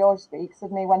I heard George speak,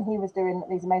 suddenly when he was doing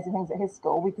these amazing things at his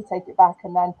school, we could take it back.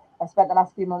 And then I spent the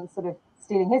last few months sort of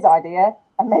stealing his idea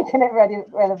and making it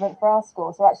relevant for our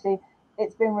school. So actually,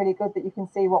 it's been really good that you can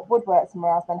see what would work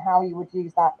somewhere else and how you would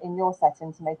use that in your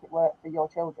setting to make it work for your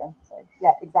children. So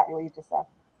yeah, exactly what you just said.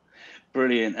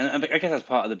 Brilliant. And I guess that's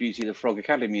part of the beauty of the Frog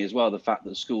Academy as well, the fact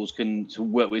that schools can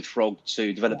work with Frog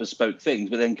to develop bespoke things,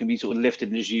 but then can be sort of lifted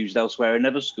and just used elsewhere in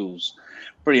other schools.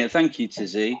 Brilliant. Thank you,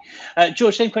 Tizzy.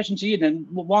 George, same question to you then.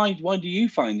 Why do you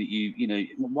find that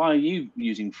why are you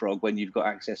using Frog when you've got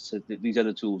access to these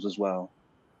other tools as well?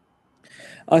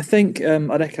 I think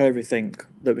I'd echo everything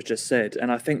that was just said,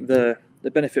 and I think the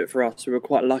benefit for us, we were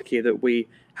quite lucky that we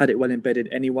had it well embedded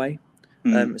anyway.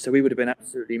 So we would have been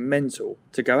absolutely mental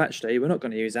to go, actually, we're not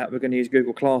going to use that. We're going to use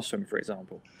Google Classroom, for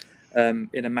example,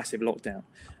 in a massive lockdown.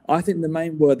 I think the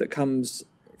main word that comes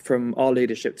from our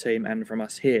leadership team and from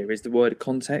us here is the word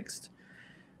context.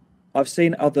 I've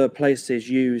seen other places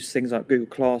use things like Google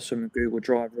Classroom and Google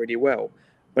Drive really well,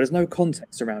 but there's no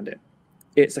context around it.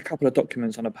 it's a couple of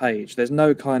documents on a page. There's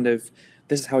no kind of,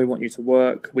 this is how we want you to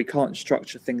work. We can't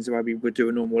structure things the way we would do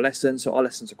a normal lesson. So our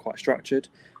lessons are quite structured.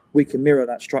 We can mirror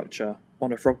that structure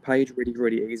on a Frog page really,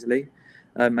 really easily.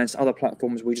 And some other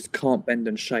platforms, we just can't bend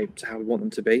and shape to how we want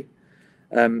them to be.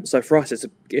 So for us,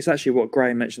 it's actually what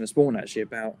Graham mentioned this morning, actually,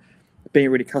 about being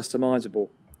really customizable,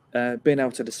 being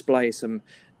able to display some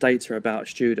data about a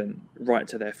student right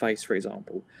to their face, for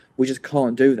example. We just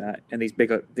can't do that in these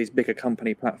bigger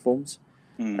company platforms.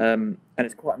 And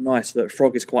it's quite nice that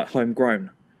Frog is quite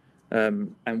homegrown.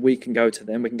 And we can go to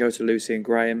them, we can go to Lucy and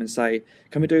Graham and say,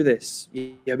 can we do this?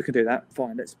 Yeah, we can do that.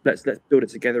 Fine, let's build it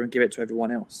together and give it to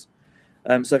everyone else.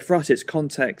 So for us, it's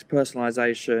context,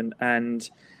 personalization, and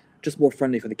just more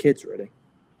friendly for the kids, really.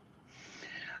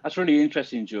 That's really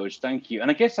interesting, George. Thank you. And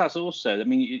I guess that's also, I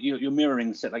mean, you're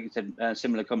mirroring, like you said,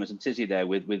 similar comments of Tizzy there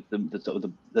with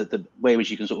the way in which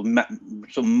you can sort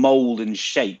of mold and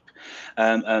shape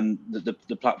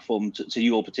the platform to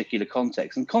your particular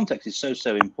context. And context is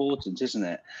so important, isn't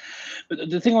it?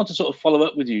 But the thing I want to sort of follow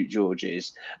up with you, George,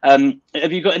 is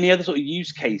have you got any other sort of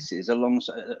use cases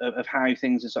alongside of how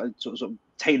things are sort of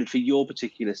tailored for your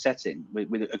particular setting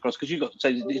with across? Because you've got to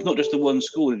say it's not just the one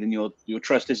school within your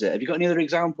trust, is it? Have you got any other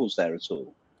examples there at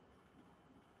all?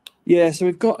 Yeah, so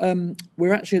we've got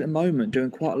we're actually at the moment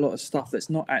doing quite a lot of stuff that's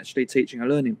not actually teaching and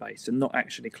learning based and not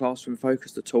actually classroom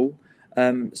focused at all.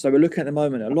 So we're looking at the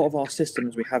moment at a lot of our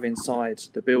systems we have inside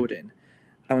the building,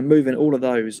 and we're moving all of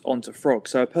those onto Frog.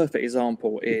 So a perfect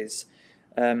example is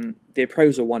the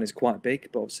appraisal one is quite big,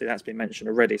 but obviously that's been mentioned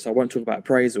already, so I won't talk about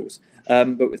appraisals.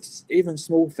 But with even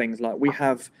small things like we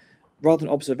have, rather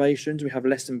than observations, we have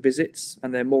lesson visits,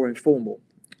 and they're more informal.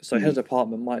 So head of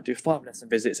department might do 5 lesson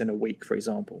visits in a week, for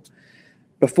example.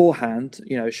 Beforehand,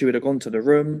 she would have gone to the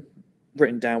room,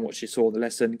 written down what she saw the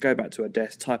lesson, go back to her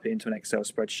desk, type it into an Excel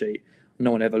spreadsheet.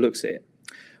 No one ever looks at it.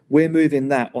 We're moving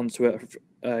that onto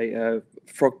a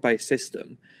Frog-based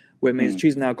system, where it means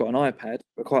she's now got an iPad.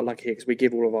 We're quite lucky here because we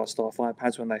give all of our staff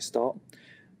iPads when they start.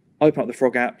 Open up the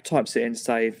Frog app, types it in,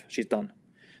 save, she's done.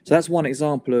 So that's one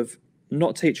example of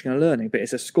not teaching and learning, but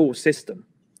it's a school system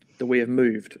that we have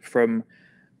moved from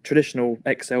traditional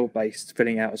Excel-based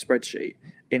filling out a spreadsheet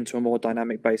into a more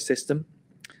dynamic-based system.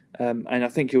 And I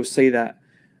think you'll see that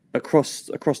across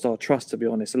our trust, to be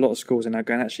honest. A lot of schools are now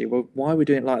going, actually, well, why are we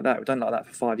doing it like that? We've done it like that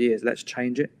for 5 years. Let's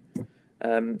change it.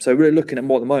 So we're looking at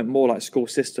more at the moment, more like school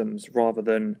systems rather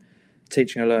than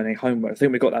teaching and learning homework. I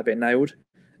think we got that bit nailed.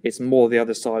 It's more the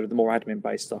other side of the more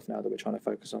admin-based stuff now that we're trying to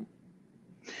focus on.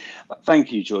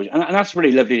 Thank you, George, and that's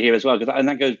really lovely to hear as well, because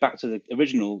that goes back to the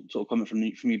original sort of comment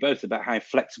from you both about how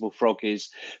flexible Frog is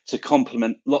to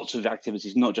complement lots of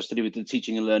activities, not just to do with the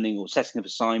teaching and learning or setting of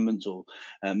assignments or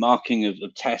marking of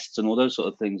tests and all those sort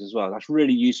of things as well. That's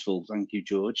really useful. Thank you,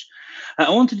 George. I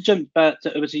wanted to jump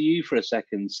over to you for a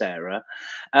second, Sarah.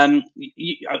 I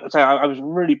was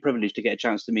really privileged to get a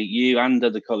chance to meet you and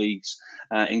other colleagues,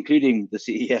 including the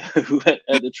CEO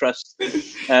at the Trust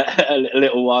a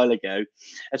little while ago.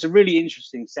 It's a really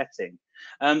interesting setting,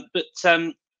 but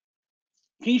can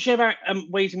you share about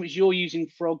ways in which you're using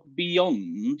Frog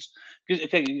beyond?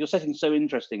 Because your setting's so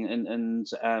interesting and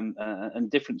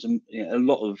different to a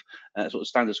lot of sort of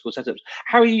standard school setups.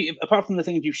 How are you, apart from the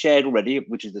things you've shared already,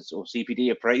 which is the sort of CPD,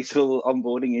 appraisal,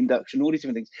 onboarding, induction, all these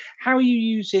different things? How are you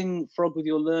using Frog with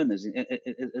your learners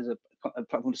as a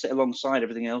platform to sit alongside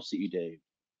everything else that you do?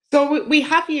 So we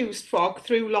have used Frog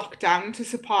through lockdown to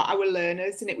support our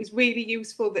learners, and it was really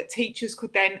useful that teachers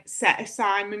could then set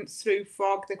assignments through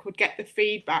Frog. They could get the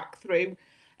feedback through.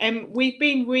 We've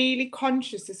been really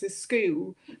conscious as a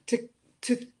school to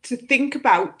think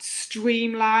about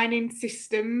streamlining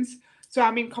systems. So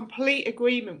I'm in complete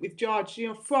agreement with George.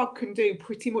 Frog can do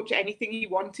pretty much anything you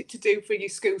want it to do for your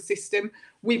school system.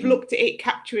 We've looked at it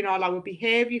capturing all our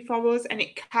behaviour for us, and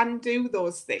it can do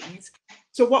those things.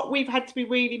 So what we've had to be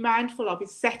really mindful of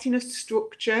is setting a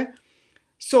structure.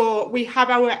 So we have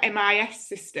our MIS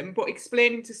system, but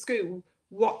explaining to school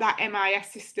what that MIS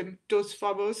system does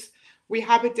for us. We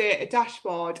have a data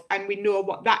dashboard and we know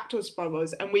what that does for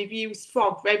us. And we've used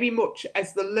Frog very much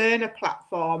as the learner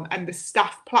platform and the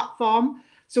staff platform.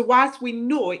 So whilst we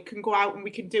know it can go out and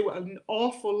we can do an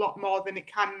awful lot more than it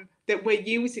can that we're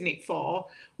using it for,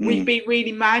 we've been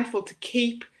really mindful to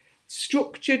keep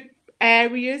structured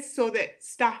areas so that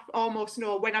staff almost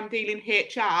know when I'm dealing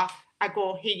HR, I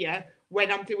go here.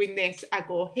 When I'm doing this, I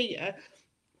go here.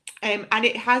 And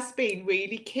it has been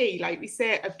really key, like we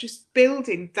say, of just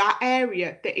building that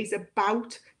area that is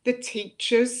about the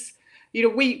teachers.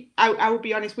 I will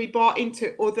be honest, we bought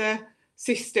into other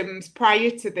systems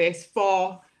prior to this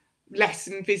for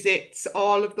lesson visits,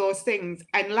 all of those things.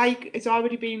 And like it's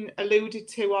already been alluded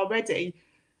to already,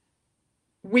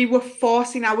 we were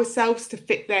forcing ourselves to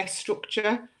fit their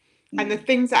structure. And the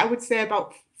things that I would say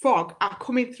about Frog are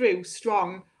coming through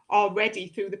strong already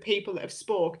through the people that have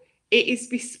spoke. It is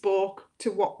bespoke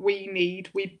to what we need.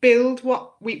 We build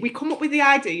what we come up with the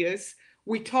ideas,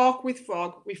 we talk with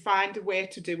Frog, we find a way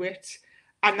to do it,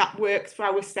 and that works for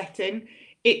our setting.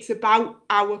 It's about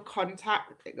our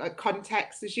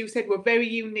context. As you said, we're very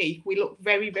unique. We look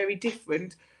very, very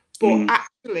different. But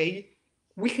actually,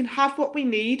 we can have what we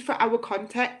need for our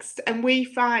context. And we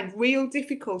find real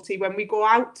difficulty when we go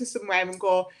out to somewhere and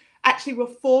go, actually, we're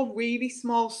 4 really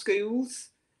small schools,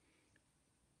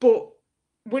 but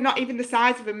we're not even the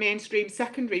size of a mainstream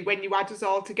secondary when you add us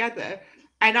all together.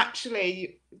 And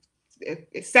actually,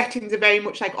 settings are very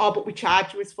much like, oh, but we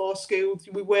charge you as 4 schools,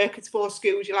 we work as 4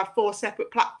 schools, you'll have 4 separate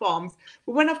platforms.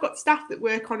 But when I've got staff that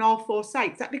work on all 4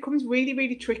 sites, that becomes really,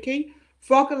 really tricky.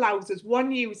 Frog allows us 1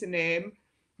 username,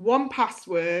 1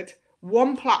 password,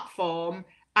 1 platform,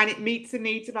 and it meets the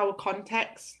needs of our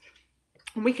context.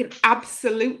 And we can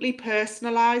absolutely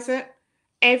personalise it.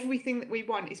 Everything that we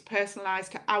want is personalised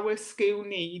to our school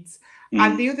needs.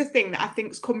 And the other thing that I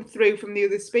think's come through from the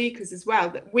other speakers as well,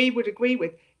 that we would agree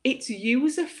with, it's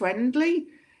user-friendly.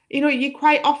 You know, you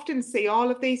quite often see all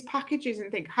of these packages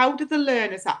and think, how do the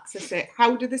learners access it?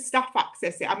 How do the staff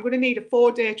access it? I'm going to need a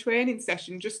 4-day training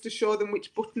session just to show them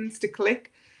which buttons to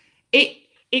click.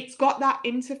 It's got that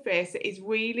interface that is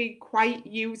really quite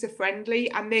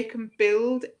user-friendly, and they can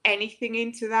build anything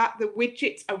into that. The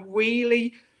widgets are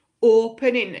really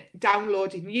open in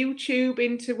downloading YouTube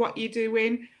into what you're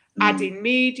doing, adding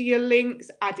media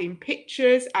links, adding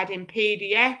pictures, adding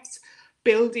PDFs,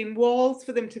 building walls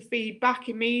for them to feed back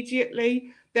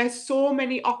immediately. There's so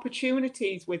many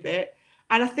opportunities with it.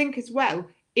 And I think as well,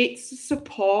 it's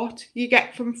support you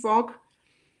get from Frog.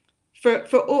 For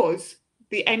us,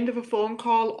 the end of a phone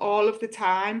call all of the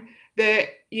time, that,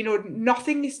 you know,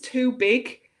 nothing is too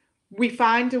big. We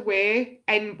find a way.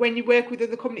 And when you work with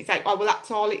other companies, like, oh, well,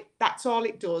 that's all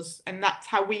it does, and that's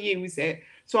how we use it.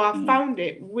 So I found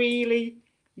it really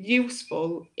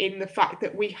useful in the fact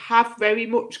that we have very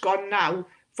much gone now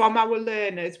from our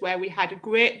learners, where we had a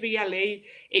great VLE.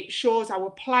 It shows our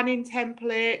planning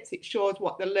templates, it shows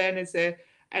what the learners are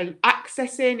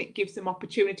accessing, it gives them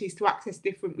opportunities to access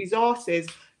different resources,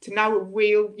 to now a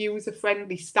real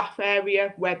user-friendly staff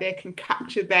area where they can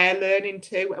capture their learning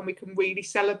too, and we can really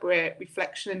celebrate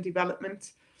reflection and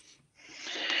development.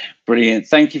 Brilliant.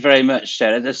 Thank you very much,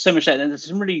 Sarah. There's so much there. There's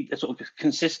some really sort of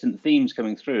consistent themes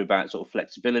coming through about sort of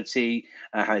flexibility,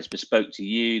 how it's bespoke to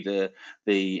you,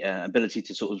 the ability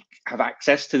to sort of have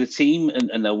access to the team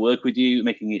and they'll work with you,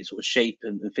 making it sort of shape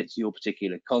and fit to your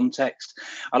particular context.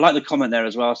 I like the comment there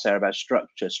as well, Sarah, about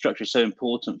structure. Structure is so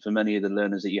important for many of the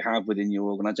learners that you have within your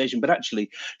organisation, but actually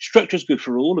structure is good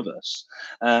for all of us.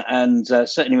 And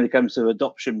certainly when it comes to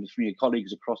adoption from your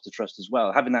colleagues across the trust as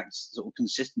well, having that sort of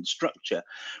consistent structure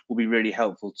will be really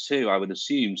helpful too, I would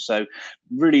assume. So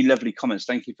really lovely comments.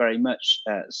 Thank you very much,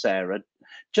 Sarah.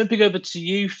 Jumping over to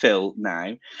you, Phil,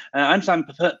 now. I understand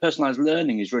personalised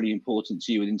learning is really important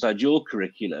to you inside your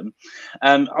curriculum.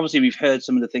 Obviously, we've heard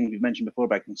some of the things we've mentioned before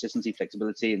about consistency,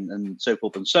 flexibility, and so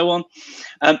forth and so on.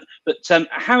 But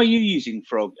how are you using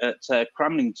Frog at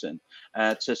Cramlington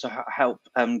to help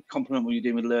complement what you're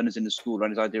doing with learners in the school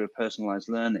around this idea of personalised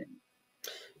learning?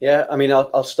 Yeah, I mean,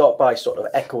 I'll start by sort of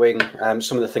echoing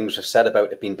some of the things we've said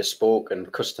about it being bespoke and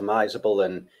customizable,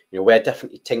 and you know, we're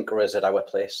definitely tinkerers at our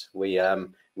place. We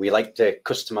like to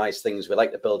customize things. We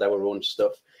like to build our own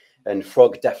stuff, and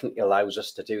Frog definitely allows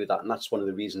us to do that, and that's one of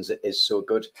the reasons it is so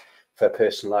good for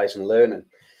personalizing learning.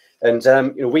 And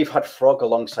you know, we've had Frog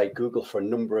alongside Google for a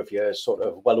number of years, sort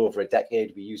of well over a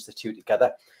decade. We use the two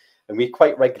together, and we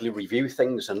quite regularly review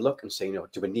things and look and say, you know,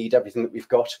 do we need everything that we've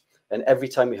got? And every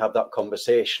time we have that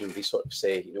conversation, we sort of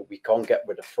say, you know, we can't get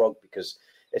rid of Frog because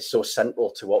it's so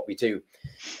central to what we do.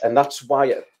 And that's why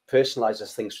it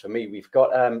personalizes things for me. We've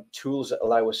got tools that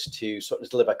allow us to sort of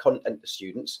deliver content to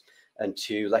students and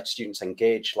to let students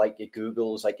engage, like your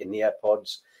Googles, like your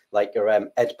Nearpods, like your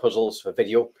Ed Puzzles for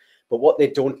video. But what they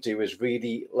don't do is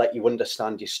really let you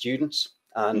understand your students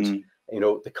and, you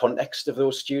know, the context of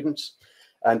those students.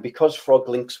 And because Frog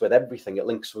links with everything, it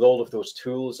links with all of those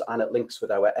tools, and it links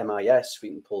with our MIS. We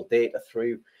can pull data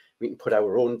through, we can put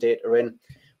our own data in.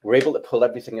 We're able to pull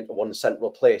everything into one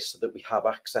central place so that we have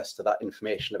access to that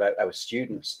information about our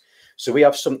students. So we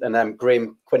have something,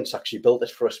 Graham Quince actually built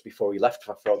it for us before he left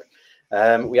for Frog.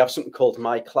 We have something called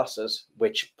My Classes,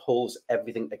 which pulls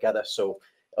everything together. So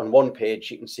on one page,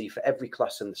 you can see for every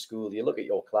class in the school, you look at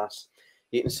your class,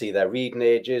 You can see their reading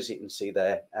ages, you can see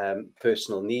their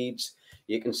personal needs,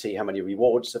 you can see how many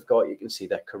rewards they've got, you can see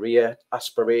their career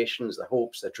aspirations, their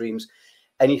hopes, their dreams.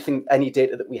 Anything, any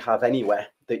data that we have anywhere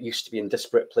that used to be in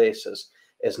disparate places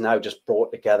is now just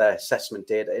brought together, assessment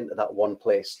data into that one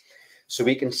place. So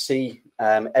we can see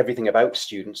everything about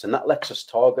students, and that lets us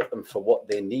target them for what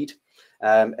they need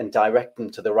and direct them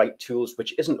to the right tools,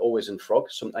 which isn't always in Frog.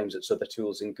 Sometimes it's other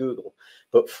tools in Google,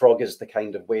 but Frog is the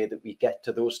kind of way that we get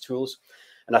to those tools.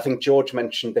 And I think George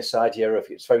mentioned this idea of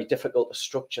it's very difficult to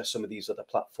structure some of these other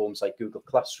platforms like Google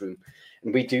Classroom.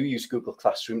 And we do use Google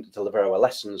Classroom to deliver our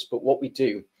lessons. But what we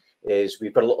do is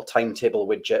we've got a little timetable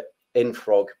widget in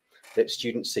Frog that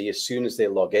students see as soon as they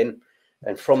log in.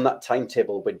 And from that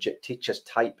timetable widget, teachers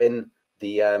type in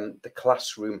the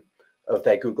classroom of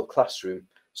their Google Classroom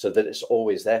so that it's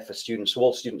always there for students. So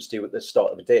all students do at the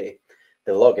start of the day,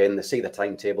 they log in, they see the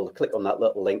timetable, they click on that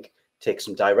little link, takes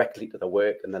them directly to the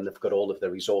work, and then they've got all of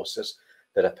the resources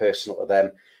that are personal to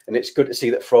them. And it's good to see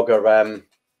that Frog are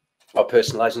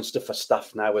personalising stuff for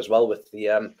staff now as well with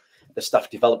the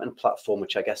staff development platform,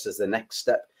 which I guess is the next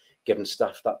step, giving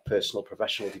staff that personal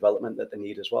professional development that they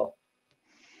need as well.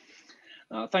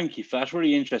 Thank you, that's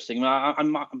really interesting.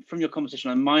 I'm from your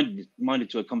conversation, I'm minded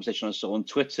to a conversation I saw on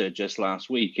Twitter just last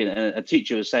week, and a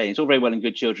teacher was saying it's all very well and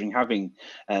good children having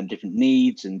different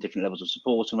needs and different levels of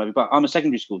support and whatever, but I'm a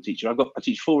secondary school teacher. I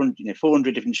teach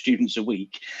 400 different students a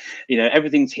week.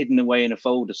 Everything's hidden away in a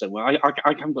folder somewhere. I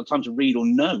haven't got time to read or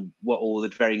know what all the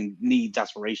varying needs,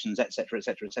 aspirations, etc.,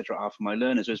 are for my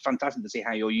learners. So it's fantastic to see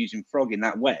how you're using Frog in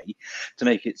that way to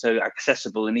make it so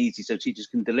accessible and easy, so teachers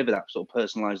can deliver that sort of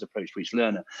personalised approach to each learner.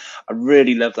 I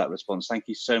really love that response. Thank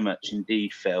you so much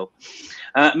indeed, Phil.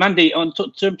 Mandy, on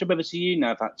to over to you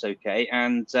now, if that's okay.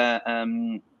 And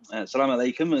salam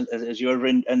alaikum, as you're over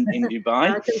in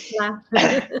Dubai.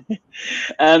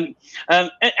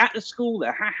 At the school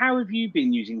there, how have you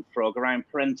been using Frog around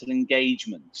parental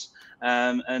engagement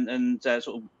and sort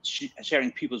of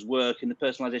sharing pupils' work and the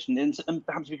personalisation, and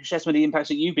perhaps you can share some of the impacts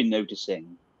that you've been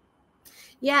noticing?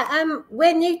 Yeah,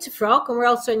 we're new to Frog, and we're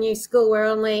also a new school. We're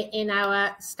only in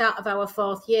our start of our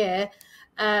 4th year.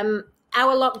 Our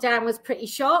lockdown was pretty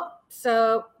short,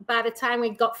 so by the time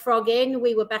we got Frog in,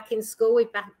 we were back in school.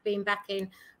 We've been back in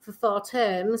for 4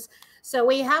 terms. So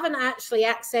we haven't actually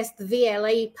accessed the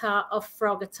VLE part of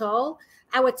Frog at all.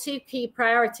 Our 2 key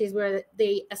priorities were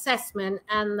the assessment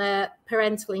and the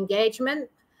parental engagement.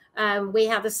 We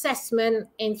had assessment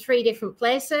in 3 different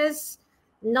places.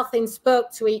 Nothing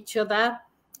spoke to each other.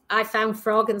 I found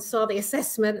Frog and saw the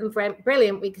assessment and went,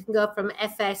 brilliant. We can go from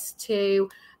FS to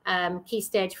Key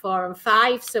Stage 4 and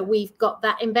 5. So we've got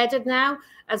that embedded now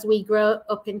as we grow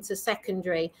up into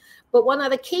secondary. But one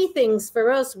of the key things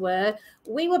for us were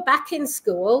we were back in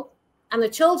school and the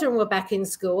children were back in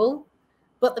school,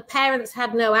 but the parents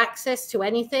had no access to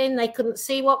anything. They couldn't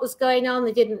see what was going on.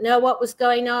 They didn't know what was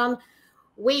going on.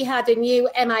 We had a new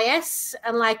MIS,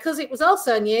 and like us, it was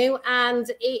also new,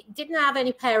 and it didn't have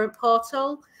any parent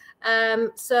portal.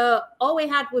 So all we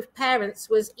had with parents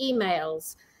was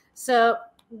emails. So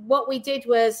what we did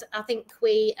was, I think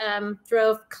we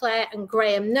drove Claire and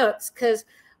Graham nuts, because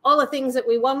all the things that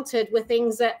we wanted were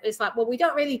things that it's like, well, we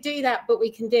don't really do that, but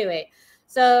we can do it.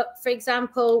 So, for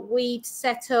example, we've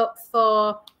set up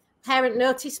for parent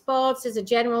notice boards. There's a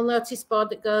general notice board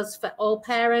that goes for all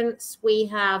parents. We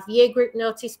have year group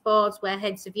notice boards where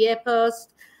heads of year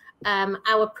post.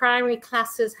 Our primary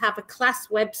classes have a class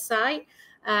website,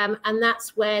 and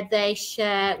that's where they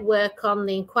share work on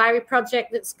the inquiry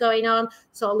project that's going on.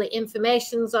 So all the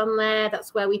information's on there.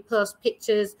 That's where we post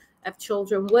pictures of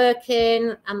children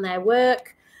working and their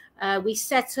work. We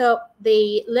set up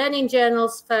the learning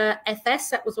journals for FS.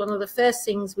 That was one of the first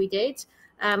things we did.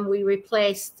 We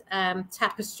replaced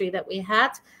Tapestry that we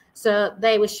had. So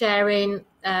they were sharing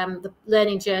the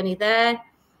learning journey there.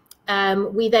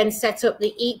 We then set up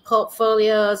the EAT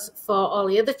portfolios for all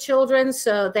the other children.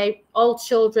 So all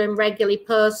children regularly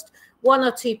post 1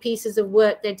 or 2 pieces of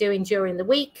work they're doing during the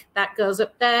week. That goes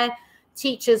up there.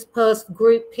 Teachers post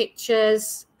group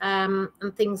pictures and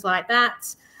things like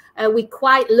that. We're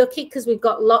quite lucky because we've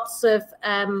got lots of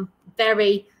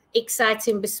very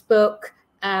exciting bespoke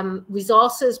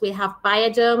resources. We have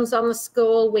biodomes on the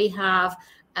school. We have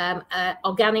an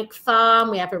organic farm.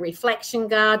 We have a reflection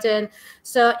garden.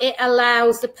 So it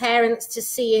allows the parents to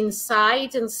see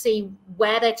inside and see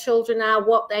where their children are,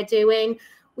 what they're doing.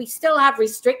 We still have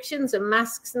restrictions and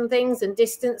masks and things and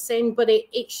distancing, but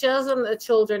it shows them that the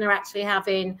children are actually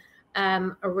having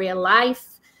a real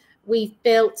life. We've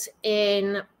built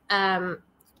in,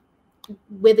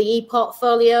 with the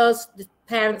e-portfolios, the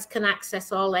parents can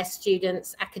access all their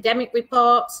students' academic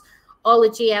reports, All the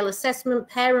GL assessment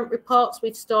parent reports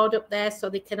we've stored up there so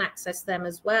they can access them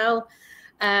as well.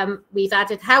 We've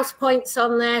added house points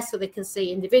on there so they can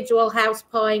see individual house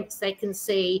points. They can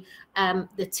see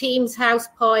the team's house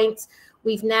points.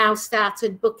 We've now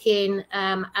started booking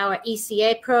our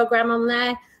ECA program on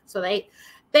there. So they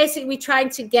basically, we're trying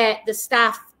to get the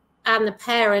staff and the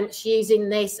parents using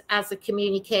this as a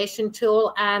communication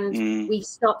tool, and we've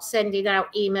stopped sending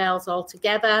out emails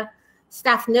altogether.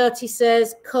 Staff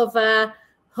notices, cover,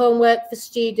 homework for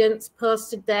students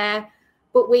posted there,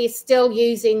 but we're still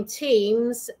using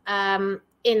Teams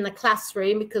in the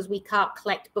classroom because we can't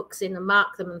collect books in and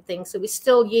mark them and things. So we're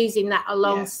still using that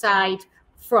alongside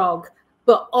Frog,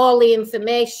 but all the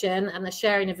information and the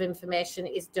sharing of information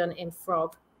is done in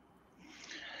Frog.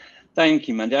 Thank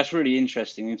you, Mandy. That's really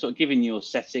interesting. And sort of given your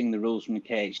setting, the rules from the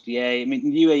KHDA, I mean,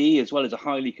 UAE as well is a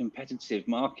highly competitive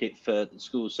market for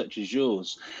schools such as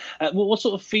yours. What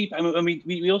sort of feedback? I mean,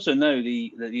 we also know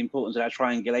the importance of that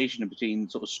triangulation between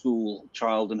sort of school,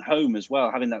 child, and home as well.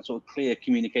 Having that sort of clear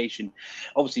communication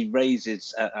obviously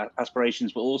raises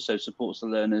aspirations, but also supports the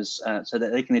learners so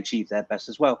that they can achieve their best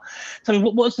as well. Tell me,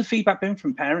 what's the feedback been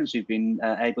from parents who've been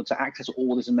able to access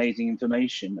all this amazing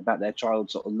information about their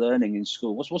child's sort of learning in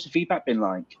school? What's the feedback been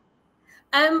like?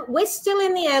 We're still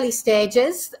in the early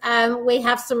stages. We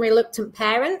have some reluctant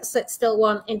parents that still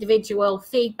want individual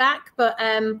feedback, but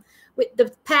with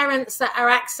the parents that are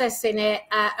accessing it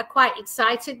are quite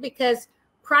excited because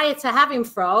prior to having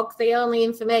Frog, the only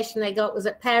information they got was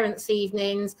at parents'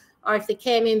 evenings, or if they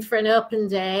came in for an open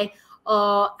day,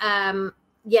 or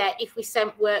if we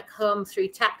sent work home through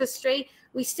Tapestry.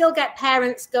 We still get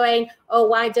parents going, oh,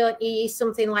 why don't you use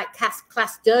something like Class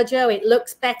Dojo? It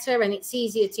looks better and it's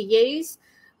easier to use.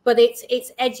 But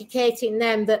it's educating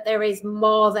them that there is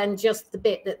more than just the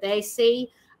bit that they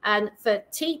see. And for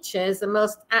teachers, the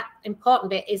most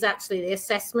important bit is actually the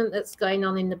assessment that's going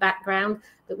on in the background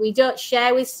that we don't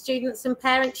share with students and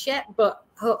parents yet, but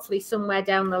hopefully somewhere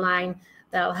down the line,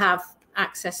 they'll have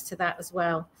access to that as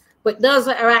well. But those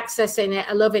that are accessing it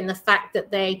are loving the fact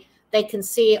that they can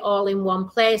see it all in one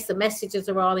place. The messages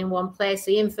are all in one place.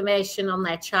 The information on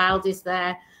their child is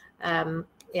there.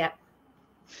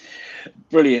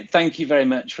 Brilliant. Thank you very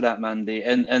much for that, Mandy.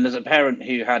 And as a parent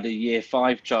who had a Year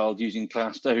 5 child using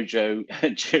Class Dojo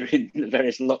during the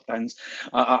various lockdowns,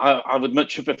 I would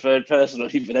much have preferred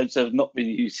personally for them to have not been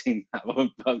using that. I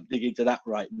won't dig into that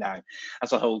right now.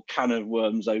 That's a whole can of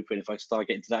worms open if I start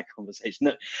getting to that conversation.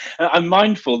 No, I'm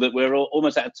mindful that we're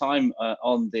almost out of time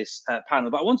on this panel,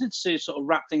 but I wanted to sort of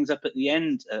wrap things up at the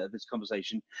end of this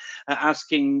conversation,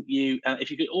 asking you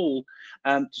if you could all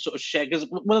to sort of share, because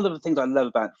one of the things I love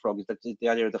about Frog is the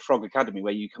idea of the Frog Academy,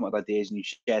 where you come up with ideas and you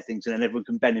share things and then everyone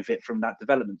can benefit from that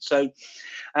development. So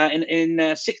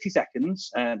in 60 seconds,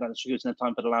 that should give us enough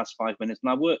time for the last 5 minutes,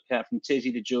 and I work from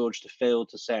Tizzy to George to Phil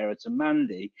to Sarah to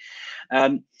Mandy.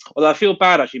 Although I feel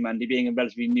bad actually, Mandy, being a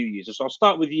relatively new user, so I'll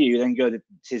start with you, then go to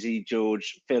Tizzy,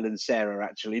 George, Phil and Sarah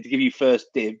actually, to give you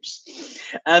first dibs.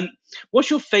 What's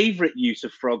your favourite use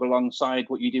of Frog alongside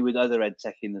what you do with other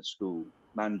EdTech in the school,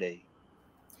 Mandy?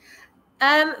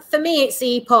 For me, it's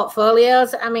the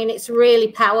portfolios. I mean, it's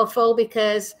really powerful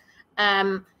because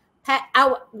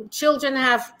our children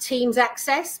have Teams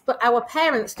access, but our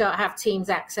parents don't have Teams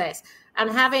access. And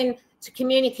having to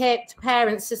communicate to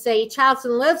parents to say, your child's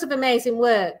done loads of amazing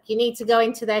work, you need to go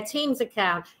into their Teams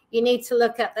account, you need to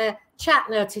look at the chat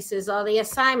notices or the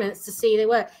assignments to see their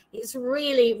work. It's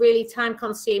really, really time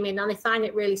consuming, and I find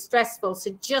it really stressful.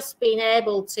 So just being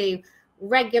able to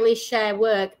regularly share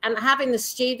work and having the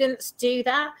students do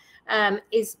that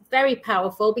is very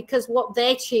powerful, because what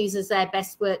they choose as their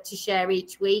best work to share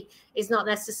each week is not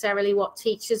necessarily what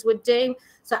teachers would do.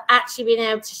 So actually being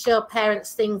able to show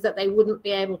parents things that they wouldn't be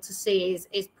able to see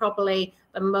is probably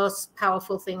the most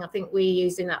powerful thing I think we're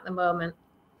using at the moment.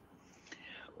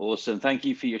 Awesome. Thank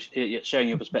you for sharing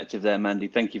your perspective there, Mandy.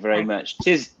 Thank you very much.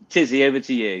 Tizzy, over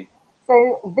to you.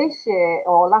 So this year,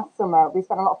 or last summer, we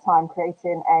spent a lot of time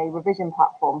creating a revision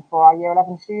platform for our Year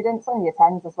 11 students and Year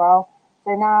 10s as well.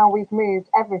 So now we've moved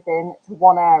everything to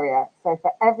one area. So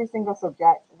for every single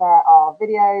subject, there are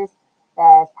videos,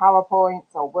 there's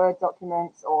PowerPoints or Word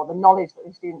documents or the knowledge that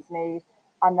the students need.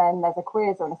 And then there's a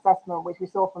quiz or an assessment, which we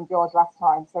saw from George last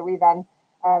time. So we then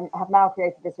have now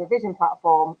created this revision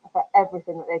platform for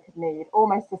everything that they could need,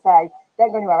 almost to say,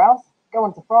 don't go anywhere else, go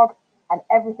onto Frog, and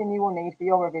everything you will need for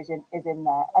your revision is in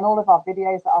there. And all of our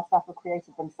videos that our staff have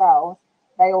created themselves,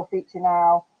 they all feature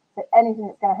now. So anything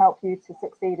that's going to help you to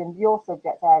succeed in your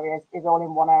subject areas is all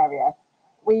in one area.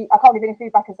 I can't give any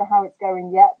feedback as to how it's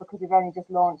going yet, because we've only just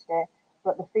launched it,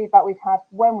 but the feedback we've had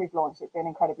when we've launched it's been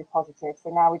incredibly positive. So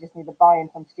now we just need the buy-in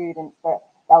from students that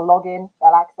they'll log in,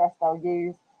 they'll access, they'll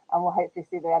use, and we'll hopefully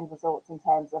see the end results in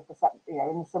terms of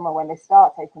in the summer when they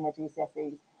start taking their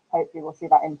GCSEs. Hopefully we'll see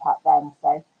that impact then.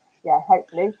 So yeah,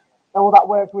 hopefully all that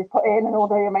work we've put in and all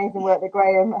the amazing work that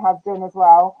Graham has done as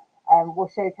well will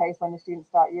showcase when the students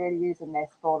start really using this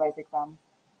for those exams.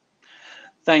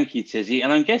 Thank you, Tizzy.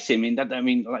 And I'm guessing, like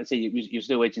I say, you're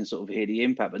still waiting to sort of hear the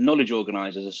impact, but knowledge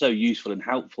organisers are so useful and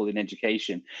helpful in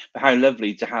education. But how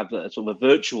lovely to have a sort of a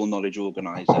virtual knowledge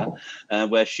organiser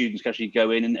where students can actually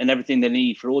go in and everything they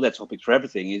need for all their topics, for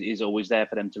everything, is always there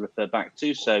for them to refer back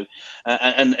to. So,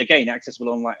 and again,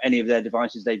 accessible on like any of their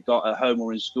devices they've got at home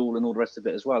or in school and all the rest of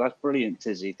it as well. That's brilliant,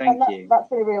 Tizzy. Thank you. That's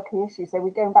been a real key issue. So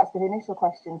we're going back to the initial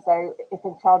question. So if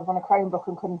a child was on a Chromebook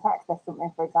and couldn't access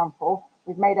something, for example,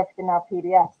 we've made everything now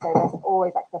PDF, so there's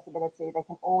always accessibility. They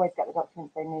can always get the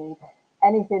documents they need,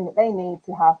 anything that they need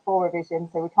to have for revision.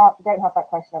 So we don't have that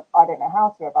question of I don't know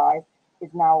how to revise. Is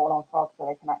now all on Frog, so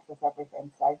they can access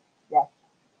everything. So yeah.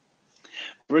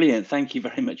 Brilliant. Thank you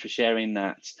very much for sharing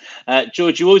that.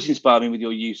 George, you always inspire me with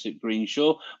your use at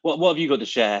Greenshaw. What have you got to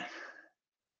share?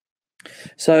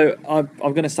 So I'm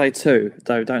going to say two,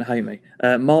 though don't hate me.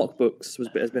 Mark Books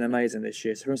has been amazing this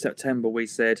year. So from September we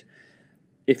said,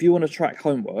 if you want to track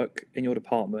homework in your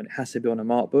department, it has to be on a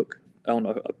Mark book, on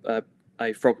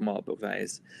a Frog Mark book, that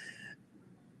is.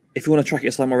 If you want to track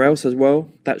it somewhere else as well,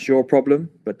 that's your problem,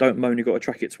 but don't moan you've got to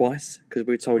track it twice, because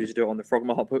we told you to do it on the Frog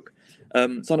Mark book.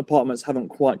 Some departments haven't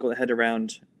quite got their head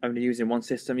around only using one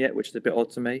system yet, which is a bit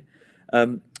odd to me.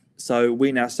 So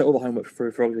we now set all the homework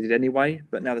through Frog we did anyway,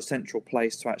 but now the central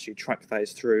place to actually track that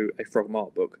is through a Frog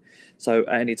Mark book. So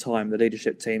at any time, the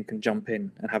leadership team can jump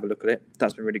in and have a look at it.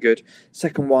 That's been really good.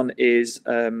 Second one is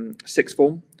sixth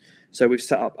form. So we've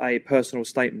set up a personal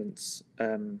statements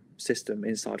system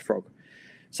inside Frog.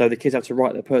 So the kids have to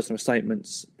write their personal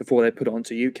statements before they put it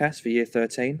onto UCAS for year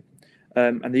 13.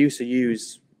 And they used to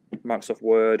use Microsoft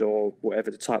Word or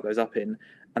whatever to type those up in,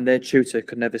 and their tutor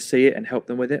could never see it and help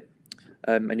them with it.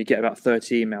 And you get about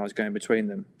 30 emails going between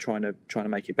them trying to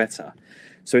make it better.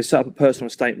 So we set up a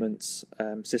personal statements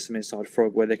system inside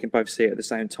Frog where they can both see it at the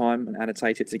same time and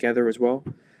annotate it together as well.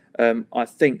 I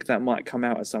think that might come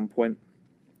out at some point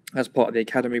as part of the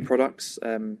academy products.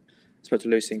 I spoke to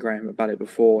Lucy and Graham about it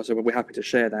before, so we're happy to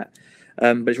share that.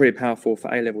 But it's really powerful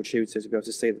for A-level tutors to be able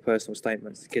to see the personal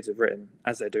statements the kids have written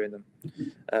as they're doing them.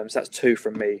 So that's two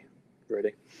from me,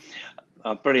 really.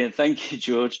 Oh, brilliant. Thank you,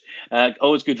 George.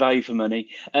 Always good value for money.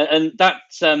 And that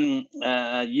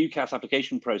UCAS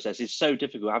application process is so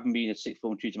difficult. I haven't been a sixth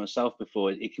form tutor myself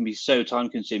before. It can be so time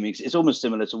consuming. It's almost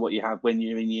similar to what you have when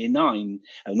you're in year 9,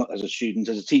 not as a student,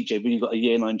 as a teacher, when you've got a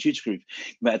year 9 tutor group.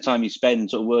 The amount of time you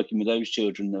spend sort of working with those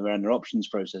children around their options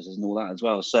processes and all that as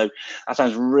well. So that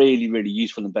sounds really, really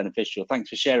useful and beneficial.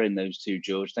 Thanks for sharing those two,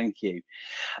 George. Thank you.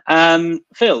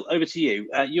 Phil, over to you.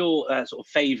 Your sort of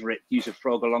favourite use of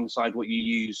Frog alongside what you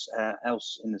use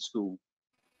else in the school?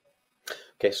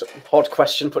 Okay, so hard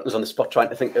question, putting us on the spot trying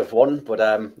to think of one, but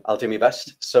I'll do my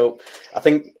best. So I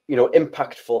think,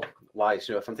 impactful wise,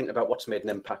 if I'm thinking about what's made an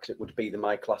impact, it would be the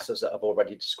My classes that I've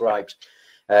already described.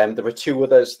 There are two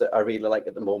others that I really like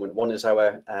at the moment. One is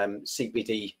our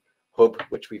CPD hub,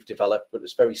 which we've developed, but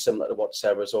it's very similar to what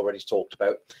Sarah's already talked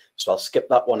about. So I'll skip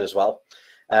that one as well.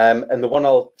 And the one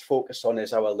I'll focus on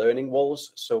is our learning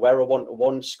walls. So we're a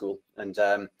one-to-one school, and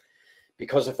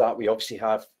because of that, we obviously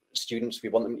have students, we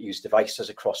want them to use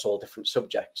devices across all different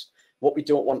subjects. What we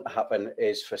don't want to happen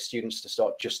is for students to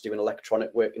start just doing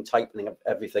electronic work and typing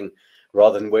everything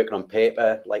rather than working on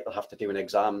paper like they'll have to do in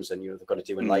exams and they've got to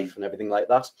do in life and everything like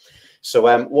that.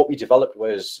 So what we developed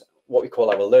was what we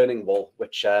call our learning wall,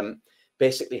 which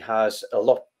basically has a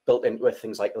lot built into it,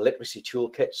 things like a literacy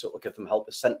toolkit, so it'll give them help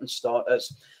with sentence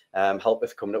starters, help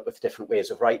with coming up with different ways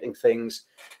of writing things.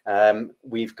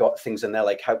 We've got things in there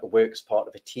like how to work as part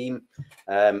of a team,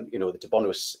 the de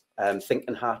Bono's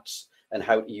thinking hats and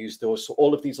how to use those. So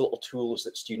all of these little tools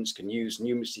that students can use,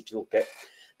 numeracy toolkit,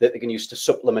 that they can use to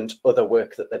supplement other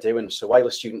work that they're doing. So while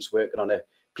a student's working on a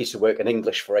piece of work in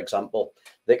English, for example,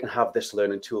 they can have this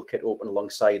learning toolkit open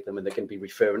alongside them and they can be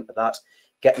referring to that,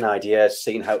 getting ideas,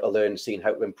 seeing how to learn, seeing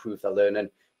how to improve their learning,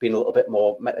 being a little bit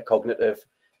more metacognitive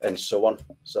and so on.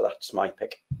 So that's my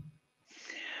pick.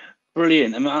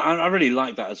 Brilliant. I really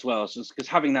like that as well, because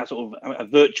having that sort of a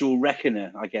virtual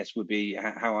reckoner, I guess, would be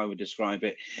how I would describe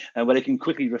it, where they can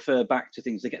quickly refer back to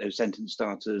things to get those sentence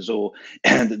starters or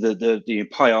the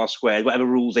pi r squared, whatever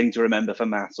rules they need to remember for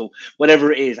maths or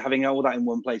whatever it is. Having all that in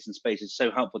one place and space is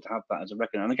so helpful to have that as a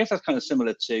reckoner. And I guess that's kind of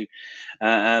similar to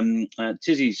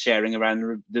Tizzy's sharing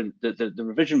around the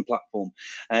revision platform.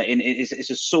 It's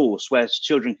a source where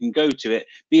children can go to it,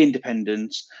 be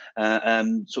independent,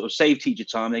 sort of save teacher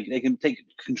time. They can take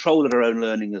control of their own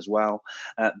learning as well.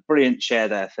 Brilliant share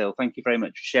there, Phil. Thank you very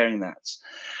much for sharing that.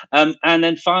 And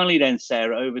then finally then,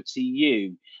 Sarah, over to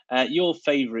you. Your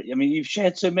favourite, I mean, you've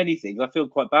shared so many things. I feel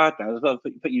quite bad now as well.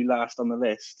 Put you last on the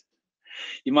list.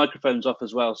 Your microphone's off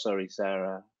as well. Sorry,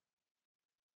 Sarah.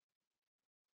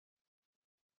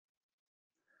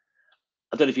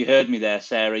 I don't know if you heard me there,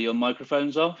 Sarah. Your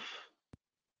microphone's off.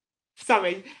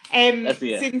 Sorry.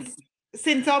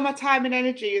 Since all my time and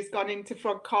energy has gone into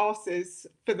frog courses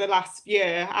for the last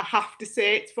year, I have to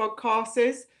say it's frog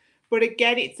courses. But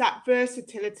again, it's that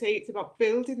versatility. It's about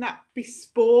building that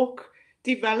bespoke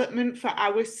development for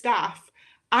our staff.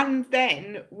 And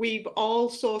then we've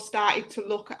also started to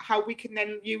look at how we can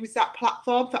then use that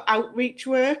platform for outreach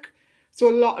work. So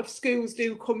a lot of schools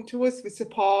do come to us for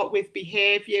support with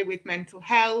behaviour, with mental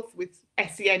health, with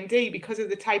SEND, because of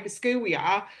the type of school we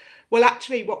are. Well,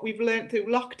 actually, what we've learned through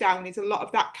lockdown is a lot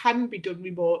of that can be done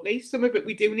remotely. Some of it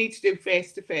we do need to do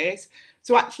face-to-face.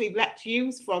 So actually, let's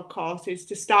use frog courses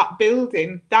to start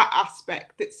building that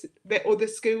aspect that other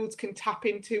schools can tap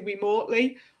into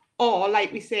remotely. Or,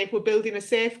 like we say, if we're building a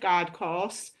safeguard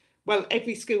course, well,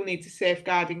 every school needs a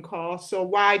safeguarding course. So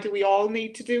why do we all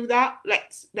need to do that?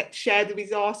 Let's share the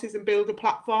resources and build a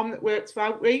platform that works for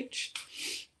outreach.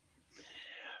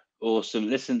 Awesome.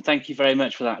 Listen, thank you very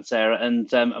much for that, Sarah.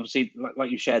 And obviously,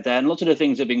 like you shared there, and lots of the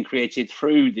things that have been created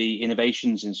through the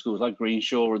innovations in schools like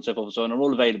Greenshaw and so forth and so on are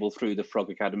all available through the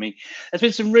Frog Academy. There's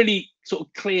been some really sort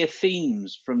of clear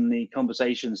themes from the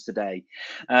conversations today.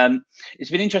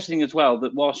 It's been interesting as well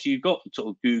that whilst you've got sort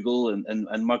of Google and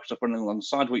Microsoft running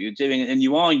alongside what you're doing, and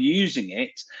you are using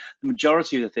it, the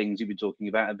majority of the things you've been talking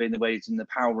about have been the ways and the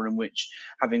power in which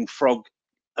having Frog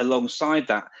alongside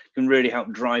that can really help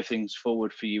drive things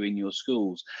forward for you in your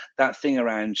schools. That thing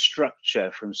around structure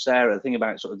from Sarah, the thing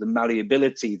about sort of the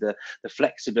malleability, the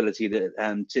flexibility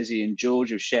that Tizzy and George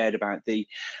have shared about the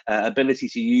ability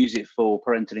to use it for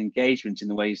parental engagement in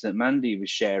the ways that Mandy was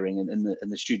sharing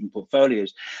and the student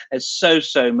portfolios. There's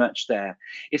so much there.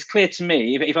 It's clear to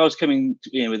me, if I was coming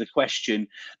with a question,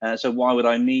 so why would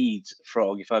I need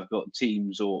Frog if I've got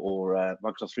Teams or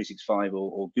Microsoft 365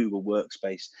 or Google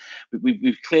Workspace?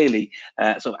 We've clearly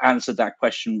sort of answered that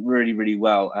question really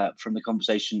well from the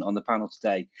conversation on the panel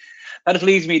today. That just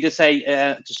leads me to say,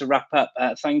 just to wrap up,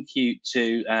 thank you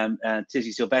to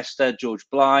Tizzy Sylvester, George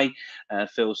Bly,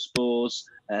 Phil Spores,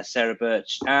 Sarah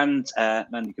Birch and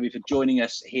Mandy Cooby for joining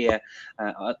us here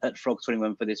at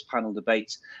Frog21 for this panel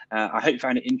debate. I hope you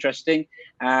found it interesting,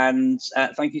 and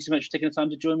thank you so much for taking the time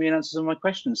to join me and answer some of my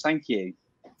questions. Thank you.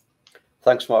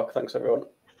 Thanks, Mark. Thanks, everyone.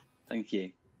 Thank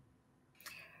you.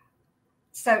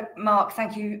 So, Mark,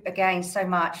 thank you again so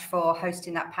much for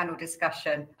hosting that panel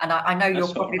discussion. And I know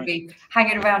you'll probably be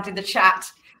hanging around in the chat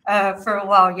for a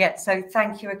while yet. So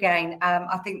thank you again.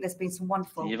 I think there's been some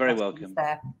wonderful You're very welcome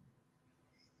there.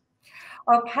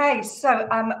 Okay, so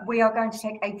we are going to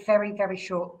take a very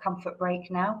short comfort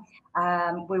break now.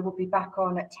 We will be back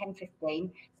on at 10:15.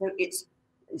 So it's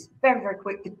very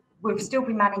quick. We'll still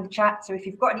be manning the chat, so if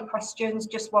you've got any questions,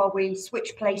 just while we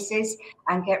switch places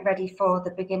and get ready for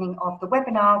the beginning of the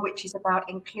webinar, which is about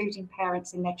including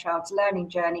parents in their child's learning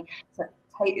journey. So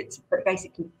but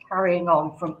basically carrying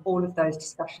on from all of those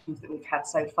discussions that we've had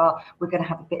so far, we're going to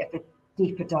have a bit of a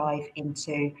deeper dive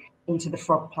into the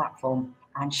Frog platform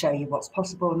and show you what's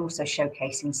possible, and also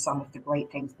showcasing some of the great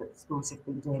things that the schools have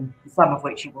been doing, some of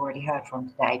which you've already heard from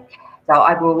today. So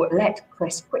I will let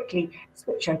Chris quickly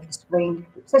switch over the screen.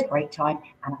 It says break time,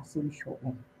 and I'll see you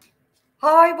shortly.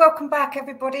 Hi, welcome back,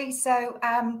 everybody. So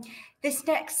this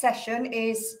next session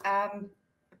is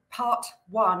part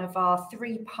one of our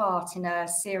three-part in a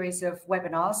series of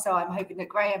webinars. So I'm hoping that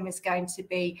Graham is going to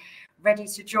be ready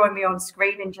to join me on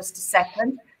screen in just a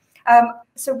second.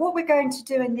 So what we're going to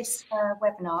do in this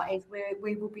webinar is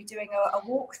we will be doing a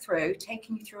walkthrough,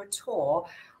 taking you through a tour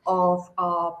of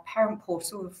our parent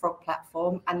portal, the Frog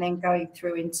platform, and then going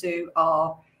through into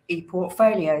our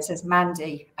e-portfolios, as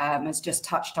Mandy has just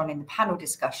touched on in the panel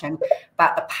discussion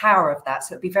about the power of that.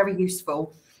 So it'd be very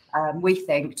useful, we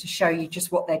think, to show you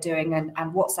just what they're doing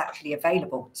and what's actually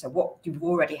available, so what you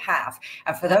already have.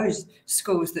 And for those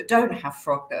schools that don't have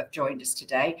Frog that have joined us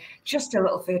today, just a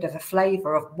little bit of a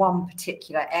flavour of one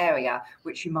particular area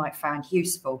which you might find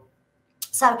useful.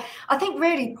 So I think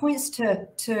really points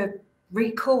to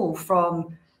recall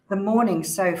from the morning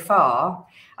so far.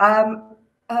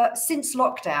 Since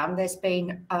lockdown, there's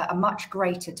been a much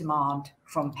greater demand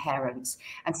from parents,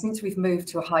 and since we've moved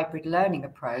to a hybrid learning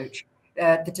approach,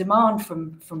 the demand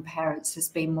from parents has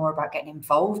been more about getting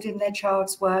involved in their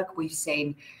child's work. We've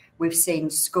seen We've seen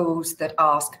schools that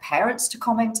ask parents to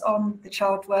comment on the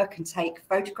child work and take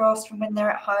photographs from when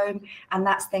they're at home, and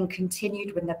that's then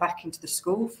continued when they're back into the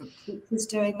school for teachers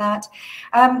doing that.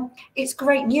 It's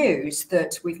great news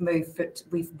that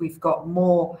we've got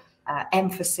more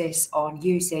emphasis on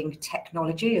using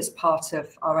technology as part of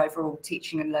our overall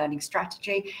teaching and learning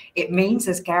strategy. It means,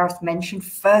 as Gareth mentioned,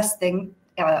 first thing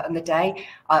on the day,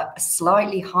 a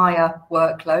slightly higher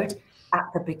workload at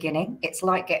the beginning. It's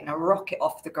like getting a rocket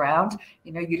off the ground.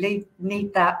 You know, you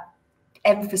need that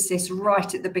emphasis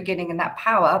right at the beginning and that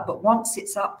power, but once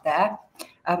it's up there,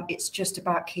 it's just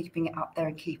about keeping it up there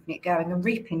and keeping it going and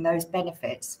reaping those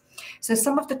benefits. So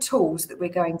some of the tools that we're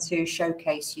going to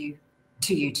showcase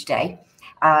to you today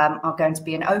are going to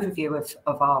be an overview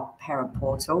of our parent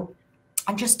portal,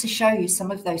 and just to show you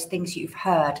some of those things you've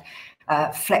heard,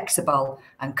 flexible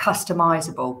and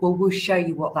customizable. Well, we'll show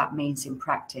you what that means in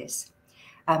practice.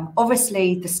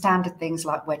 Obviously, the standard things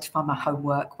like where to find my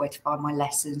homework, where to find my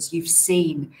lessons. You've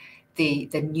seen the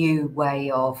new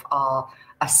way of our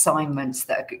assignments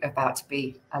that are about to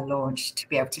be launched, to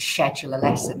be able to schedule a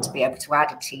lesson, to be able to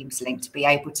add a Teams link, to be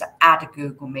able to add a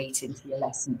Google Meet into your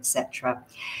lesson, etc.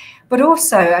 But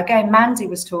also, again, Mandy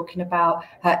was talking about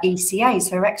her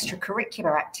ECAs, her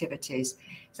extracurricular activities.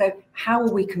 So how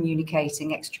are we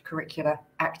communicating extracurricular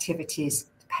activities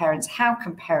to parents? How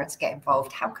can parents get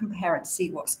involved? How can parents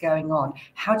see what's going on?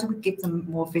 How do we give them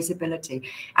more visibility?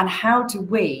 And how do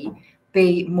we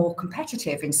be more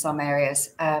competitive in some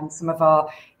areas? Some of our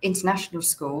international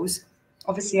schools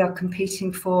obviously are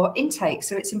competing for intake.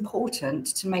 So it's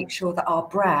important to make sure that our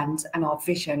brand and our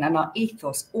vision and our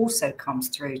ethos also comes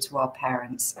through to our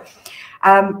parents.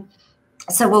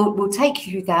 So we'll take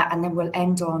you through that, and then we'll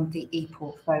end on the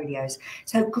e-portfolios.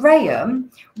 So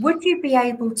Graham, would you be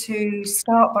able to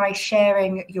start by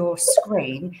sharing your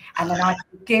screen, and then I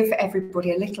can give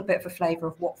everybody a little bit of a flavour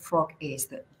of what Frog is,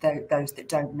 those that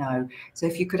don't know. So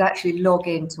if you could actually log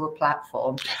into a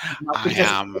platform, I could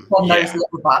just click on those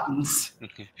little buttons.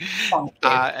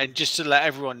 And just to let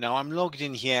everyone know, I'm logged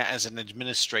in here as an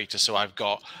administrator, so I've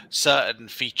got certain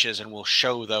features, and we'll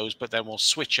show those, but then we'll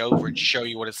switch over and show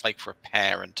you what it's like for a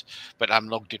parent. But I'm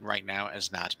logged in right now as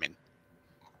an admin.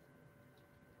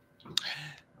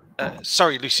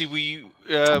 Sorry, Lucy, were you?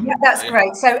 Yeah, that's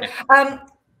great. So,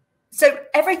 so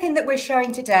everything that we're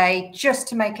showing today, just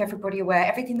to make everybody aware,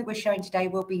 everything that we're showing today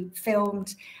will be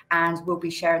filmed, and we'll be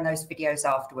sharing those videos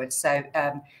afterwards. So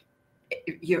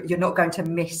you're not going to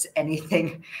miss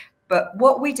anything. But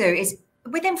what we do is,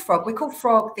 within Frog, we call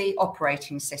Frog the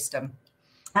operating system.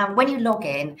 And when you log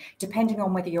in, depending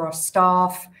on whether you're a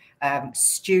staff,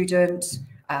 student,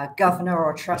 governor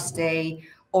or trustee,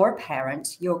 or a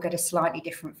parent, you'll get a slightly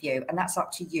different view. And that's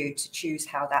up to you to choose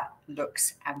how that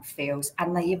looks and feels,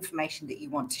 and the information that you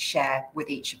want to share with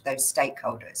each of those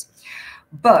stakeholders.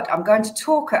 But I'm going to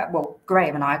talk, well,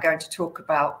 Graham and I are going to talk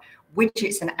about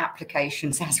widgets and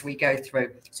applications as we go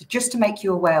through. So just to make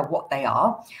you aware what they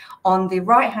are, on the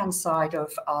right-hand side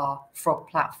of our Frog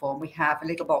platform, we have a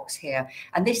little box here,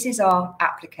 and this is our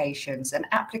applications. And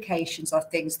applications are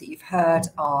things that you've heard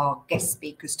our guest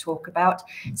speakers talk about.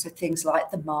 So things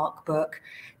like the Mark book,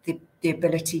 the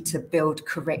ability to build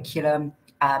curriculum,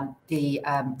 the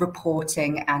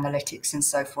reporting, analytics, and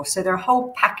so forth. So there are a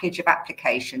whole package of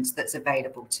applications that's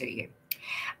available to you.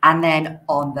 And then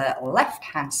on the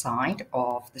left-hand side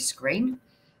of the screen,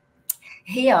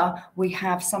 here we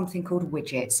have something called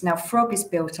widgets. Now, Frog is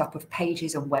built up of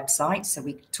pages and websites, so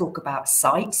we talk about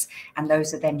sites, and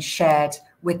those are then shared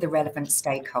with the relevant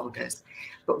stakeholders.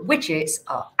 But widgets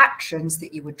are actions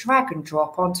that you would drag and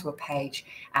drop onto a page.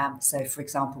 So, for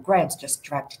example, Graham's just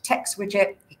dragged a text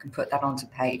widget. He can put that onto a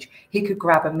page. He could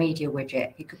grab a media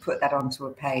widget. He could put that onto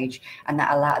a page, and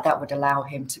that would allow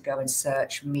him to go and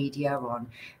search media on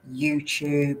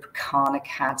YouTube, Khan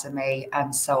Academy,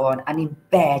 and so on, and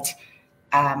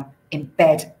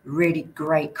embed really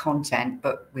great content,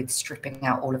 but with stripping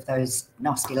out all of those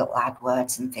nasty little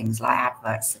AdWords and things like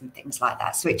adverts and things like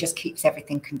that. So it just keeps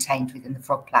everything contained within the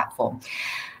Frog platform.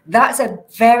 That's a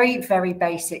very, very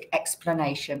basic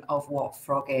explanation of what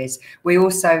Frog is. We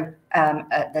also,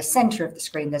 at the center of the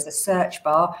screen, there's a search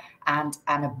bar and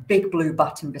a big blue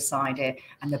button beside it.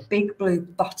 And the big blue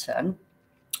button,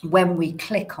 when we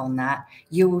click on that,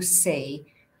 you will see,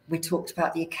 we talked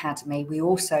about the Academy. We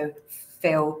also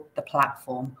fill the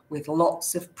platform with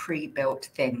lots of pre-built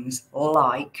things,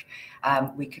 like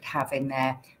we could have in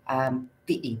there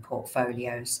the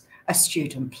e-portfolios, a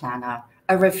student planner,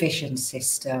 a revision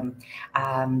system,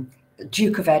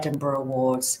 Duke of Edinburgh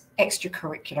Awards,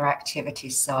 extracurricular activity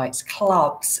sites,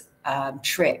 clubs,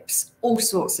 trips, all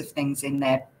sorts of things in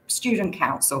there, student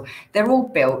council. They're all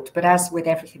built, but as with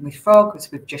everything with Frog,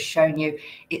 as we've just shown you,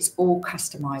 it's all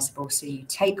customizable. So you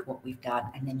take what we've done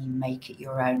and then you make it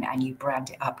your own and you brand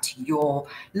it up to your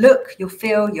look, your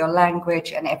feel, your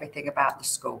language, and everything about the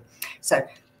school. So,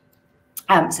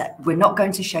 so we're not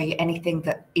going to show you anything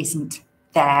that isn't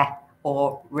there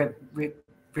or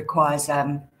requires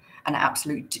an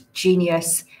absolute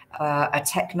genius, a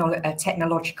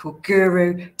technological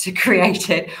guru to create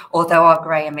it, although our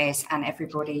Graham is, and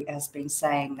everybody has been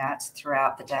saying that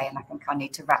throughout the day, and I think I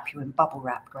need to wrap you in bubble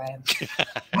wrap, Graham.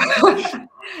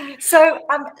 So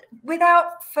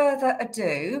without further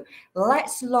ado,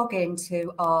 let's log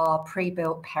into our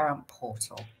pre-built parent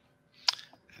portal.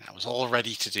 I was all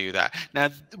ready to do that. Now,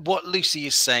 what Lucy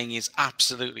is saying is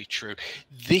absolutely true.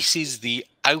 This is the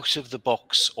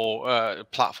out-of-the-box or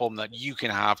platform that you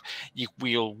can have.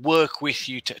 We'll work with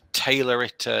you to tailor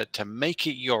it, to make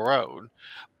it your own,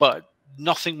 but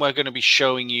nothing we're going to be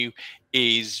showing you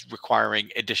is requiring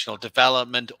additional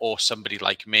development or somebody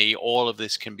like me. All of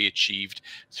this can be achieved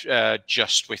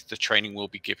just with the training we'll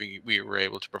be giving you, we were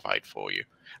able to provide for you.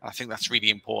 And I think that's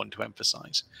really important to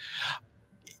emphasize.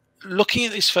 Looking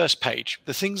at this first page,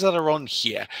 the things that are on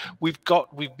here, we've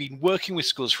been working with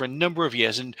schools for a number of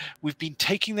years, and we've been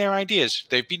taking their ideas.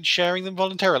 They've been sharing them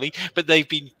voluntarily, but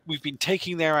we've been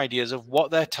taking their ideas of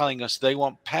what they're telling us they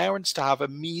want parents to have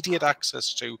immediate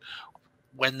access to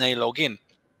when they log in.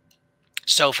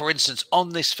 So, for instance, on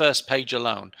this first page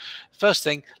alone, first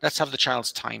thing, let's have the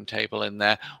child's timetable in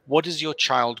there. What is your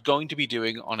child going to be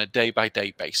doing on a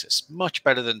day-by-day basis? Much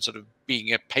better than sort of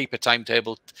being a paper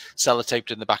timetable sellotaped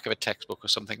in the back of a textbook or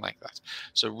something like that.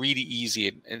 So really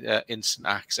easy and instant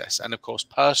access. And, of course,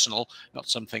 personal, not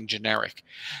something generic.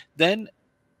 Then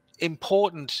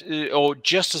important, or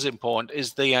just as important,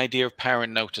 is the idea of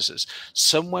parent notices.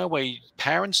 Somewhere where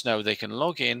parents know they can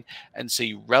log in and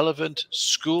see relevant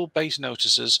school-based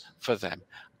notices for them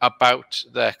about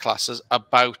their classes,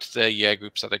 about their year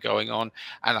groups that are going on.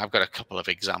 And I've got a couple of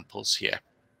examples here.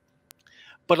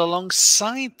 But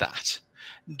alongside that,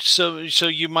 so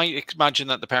you might imagine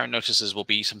that the parent notices will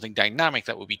be something dynamic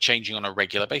that will be changing on a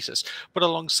regular basis. But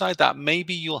alongside that,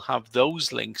 maybe you'll have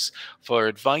those links for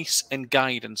advice and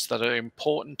guidance that are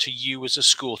important to you as a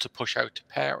school to push out to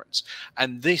parents.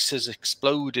 And this has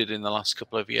exploded in the last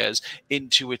couple of years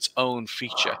into its own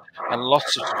feature. And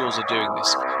lots of schools are doing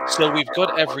this. So we've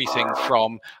got everything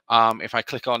from, if I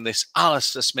click on this,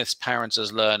 Alistair Smith's Parents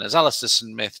as Learners. Alistair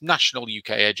Smith, national UK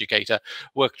educator,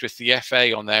 worked with the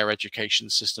FA on their education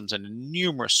systems and in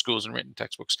numerous schools and written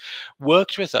textbooks,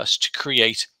 worked with us to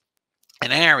create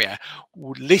an area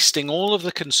listing all of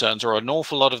the concerns, or an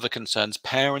awful lot of the concerns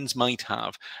parents might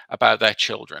have about their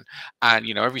children. And,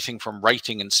 you know, everything from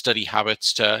writing and study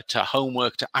habits to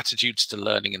homework, to attitudes to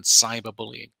learning and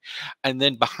cyberbullying. And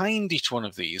then behind each one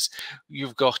of these,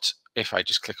 you've got, if I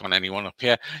just click on any one up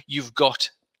here, you've got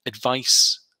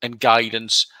advice and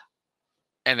guidance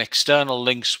and external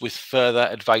links with further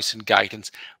advice and guidance.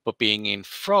 But being in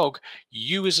Frog,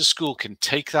 you as a school can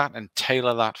take that and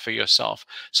tailor that for yourself.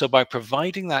 So by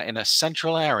providing that in a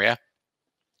central area,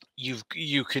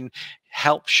 you can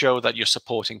help show that you're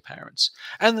supporting parents.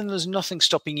 And then there's nothing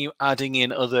stopping you adding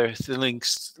in other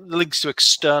links to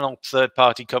external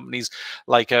third-party companies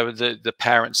like the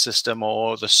parent system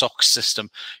or the SOX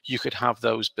system. You could have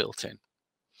those built in.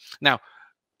 Now,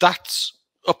 that's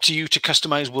up to you to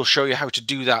customize. We'll show you how to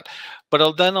do that.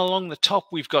 But then along the top,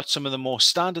 we've got some of the more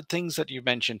standard things that you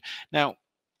mentioned. Now,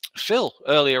 Phil,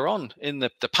 earlier on in the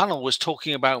panel, was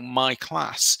talking about My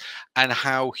Class and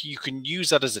how you can use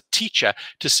that as a teacher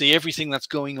to see everything that's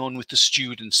going on with the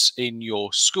students in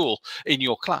your school, in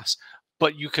your class.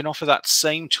 But you can offer that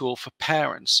same tool for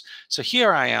parents. So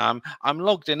here I am, I'm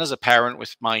logged in as a parent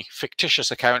with my fictitious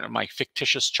account and my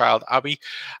fictitious child, Abby,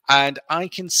 and I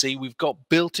can see we've got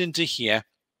built into here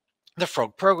the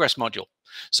Frog Progress module.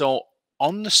 So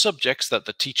on the subjects that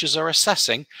the teachers are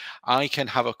assessing, I can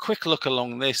have a quick look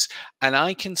along this, and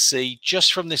I can see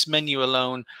just from this menu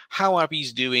alone how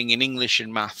Abby's doing in English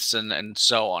and maths and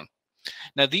so on.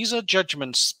 Now, these are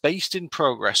judgments based in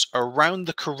progress around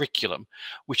the curriculum,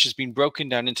 which has been broken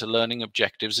down into learning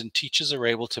objectives, and teachers are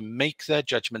able to make their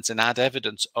judgments and add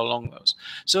evidence along those.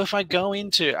 So if I go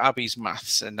into Abby's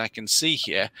maths, and I can see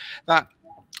here that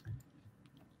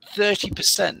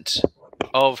 30%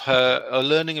 of her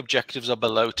learning objectives are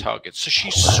below target. So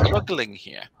she's struggling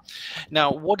here. Now,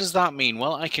 what does that mean?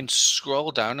 Well, I can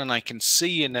scroll down and I can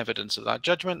see in evidence of that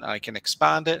judgment. I can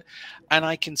expand it, and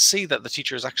I can see that the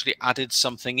teacher has actually added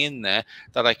something in there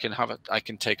that I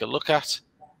can take a look at.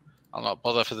 I'll not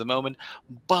bother for the moment.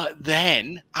 But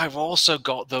then I've also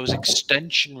got those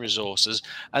extension resources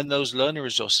and those learning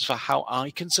resources for how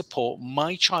I can support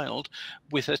my child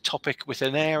with a topic, with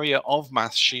an area of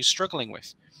maths she's struggling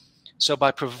with. So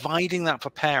by providing that for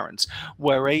parents,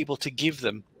 we're able to give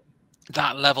them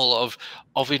that level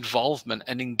of involvement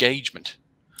and engagement.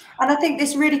 And I think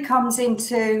this really comes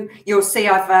into, you'll see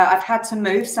I've had to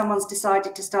move. Someone's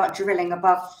decided to start drilling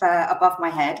above my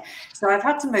head, so I've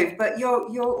had to move. But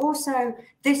you're also,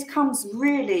 this comes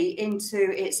really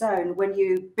into its own when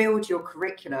you build your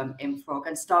curriculum in Frog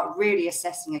and start really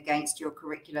assessing against your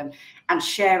curriculum and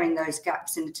sharing those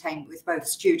gaps in attainment with both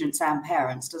students and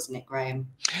parents, doesn't it, Graham?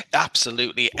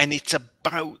 Absolutely, and it's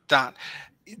about that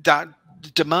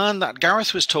demand that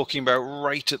Gareth was talking about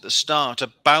right at the start,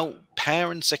 about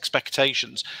parents'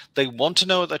 expectations. They want to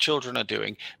know what their children are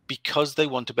doing because they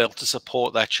want to be able to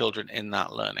support their children in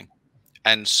that learning.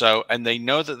 And they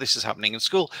know that this is happening in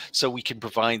school, so we can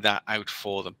provide that out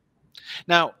for them.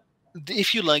 Now,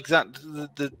 if you like that,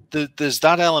 there's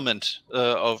that element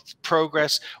of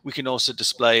progress. We can also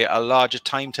display a larger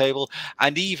timetable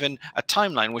and even a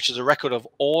timeline, which is a record of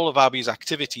all of Abby's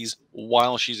activities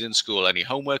while she's in school. Any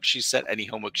homework she's set, any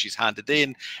homework she's handed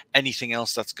in, anything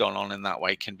else that's gone on in that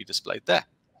way can be displayed there.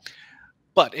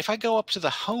 But if I go up to the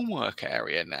homework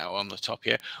area now on the top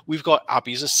here, we've got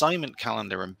Abby's assignment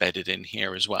calendar embedded in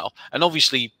here as well. And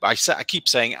obviously, I keep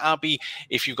saying, Abby,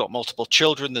 if you've got multiple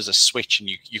children, there's a switch and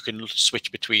you can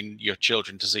switch between your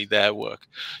children to see their work.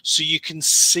 So you can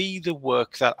see the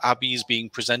work that Abby is being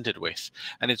presented with,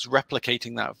 and it's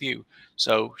replicating that view.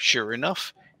 So sure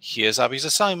enough, here's Abby's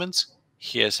assignments,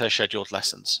 here's her scheduled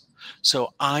lessons.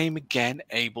 So I'm again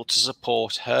able to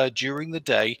support her during the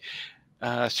day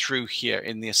through here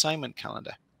in the assignment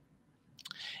calendar.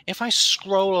 If I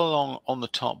scroll along on the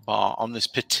top bar on this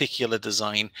particular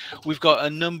design, we've got a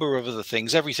number of other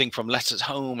things, everything from letters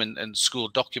home and school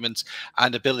documents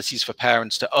and abilities for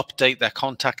parents to update their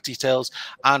contact details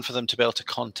and for them to be able to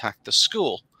contact the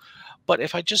school. But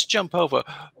if I just jump over,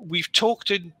 we've talked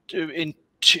in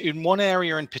one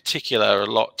area in particular a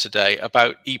lot today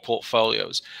about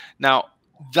e-portfolios. Now,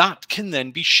 that can then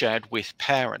be shared with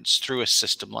parents through a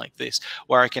system like this,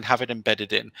 where I can have it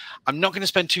embedded in. I'm not going to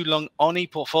spend too long on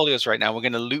e-portfolios right now. We're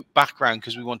going to loop back around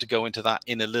because we want to go into that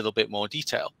in a little bit more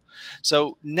detail.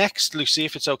 So next, Lucy,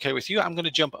 if it's okay with you, I'm going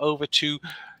to jump over to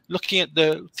looking at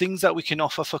the things that we can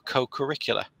offer for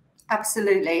co-curricular.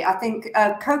 Absolutely. I think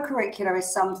co-curricular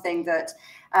is something that,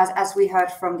 as we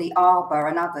heard from the Arbor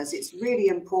and others, it's really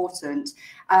important.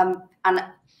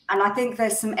 And I think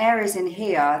there's some areas in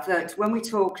here that when we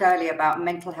talked earlier about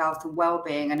mental health and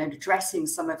well-being and addressing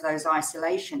some of those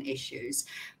isolation issues,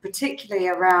 particularly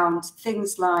around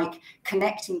things like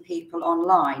connecting people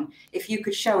online, if you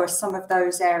could show us some of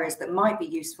those areas that might be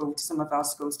useful to some of our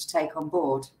schools to take on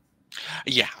board.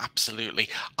 Yeah, absolutely.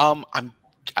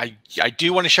 I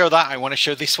do want to show that. I want to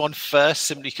show this one first,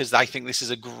 simply because I think this is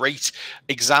a great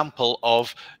example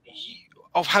of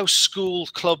how school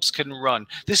clubs can run.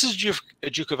 This is a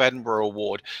Duke of Edinburgh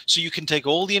award. So you can take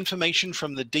all the information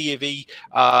from the D&E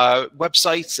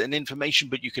websites and information,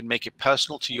 but you can make it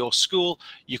personal to your school.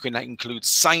 You can include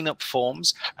sign-up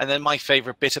forms. And then my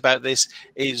favorite bit about this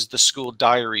is the school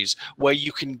diaries, where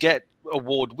you can get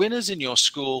award winners in your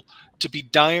school to be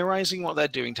diarizing what they're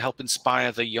doing to help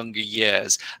inspire the younger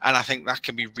years. And I think that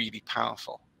can be really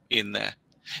powerful in there.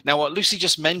 Now, what Lucy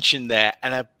just mentioned there,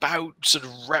 and about sort of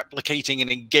replicating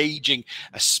and engaging,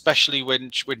 especially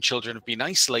when children have been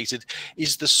isolated,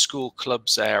 is the school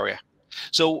clubs area.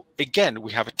 So again,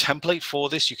 we have a template for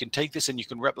this. You can take this and you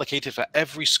can replicate it for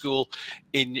every school,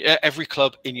 in every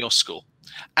club in your school.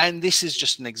 And this is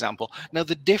just an example. Now,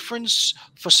 the difference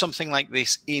for something like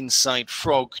this inside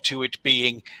Frog to it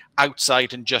being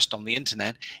outside and just on the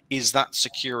internet is that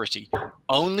security.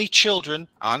 Only children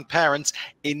and parents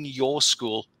in your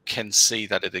school can see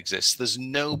that it exists. There's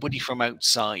nobody from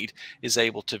outside is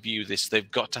able to view this. They've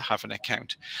got to have an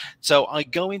account. So I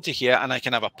go into here and I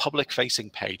can have a public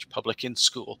facing page, public in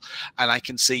school, and I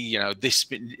can see, you know, this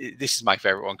is my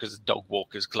favorite one because it's Dog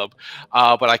Walkers Club,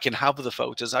 but I can have the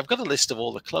photos. I've got a list of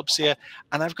all the clubs here,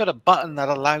 and I've got a button that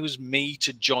allows me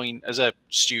to join as a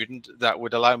student, that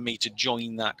would allow me to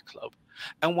join that club.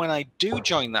 And when I do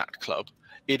join that club,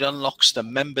 it unlocks the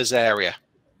members area.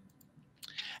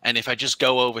 And if I just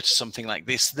go over to something like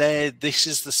this, this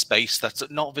is the space that's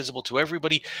not visible to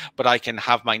everybody, but I can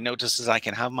have my notices, I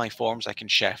can have my forms, I can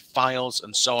share files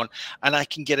and so on, and I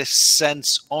can get a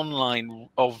sense online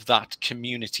of that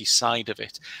community side of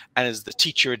it. And as the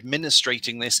teacher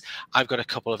administrating this, I've got a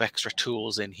couple of extra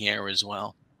tools in here as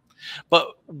well. But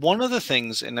one of the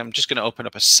things, and I'm just going to open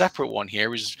up a separate one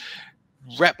here, is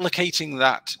replicating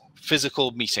that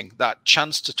physical meeting, that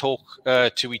chance to talk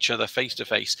to each other face to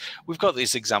face. We've got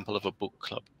this example of a book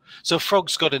club. So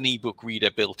Frog's got an ebook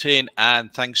reader built in,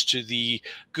 and thanks to the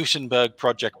Gutenberg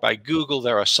project by Google,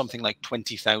 there are something like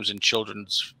 20,000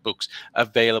 children's books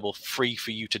available free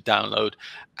for you to download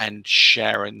and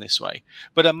share in this way.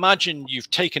 But imagine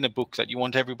you've taken a book that you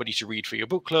want everybody to read for your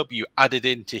book club, you add it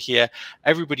into here,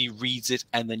 everybody reads it,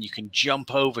 and then you can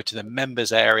jump over to the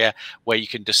members area where you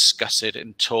can discuss it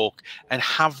and talk and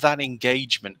have that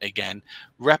engagement again,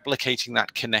 replicating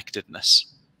that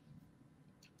connectedness.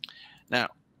 Now,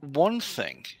 one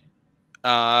thing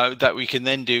that we can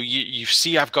then do, you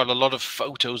see I've got a lot of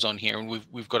photos on here, and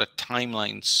we've got a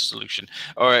timeline solution,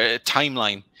 or a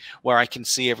timeline where I can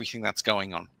see everything that's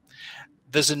going on.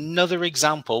 There's another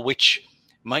example which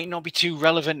might not be too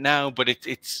relevant now, but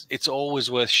it's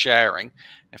always worth sharing.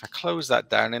 If I close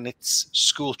that down, and it's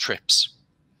school trips.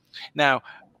 Now,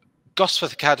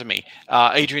 Gosforth Academy,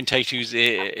 Adrian Tate, who's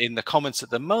in the comments at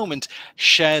the moment,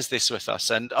 shares this with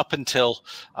us. And up until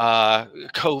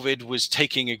COVID, was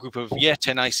taking a group of Year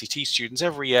 10 ICT students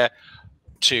every year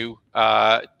to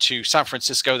San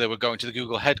Francisco. They were going to the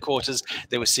Google headquarters.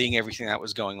 They were seeing everything that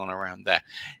was going on around there.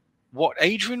 What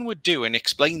Adrian would do, and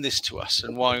explain this to us,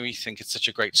 and why we think it's such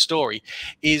a great story,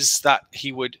 is that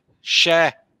he would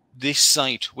share this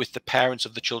site with the parents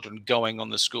of the children going on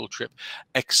the school trip,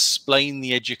 explain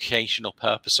the educational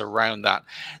purpose around that.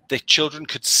 The children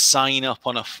could sign up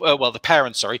on a, well, the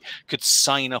parents, sorry, could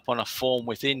sign up on a form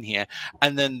within here.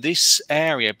 And then this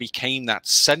area became that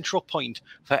central point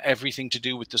for everything to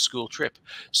do with the school trip.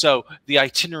 So the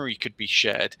itinerary could be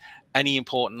shared. Any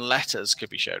important letters could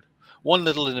be shared. One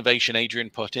little innovation Adrian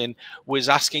put in was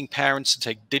asking parents to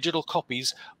take digital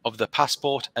copies of the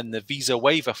passport and the visa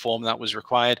waiver form that was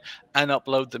required and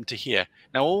upload them to here.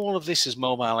 Now, all of this is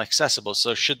mobile accessible,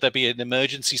 so should there be an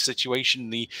emergency situation in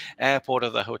the airport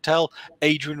or the hotel,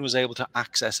 Adrian was able to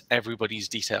access everybody's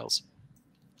details.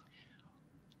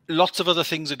 Lots of other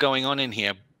things are going on in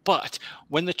here, but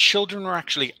when the children were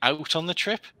actually out on the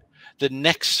trip, the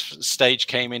next stage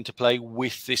came into play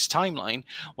with this timeline,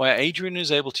 where Adrian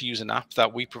is able to use an app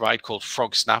that we provide called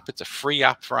Frog Snap. It's a free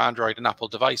app for Android and Apple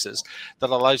devices that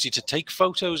allows you to take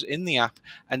photos in the app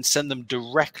and send them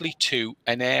directly to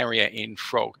an area in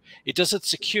Frog. It does it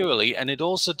securely, and it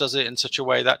also does it in such a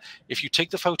way that if you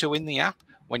take the photo in the app,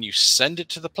 when you send it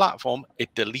to the platform,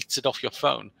 it deletes it off your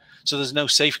phone. So there's no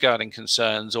safeguarding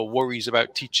concerns or worries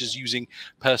about teachers using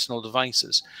personal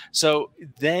devices. So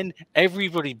then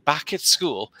everybody back at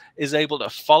school is able to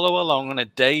follow along on a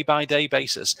day-by-day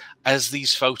basis as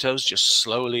these photos just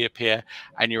slowly appear,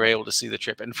 and you're able to see the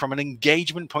trip. And from an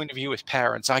engagement point of view with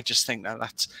parents, I just think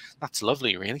that that's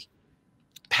lovely, really.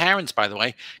 Parents, by the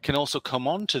way, can also come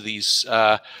on to these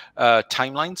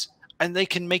timelines, and they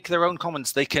can make their own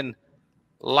comments. They can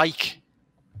like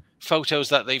photos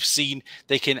that they've seen,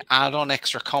 they can add on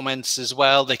extra comments as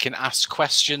well, they can ask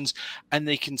questions, and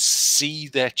they can see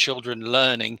their children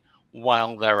learning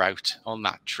while they're out on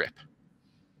that trip.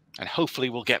 And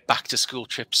hopefully we'll get back to school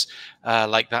trips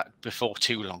like that before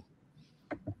too long.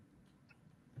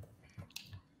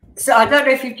 So I don't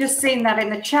know if you've just seen that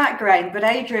in the chat, Graham, but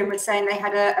Adrian was saying they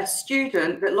had a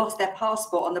student that lost their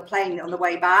passport on the plane on the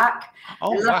way back.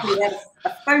 Oh, and luckily they had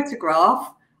a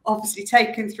photograph, obviously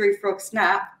taken through Frog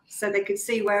Snap, so they could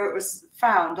see where it was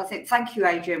found. I think, thank you,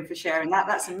 Adrian, for sharing that.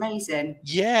 That's amazing.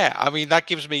 Yeah, I mean, that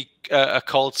gives me a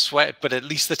cold sweat, but at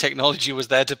least the technology was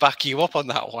there to back you up on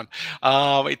that one.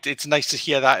 It's nice to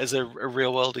hear that as a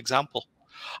real world example.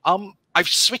 I've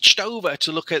switched over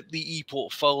to look at the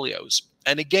e-portfolios.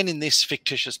 And again, in this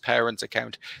fictitious parents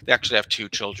account, they actually have two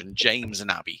children, James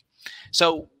and Abby.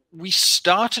 So we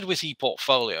started with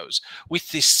e-portfolios with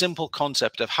this simple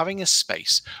concept of having a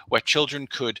space where children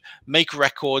could make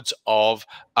records of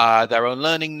their own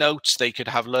learning notes, they could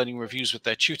have learning reviews with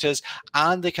their tutors,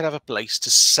 and they could have a place to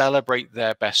celebrate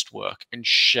their best work and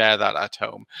share that at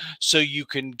home. So you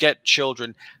can get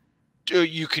children,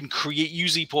 you can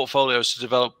use e-portfolios to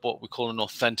develop what we call an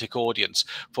authentic audience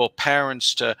for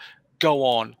parents to go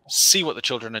on, see what the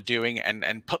children are doing,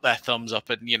 and put their thumbs up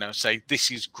and, you know, say,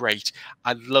 this is great.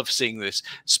 I love seeing this,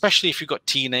 especially if you've got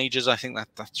teenagers. I think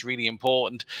that's really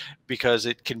important, because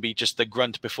it can be just the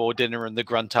grunt before dinner and the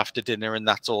grunt after dinner, and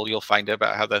that's all you'll find out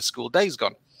about how their school day's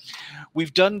gone.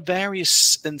 We've done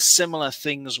various and similar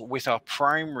things with our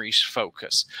primaries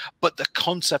focus, but the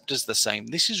concept is the same.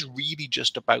 This is really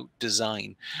just about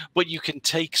design. But you can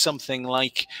take something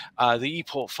like the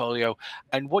e-portfolio,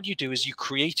 and what you do is you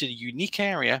create a unique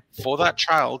area for that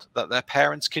child that their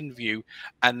parents can view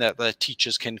and that their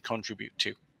teachers can contribute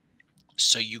to.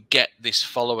 So you get this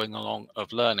following along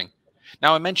of learning.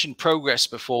 Now, I mentioned progress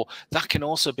before. That can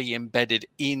also be embedded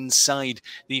inside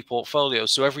the portfolio.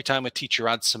 So every time a teacher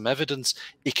adds some evidence,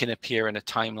 it can appear in a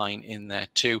timeline in there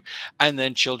too. And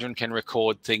then children can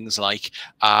record things like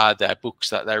their books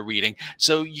that they're reading.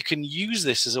 So you can use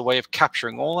this as a way of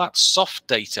capturing all that soft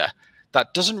data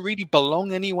that doesn't really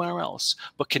belong anywhere else,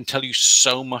 but can tell you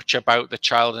so much about the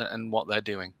child and what they're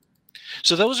doing.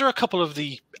 So those are a couple of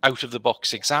the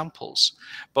out-of-the-box examples.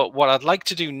 But what I'd like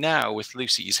to do now, with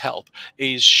Lucy's help,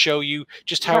 is show you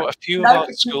just how a few of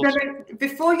our schools...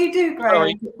 Before you do,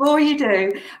 Graham, before you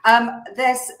do,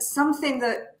 there's something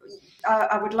that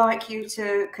I would like you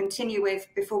to continue with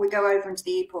before we go over into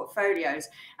the e-portfolios.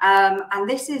 And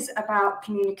this is about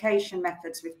communication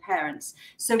methods with parents.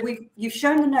 So you've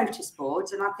shown the notice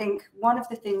boards, and I think one of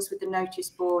the things with the notice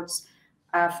boards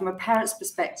from a parent's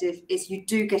perspective is you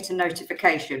do get a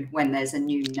notification when there's a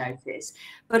new notice,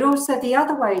 but also the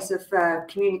other ways of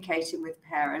communicating with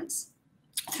parents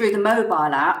through the mobile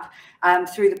app,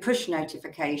 through the push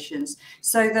notifications,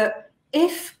 so that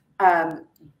if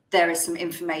there is some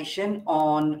information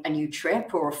on a new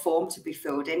trip or a form to be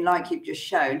filled in, like you've just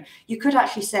shown, you could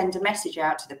actually send a message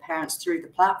out to the parents through the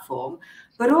platform.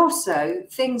 But also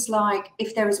things like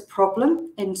if there is a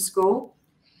problem in school,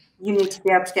 you need to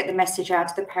be able to get the message out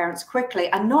to the parents quickly,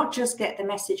 and not just get the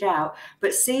message out,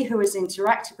 but see who has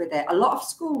interacted with it. A lot of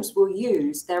schools will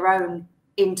use their own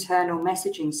internal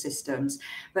messaging systems,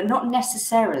 but not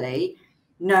necessarily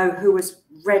know who has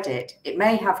read it. It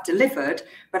may have delivered,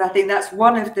 but I think that's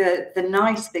one of the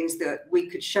nice things that we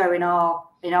could show in our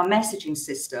messaging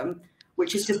system,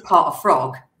 which is just part of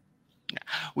Frog.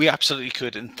 We absolutely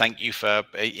could, and thank you for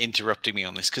interrupting me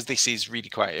on this, because this is really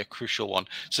quite a crucial one.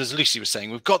 So as Lucy was saying,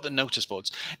 we've got the notice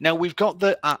boards. Now we've got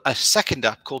a second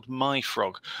app called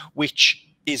MyFrog, which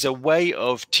is a way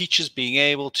of teachers being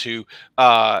able to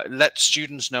let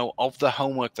students know of the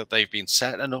homework that they've been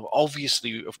set. And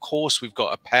obviously, of course, we've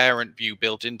got a parent view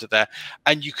built into there,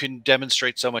 and you can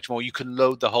demonstrate so much more. You can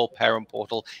load the whole parent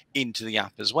portal into the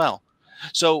app as well.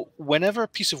 So whenever a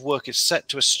piece of work is set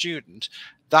to a student,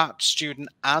 that student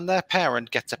and their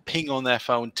parent gets a ping on their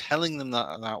phone telling them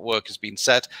that that work has been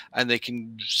set, and they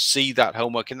can see that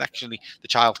homework, and actually the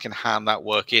child can hand that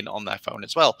work in on their phone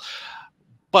as well.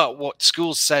 But what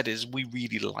schools said is, we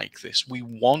really like this. We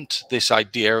want this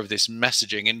idea of this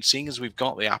messaging, and seeing as we've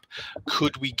got the app,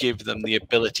 could we give them the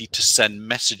ability to send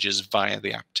messages via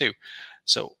the app too?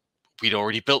 So we'd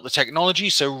already built the technology,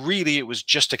 so really it was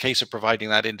just a case of providing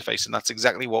that interface, and that's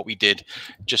exactly what we did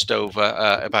just over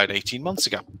about 18 months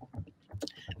ago.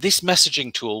 This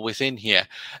messaging tool within here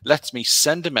lets me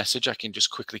send a message. I can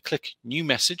just quickly click new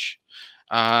message.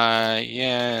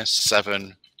 Yeah,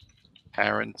 7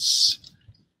 parents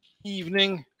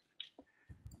evening,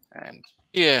 and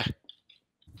here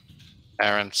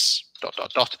parents ...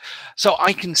 So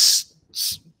I can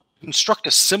construct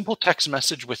a simple text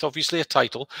message with obviously a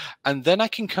title, and then I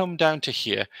can come down to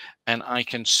here and I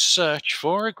can search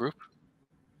for a group.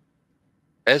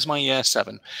 There's my year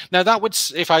 7. Now that would,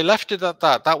 if I left it at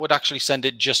that, that would actually send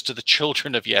it just to the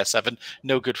children of year 7.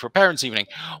 No good for parents evening.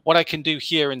 What I can do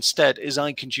here instead is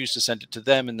I can choose to send it to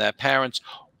them and their parents,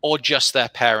 or just their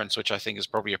parents, which I think is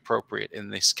probably appropriate in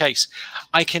this case.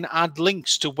 I can add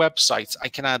links to websites. I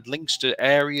can add links to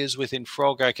areas within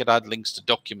Frog. I could add links to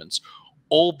documents,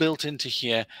 all built into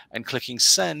here, and clicking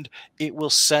send, it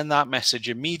will send that message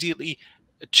immediately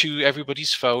to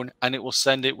everybody's phone, and it will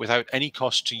send it without any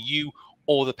cost to you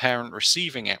or the parent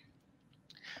receiving it.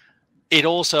 It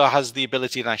also has the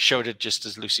ability, and I showed it just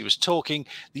as Lucy was talking,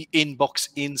 the inbox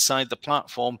inside the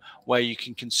platform where you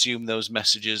can consume those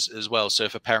messages as well. So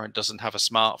if a parent doesn't have a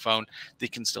smartphone, they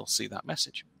can still see that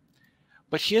message.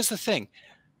 But here's the thing.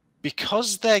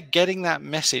 Because they're getting that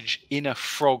message in a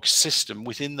Frog system,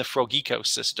 within the Frog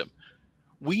ecosystem,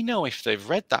 we know if they've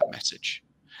read that message,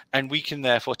 and we can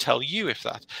therefore tell you if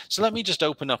that. So let me just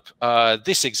open up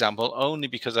this example, only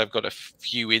because I've got a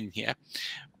few in here.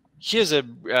 Here's a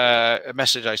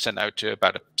message I sent out to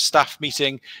about a staff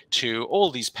meeting to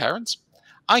all these parents.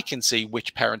 I can see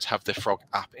which parents have the Frog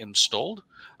app installed.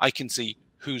 I can see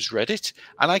who's read it,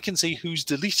 and I can see who's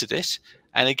deleted it.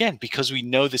 And again, because we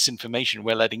know this information,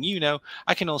 we're letting you know,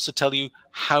 I can also tell you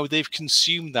how they've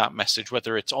consumed that message,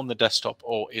 whether it's on the desktop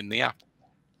or in the app.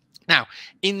 Now,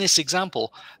 in this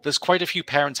example, there's quite a few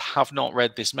parents have not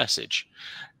read this message.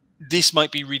 This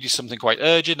might be really something quite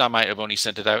urgent. I might have only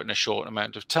sent it out in a short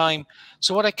amount of time.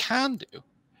 So what I can do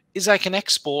is I can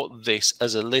export this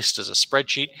as a list, as a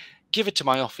spreadsheet, give it to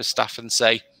my office staff and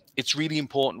say, it's really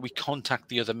important we contact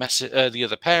the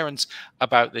other parents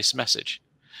about this message.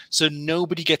 So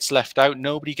nobody gets left out,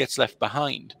 nobody gets left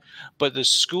behind. But the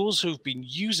schools who've been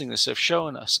using this have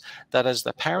shown us that as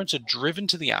the parents are driven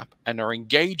to the app and are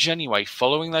engaged anyway,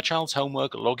 following their child's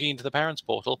homework, logging into the parents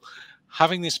portal,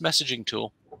 having this messaging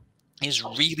tool is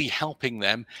really helping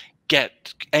them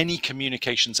get any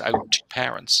communications out to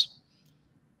parents.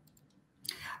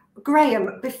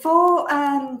 Graham, before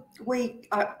we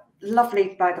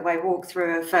lovely, by the way, walk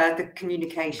through of the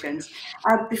communications.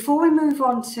 Before we move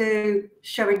on to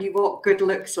showing you what good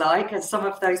looks like and some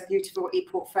of those beautiful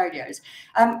e-portfolios,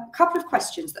 a couple of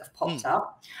questions that have popped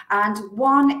up, and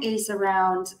one is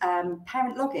around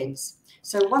parent logins.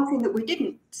 So one thing that we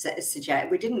didn't suggest,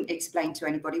 we didn't explain to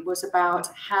anybody, was about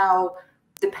how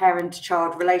the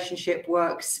parent-child relationship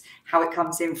works, how it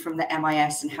comes in from the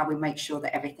MIS, and how we make sure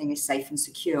that everything is safe and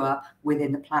secure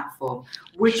within the platform.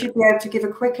 Would you be able to give a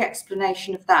quick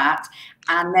explanation of that?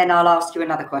 And then I'll ask you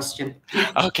another question.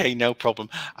 Okay, no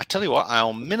problem. I tell you what,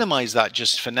 I'll minimize that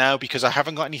just for now because I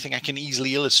haven't got anything I can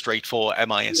easily illustrate for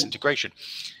MIS integration.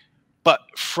 But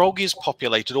Frog is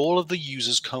populated. All of the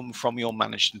users come from your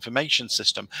managed information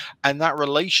system. And that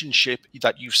relationship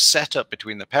that you've set up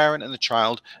between the parent and the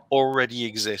child already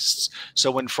exists.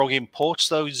 So when Frog imports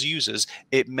those users,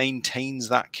 it maintains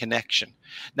that connection.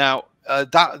 Now,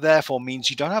 that therefore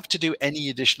means you don't have to do any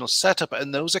additional setup,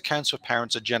 and those accounts for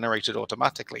parents are generated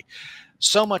automatically.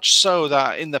 So much so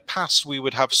that in the past we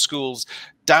would have schools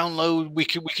download, we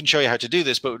can show you how to do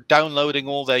this, but downloading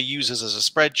all their users as a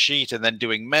spreadsheet and then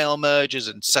doing mail merges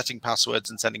and setting passwords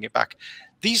and sending it back.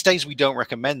 These days we don't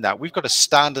recommend that. We've got a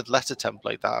standard letter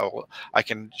template that I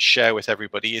can share with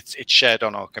everybody. It's shared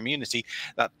on our community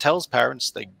that tells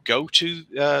parents they go to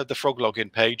the Frog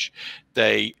login page,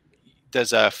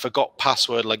 there's a forgot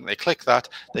password link, they click that,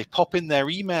 they pop in their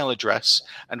email address,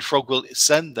 and Frog will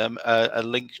send them a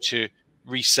link to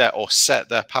reset or set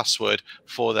their password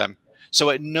for them.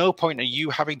 So at no point are you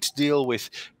having to deal with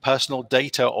personal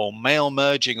data or mail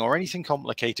merging or anything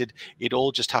complicated. It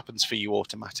all just happens for you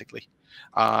automatically.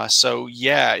 So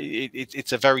yeah,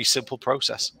 it's a very simple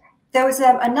process. There was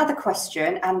another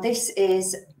question, and this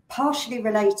is partially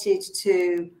related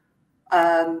to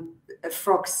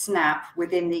Frog Snap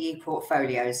within the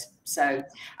e-portfolios. So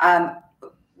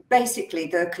basically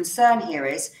the concern here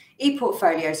is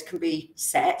e-portfolios can be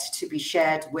set to be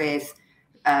shared with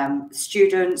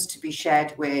students, to be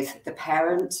shared with the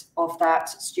parent of that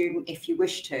student if you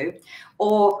wish to,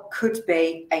 or could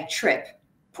be a trip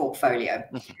portfolio.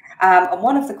 And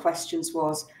one of the questions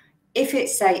was, if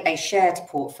it's, say, a shared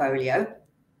portfolio,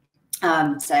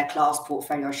 say a class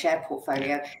portfolio or shared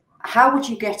portfolio, how would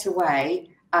you get away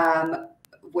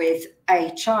with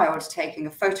a child taking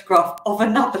a photograph of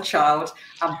another child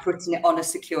and putting it on a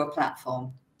secure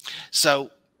platform?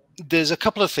 So there's a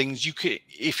couple of things you could,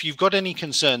 if you've got any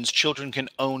concerns, children can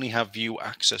only have view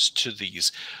access to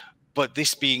these. But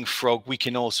this being Frog, we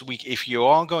can also, if you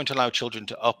are going to allow children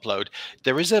to upload,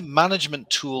 there is a management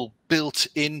tool built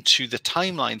into the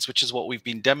timelines, which is what we've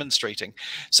been demonstrating.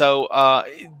 So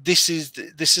this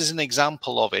is an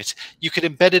example of it. You could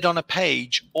embed it on a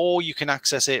page, or you can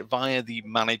access it via the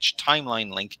managed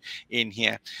timeline link in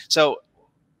here. So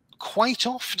quite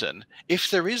often,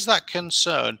 if there is that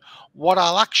concern, what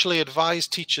I'll actually advise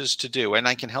teachers to do, and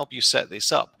I can help you set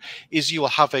this up, is you will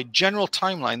have a general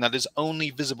timeline that is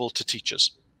only visible to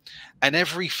teachers. And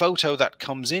every photo that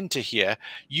comes into here,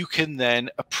 you can then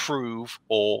approve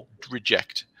or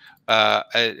reject.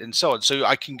 And so on. So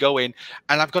I can go in,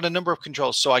 and I've got a number of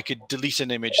controls. So I could delete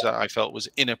an image that I felt was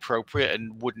inappropriate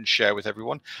and wouldn't share with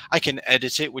everyone. I can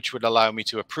edit it, which would allow me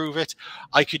to approve it.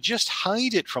 I could just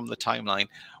hide it from the timeline,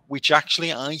 which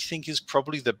actually I think is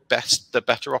probably the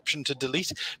better option to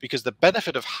delete, because the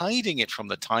benefit of hiding it from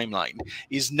the timeline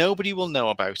is nobody will know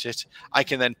about it. I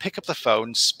can then pick up the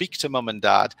phone, speak to mum and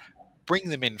dad, bring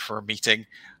them in for a meeting,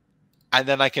 and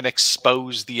then I can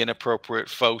expose the inappropriate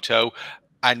photo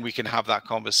and we can have that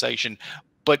conversation.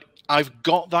 But I've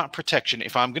got that protection.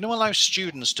 If I'm going to allow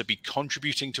students to be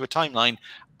contributing to a timeline,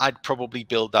 I'd probably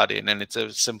build that in, and it's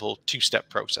a simple two-step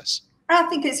process. I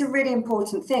think it's a really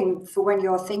important thing for when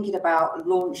you're thinking about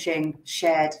launching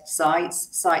shared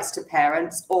sites to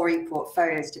parents or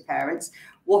e-portfolios to parents.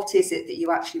 What is it that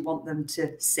you actually want them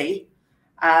to see,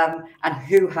 and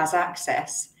who has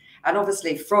access? And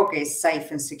obviously Frog is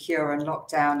safe and secure and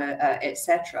locked down,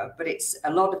 etc. But it's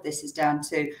a lot of this is down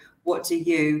to what do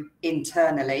you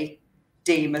internally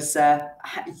deem as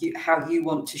how you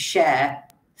want to share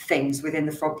things within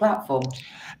the Frog platform.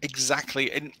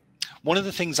 Exactly. And one of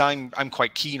the things I'm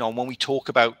quite keen on when we talk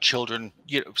about children,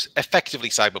 effectively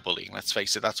cyberbullying, let's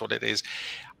face it, that's what it is.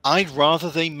 I'd rather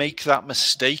they make that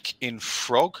mistake in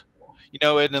Frog. You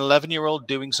know, an 11-year-old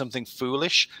doing something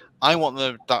foolish, I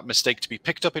want that mistake to be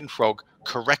picked up in Frog,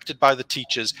 corrected by the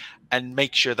teachers, and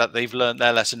make sure that they've learned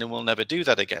their lesson and will never do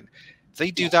that again. If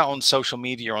they do that on social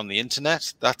media, on the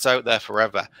internet, that's out there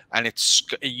forever. And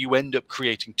you end up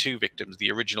creating two victims,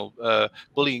 the original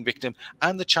bullying victim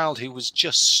and the child who was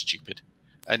just stupid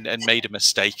and made a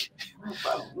mistake.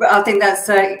 I think that's,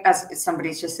 as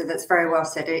somebody's just said, that's very well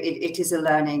said. It is a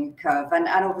learning curve. And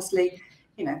obviously,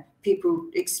 you know, people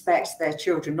expect their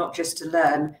children not just to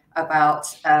learn about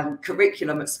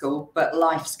curriculum at school, but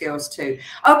life skills too.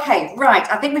 Okay, right.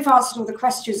 I think we've answered all the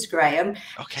questions, Graham.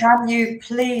 Okay. Can you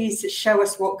please show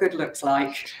us what good looks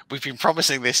like? We've been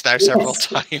promising this now several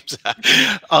times.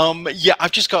 Yeah,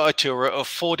 I've just got a tour of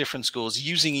 4 different schools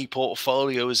using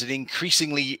ePortfolios in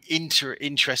increasingly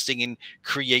interesting and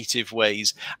creative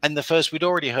ways. And the first, we'd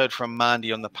already heard from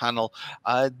Mandy on the panel.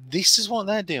 This is what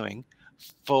they're doing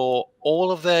for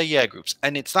all of their year groups,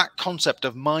 and it's that concept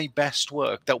of my best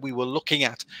work that we were looking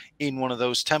at in one of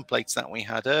those templates that we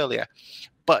had earlier.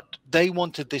 But they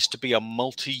wanted this to be a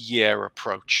multi-year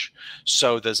approach.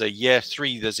 So there's a year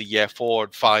 3, there's a year 4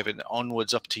 and 5 and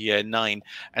onwards up to year 9.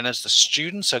 And as the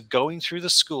students are going through the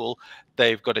school,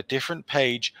 they've got a different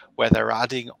page where they're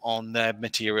adding on their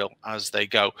material as they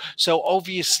go. So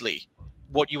obviously,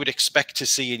 what you would expect to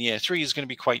see in year 3 is going to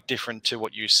be quite different to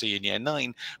what you see in year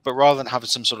 9. But rather than having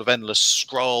some sort of endless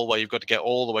scroll where you've got to get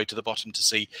all the way to the bottom to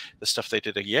see the stuff they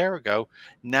did a year ago,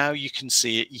 now you can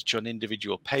see it each on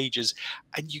individual pages,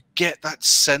 and you get that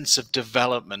sense of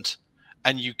development,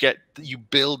 and you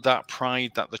build that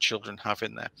pride that the children have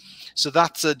in there. So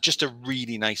that's just a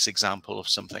really nice example of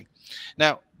something.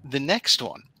 Now, the next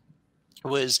one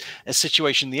was a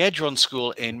situation the Edron school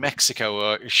in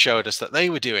Mexico showed us that they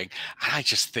were doing. And I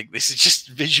just think this is just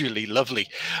visually lovely.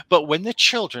 But when the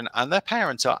children and their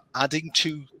parents are adding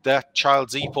to their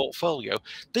child's e-portfolio,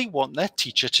 they want their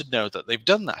teacher to know that they've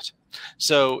done that.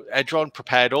 So Edron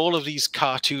prepared all of these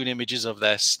cartoon images of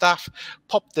their staff,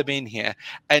 popped them in here,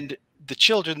 and the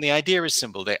children, the idea is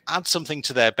simple. They add something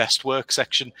to their best work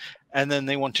section, and then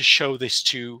they want to show this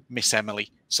to Miss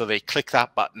Emily. So they click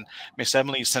that button. Miss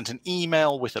Emily sent an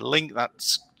email with a link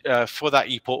that's for that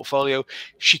e-portfolio.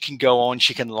 She can go on,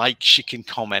 she can like, she can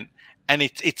comment. And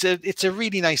it's a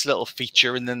really nice little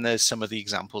feature. And then there's some of the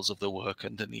examples of the work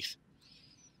underneath.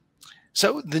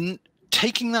 So then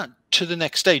taking that to the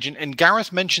next stage, and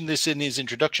Gareth mentioned this in his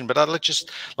introduction, but I'd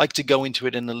just like to go into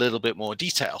it in a little bit more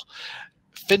detail.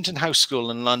 Finton House School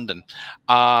in London,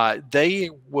 they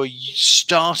were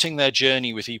starting their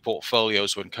journey with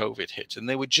e-portfolios when COVID hit, and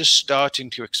they were just starting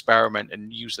to experiment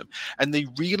and use them. And they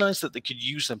realized that they could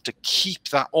use them to keep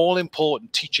that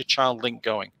all-important teacher-child link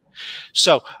going.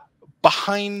 So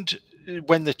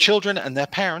when the children and their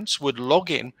parents would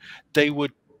log in,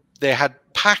 they had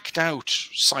packed out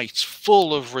sites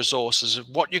full of resources of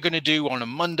what you're going to do on a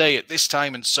Monday at this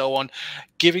time and so on,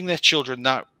 giving their children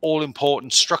that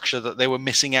all-important structure that they were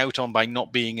missing out on by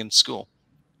not being in school.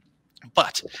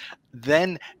 But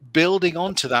then building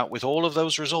onto that with all of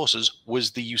those resources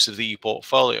was the use of the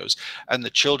e-portfolios. And the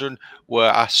children were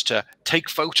asked to take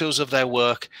photos of their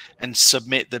work and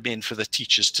submit them in for the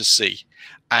teachers to see.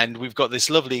 And we've got this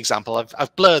lovely example.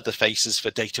 I've blurred the faces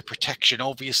for data protection,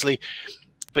 obviously,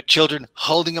 but children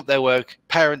holding up their work,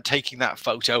 parent taking that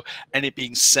photo, and it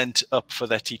being sent up for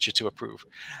their teacher to approve.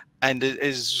 And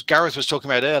as Gareth was talking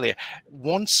about earlier,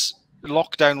 once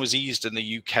lockdown was eased in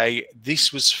the UK,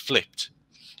 this was flipped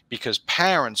because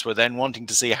parents were then wanting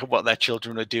to see what their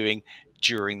children are doing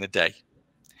during the day.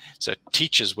 So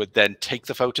teachers would then take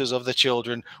the photos of the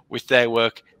children with their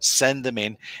work, send them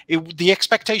in. The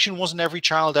expectation wasn't every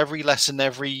child, every lesson,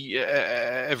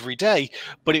 every day,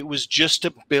 but it was just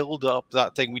to build up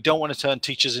that thing. We don't want to turn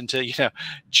teachers into,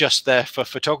 just there for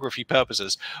photography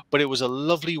purposes, but it was a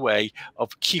lovely way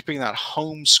of keeping that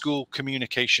homeschool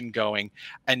communication going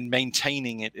and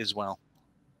maintaining it as well.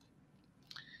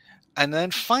 And then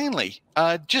finally,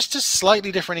 just a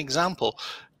slightly different example,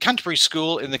 Canterbury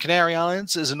School in the Canary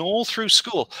Islands is an all-through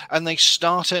school, and they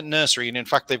start at nursery. And in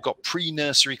fact, they've got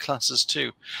pre-nursery classes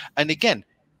too. And again,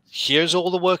 here's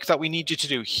all the work that we need you to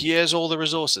do. Here's all the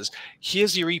resources.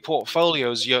 Here's your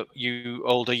e-portfolios, you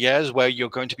older years, where you're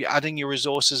going to be adding your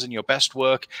resources and your best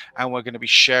work, and we're going to be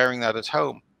sharing that at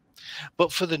home.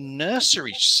 But for the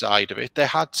nursery side of it, they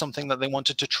had something that they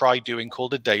wanted to try doing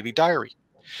called a daily diary.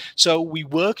 So we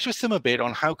worked with them a bit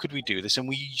on how could we do this, and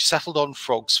we settled on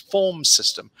Frog's forms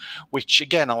system, which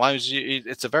again allows you,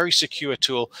 it's a very secure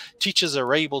tool. Teachers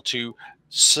are able to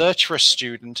search for a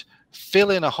student,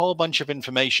 fill in a whole bunch of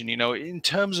information, you know, in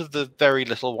terms of the very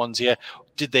little ones here.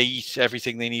 Did they eat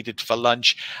everything they needed for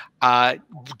lunch?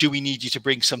 Do we need you to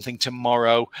bring something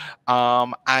tomorrow?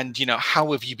 And, you know,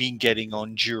 how have you been getting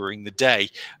on during the day?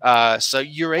 So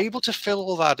you're able to fill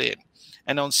all that in.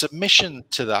 And on submission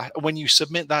to that, when you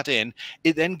submit that in,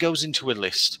 it then goes into a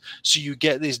list. So you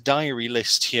get this diary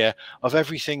list here of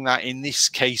everything that, in this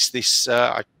case, this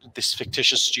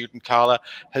fictitious student, Carla,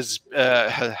 has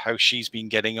how she's been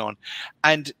getting on.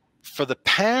 And for the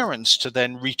parents to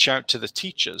then reach out to the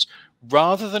teachers,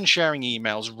 rather than sharing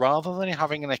emails, rather than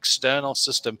having an external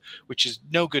system, which is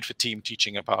no good for team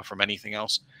teaching apart from anything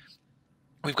else,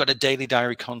 we've got a daily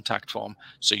diary contact form.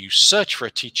 So you search for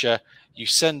a teacher, you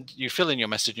fill in your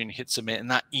message and you hit submit, and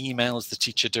that emails the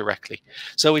teacher directly.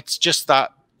 So it's just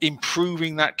that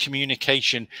improving that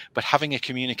communication, but having a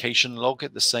communication log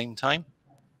at the same time.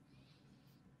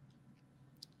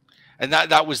 And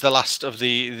that was the last of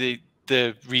the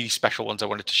really special ones I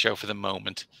wanted to show for the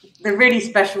moment. The really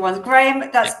special ones. Graham,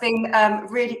 that's been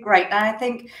really great. And I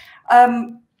think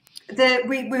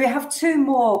we have 2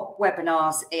 more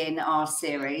webinars in our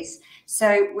series.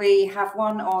 So we have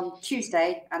one on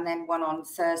Tuesday and then one on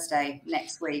Thursday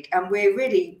next week. And we're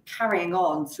really carrying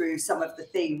on through some of the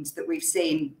themes that we've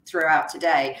seen throughout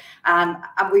today. And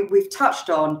we've touched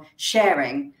on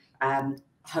sharing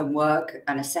homework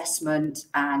and assessment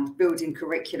and building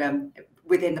curriculum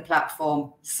within the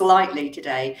platform slightly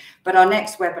today. But our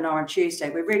next webinar on Tuesday,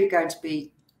 we're really going to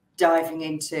be diving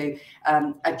into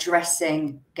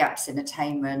addressing gaps in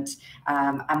attainment,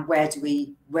 and where do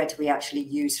we actually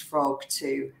use Frog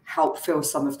to help fill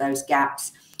some of those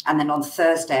gaps. And then on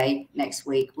Thursday next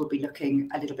week, we'll be looking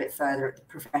a little bit further at the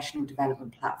professional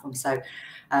development platform. So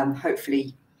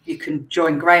hopefully you can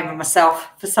join Graham and myself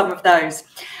for some of those.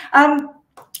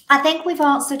 I think we've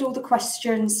answered all the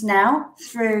questions now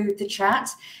through the chat.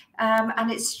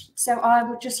 And so I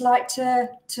would just like to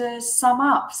sum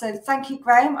up. So thank you,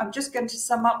 Graham. I'm just going to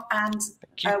sum up, and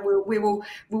we will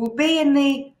be in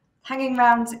the hanging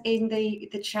around in the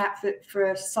chat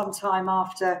for some time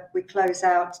after we close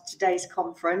out today's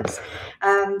conference.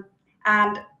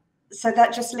 And so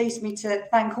that just leaves me to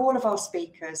thank all of our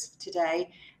speakers today.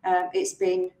 It's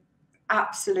been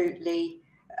absolutely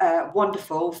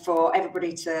wonderful for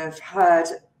everybody to have heard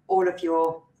all of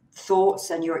your thoughts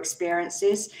and your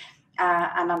experiences,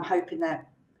 and I'm hoping that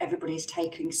everybody's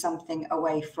taking something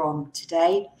away from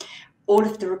today. All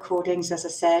of the recordings, as I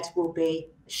said, will be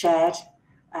shared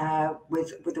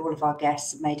with all of our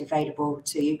guests and made available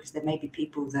to you, because there may be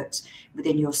people that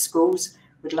within your schools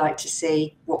would like to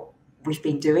see what we've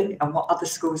been doing and what other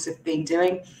schools have been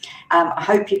doing. I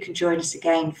hope you can join us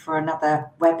again for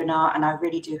another webinar, and I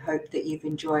really do hope that you've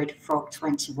enjoyed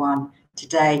Frog21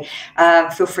 today.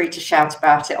 Feel free to shout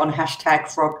about it on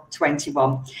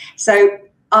 #Frog21. So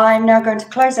I'm now going to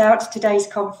close out today's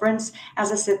conference.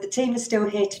 As I said, the team is still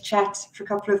here to chat for a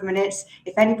couple of minutes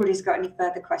if anybody's got any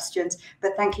further questions.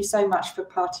 But thank you so much for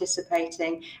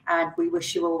participating, and we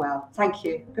wish you all well. Thank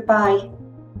you. Goodbye.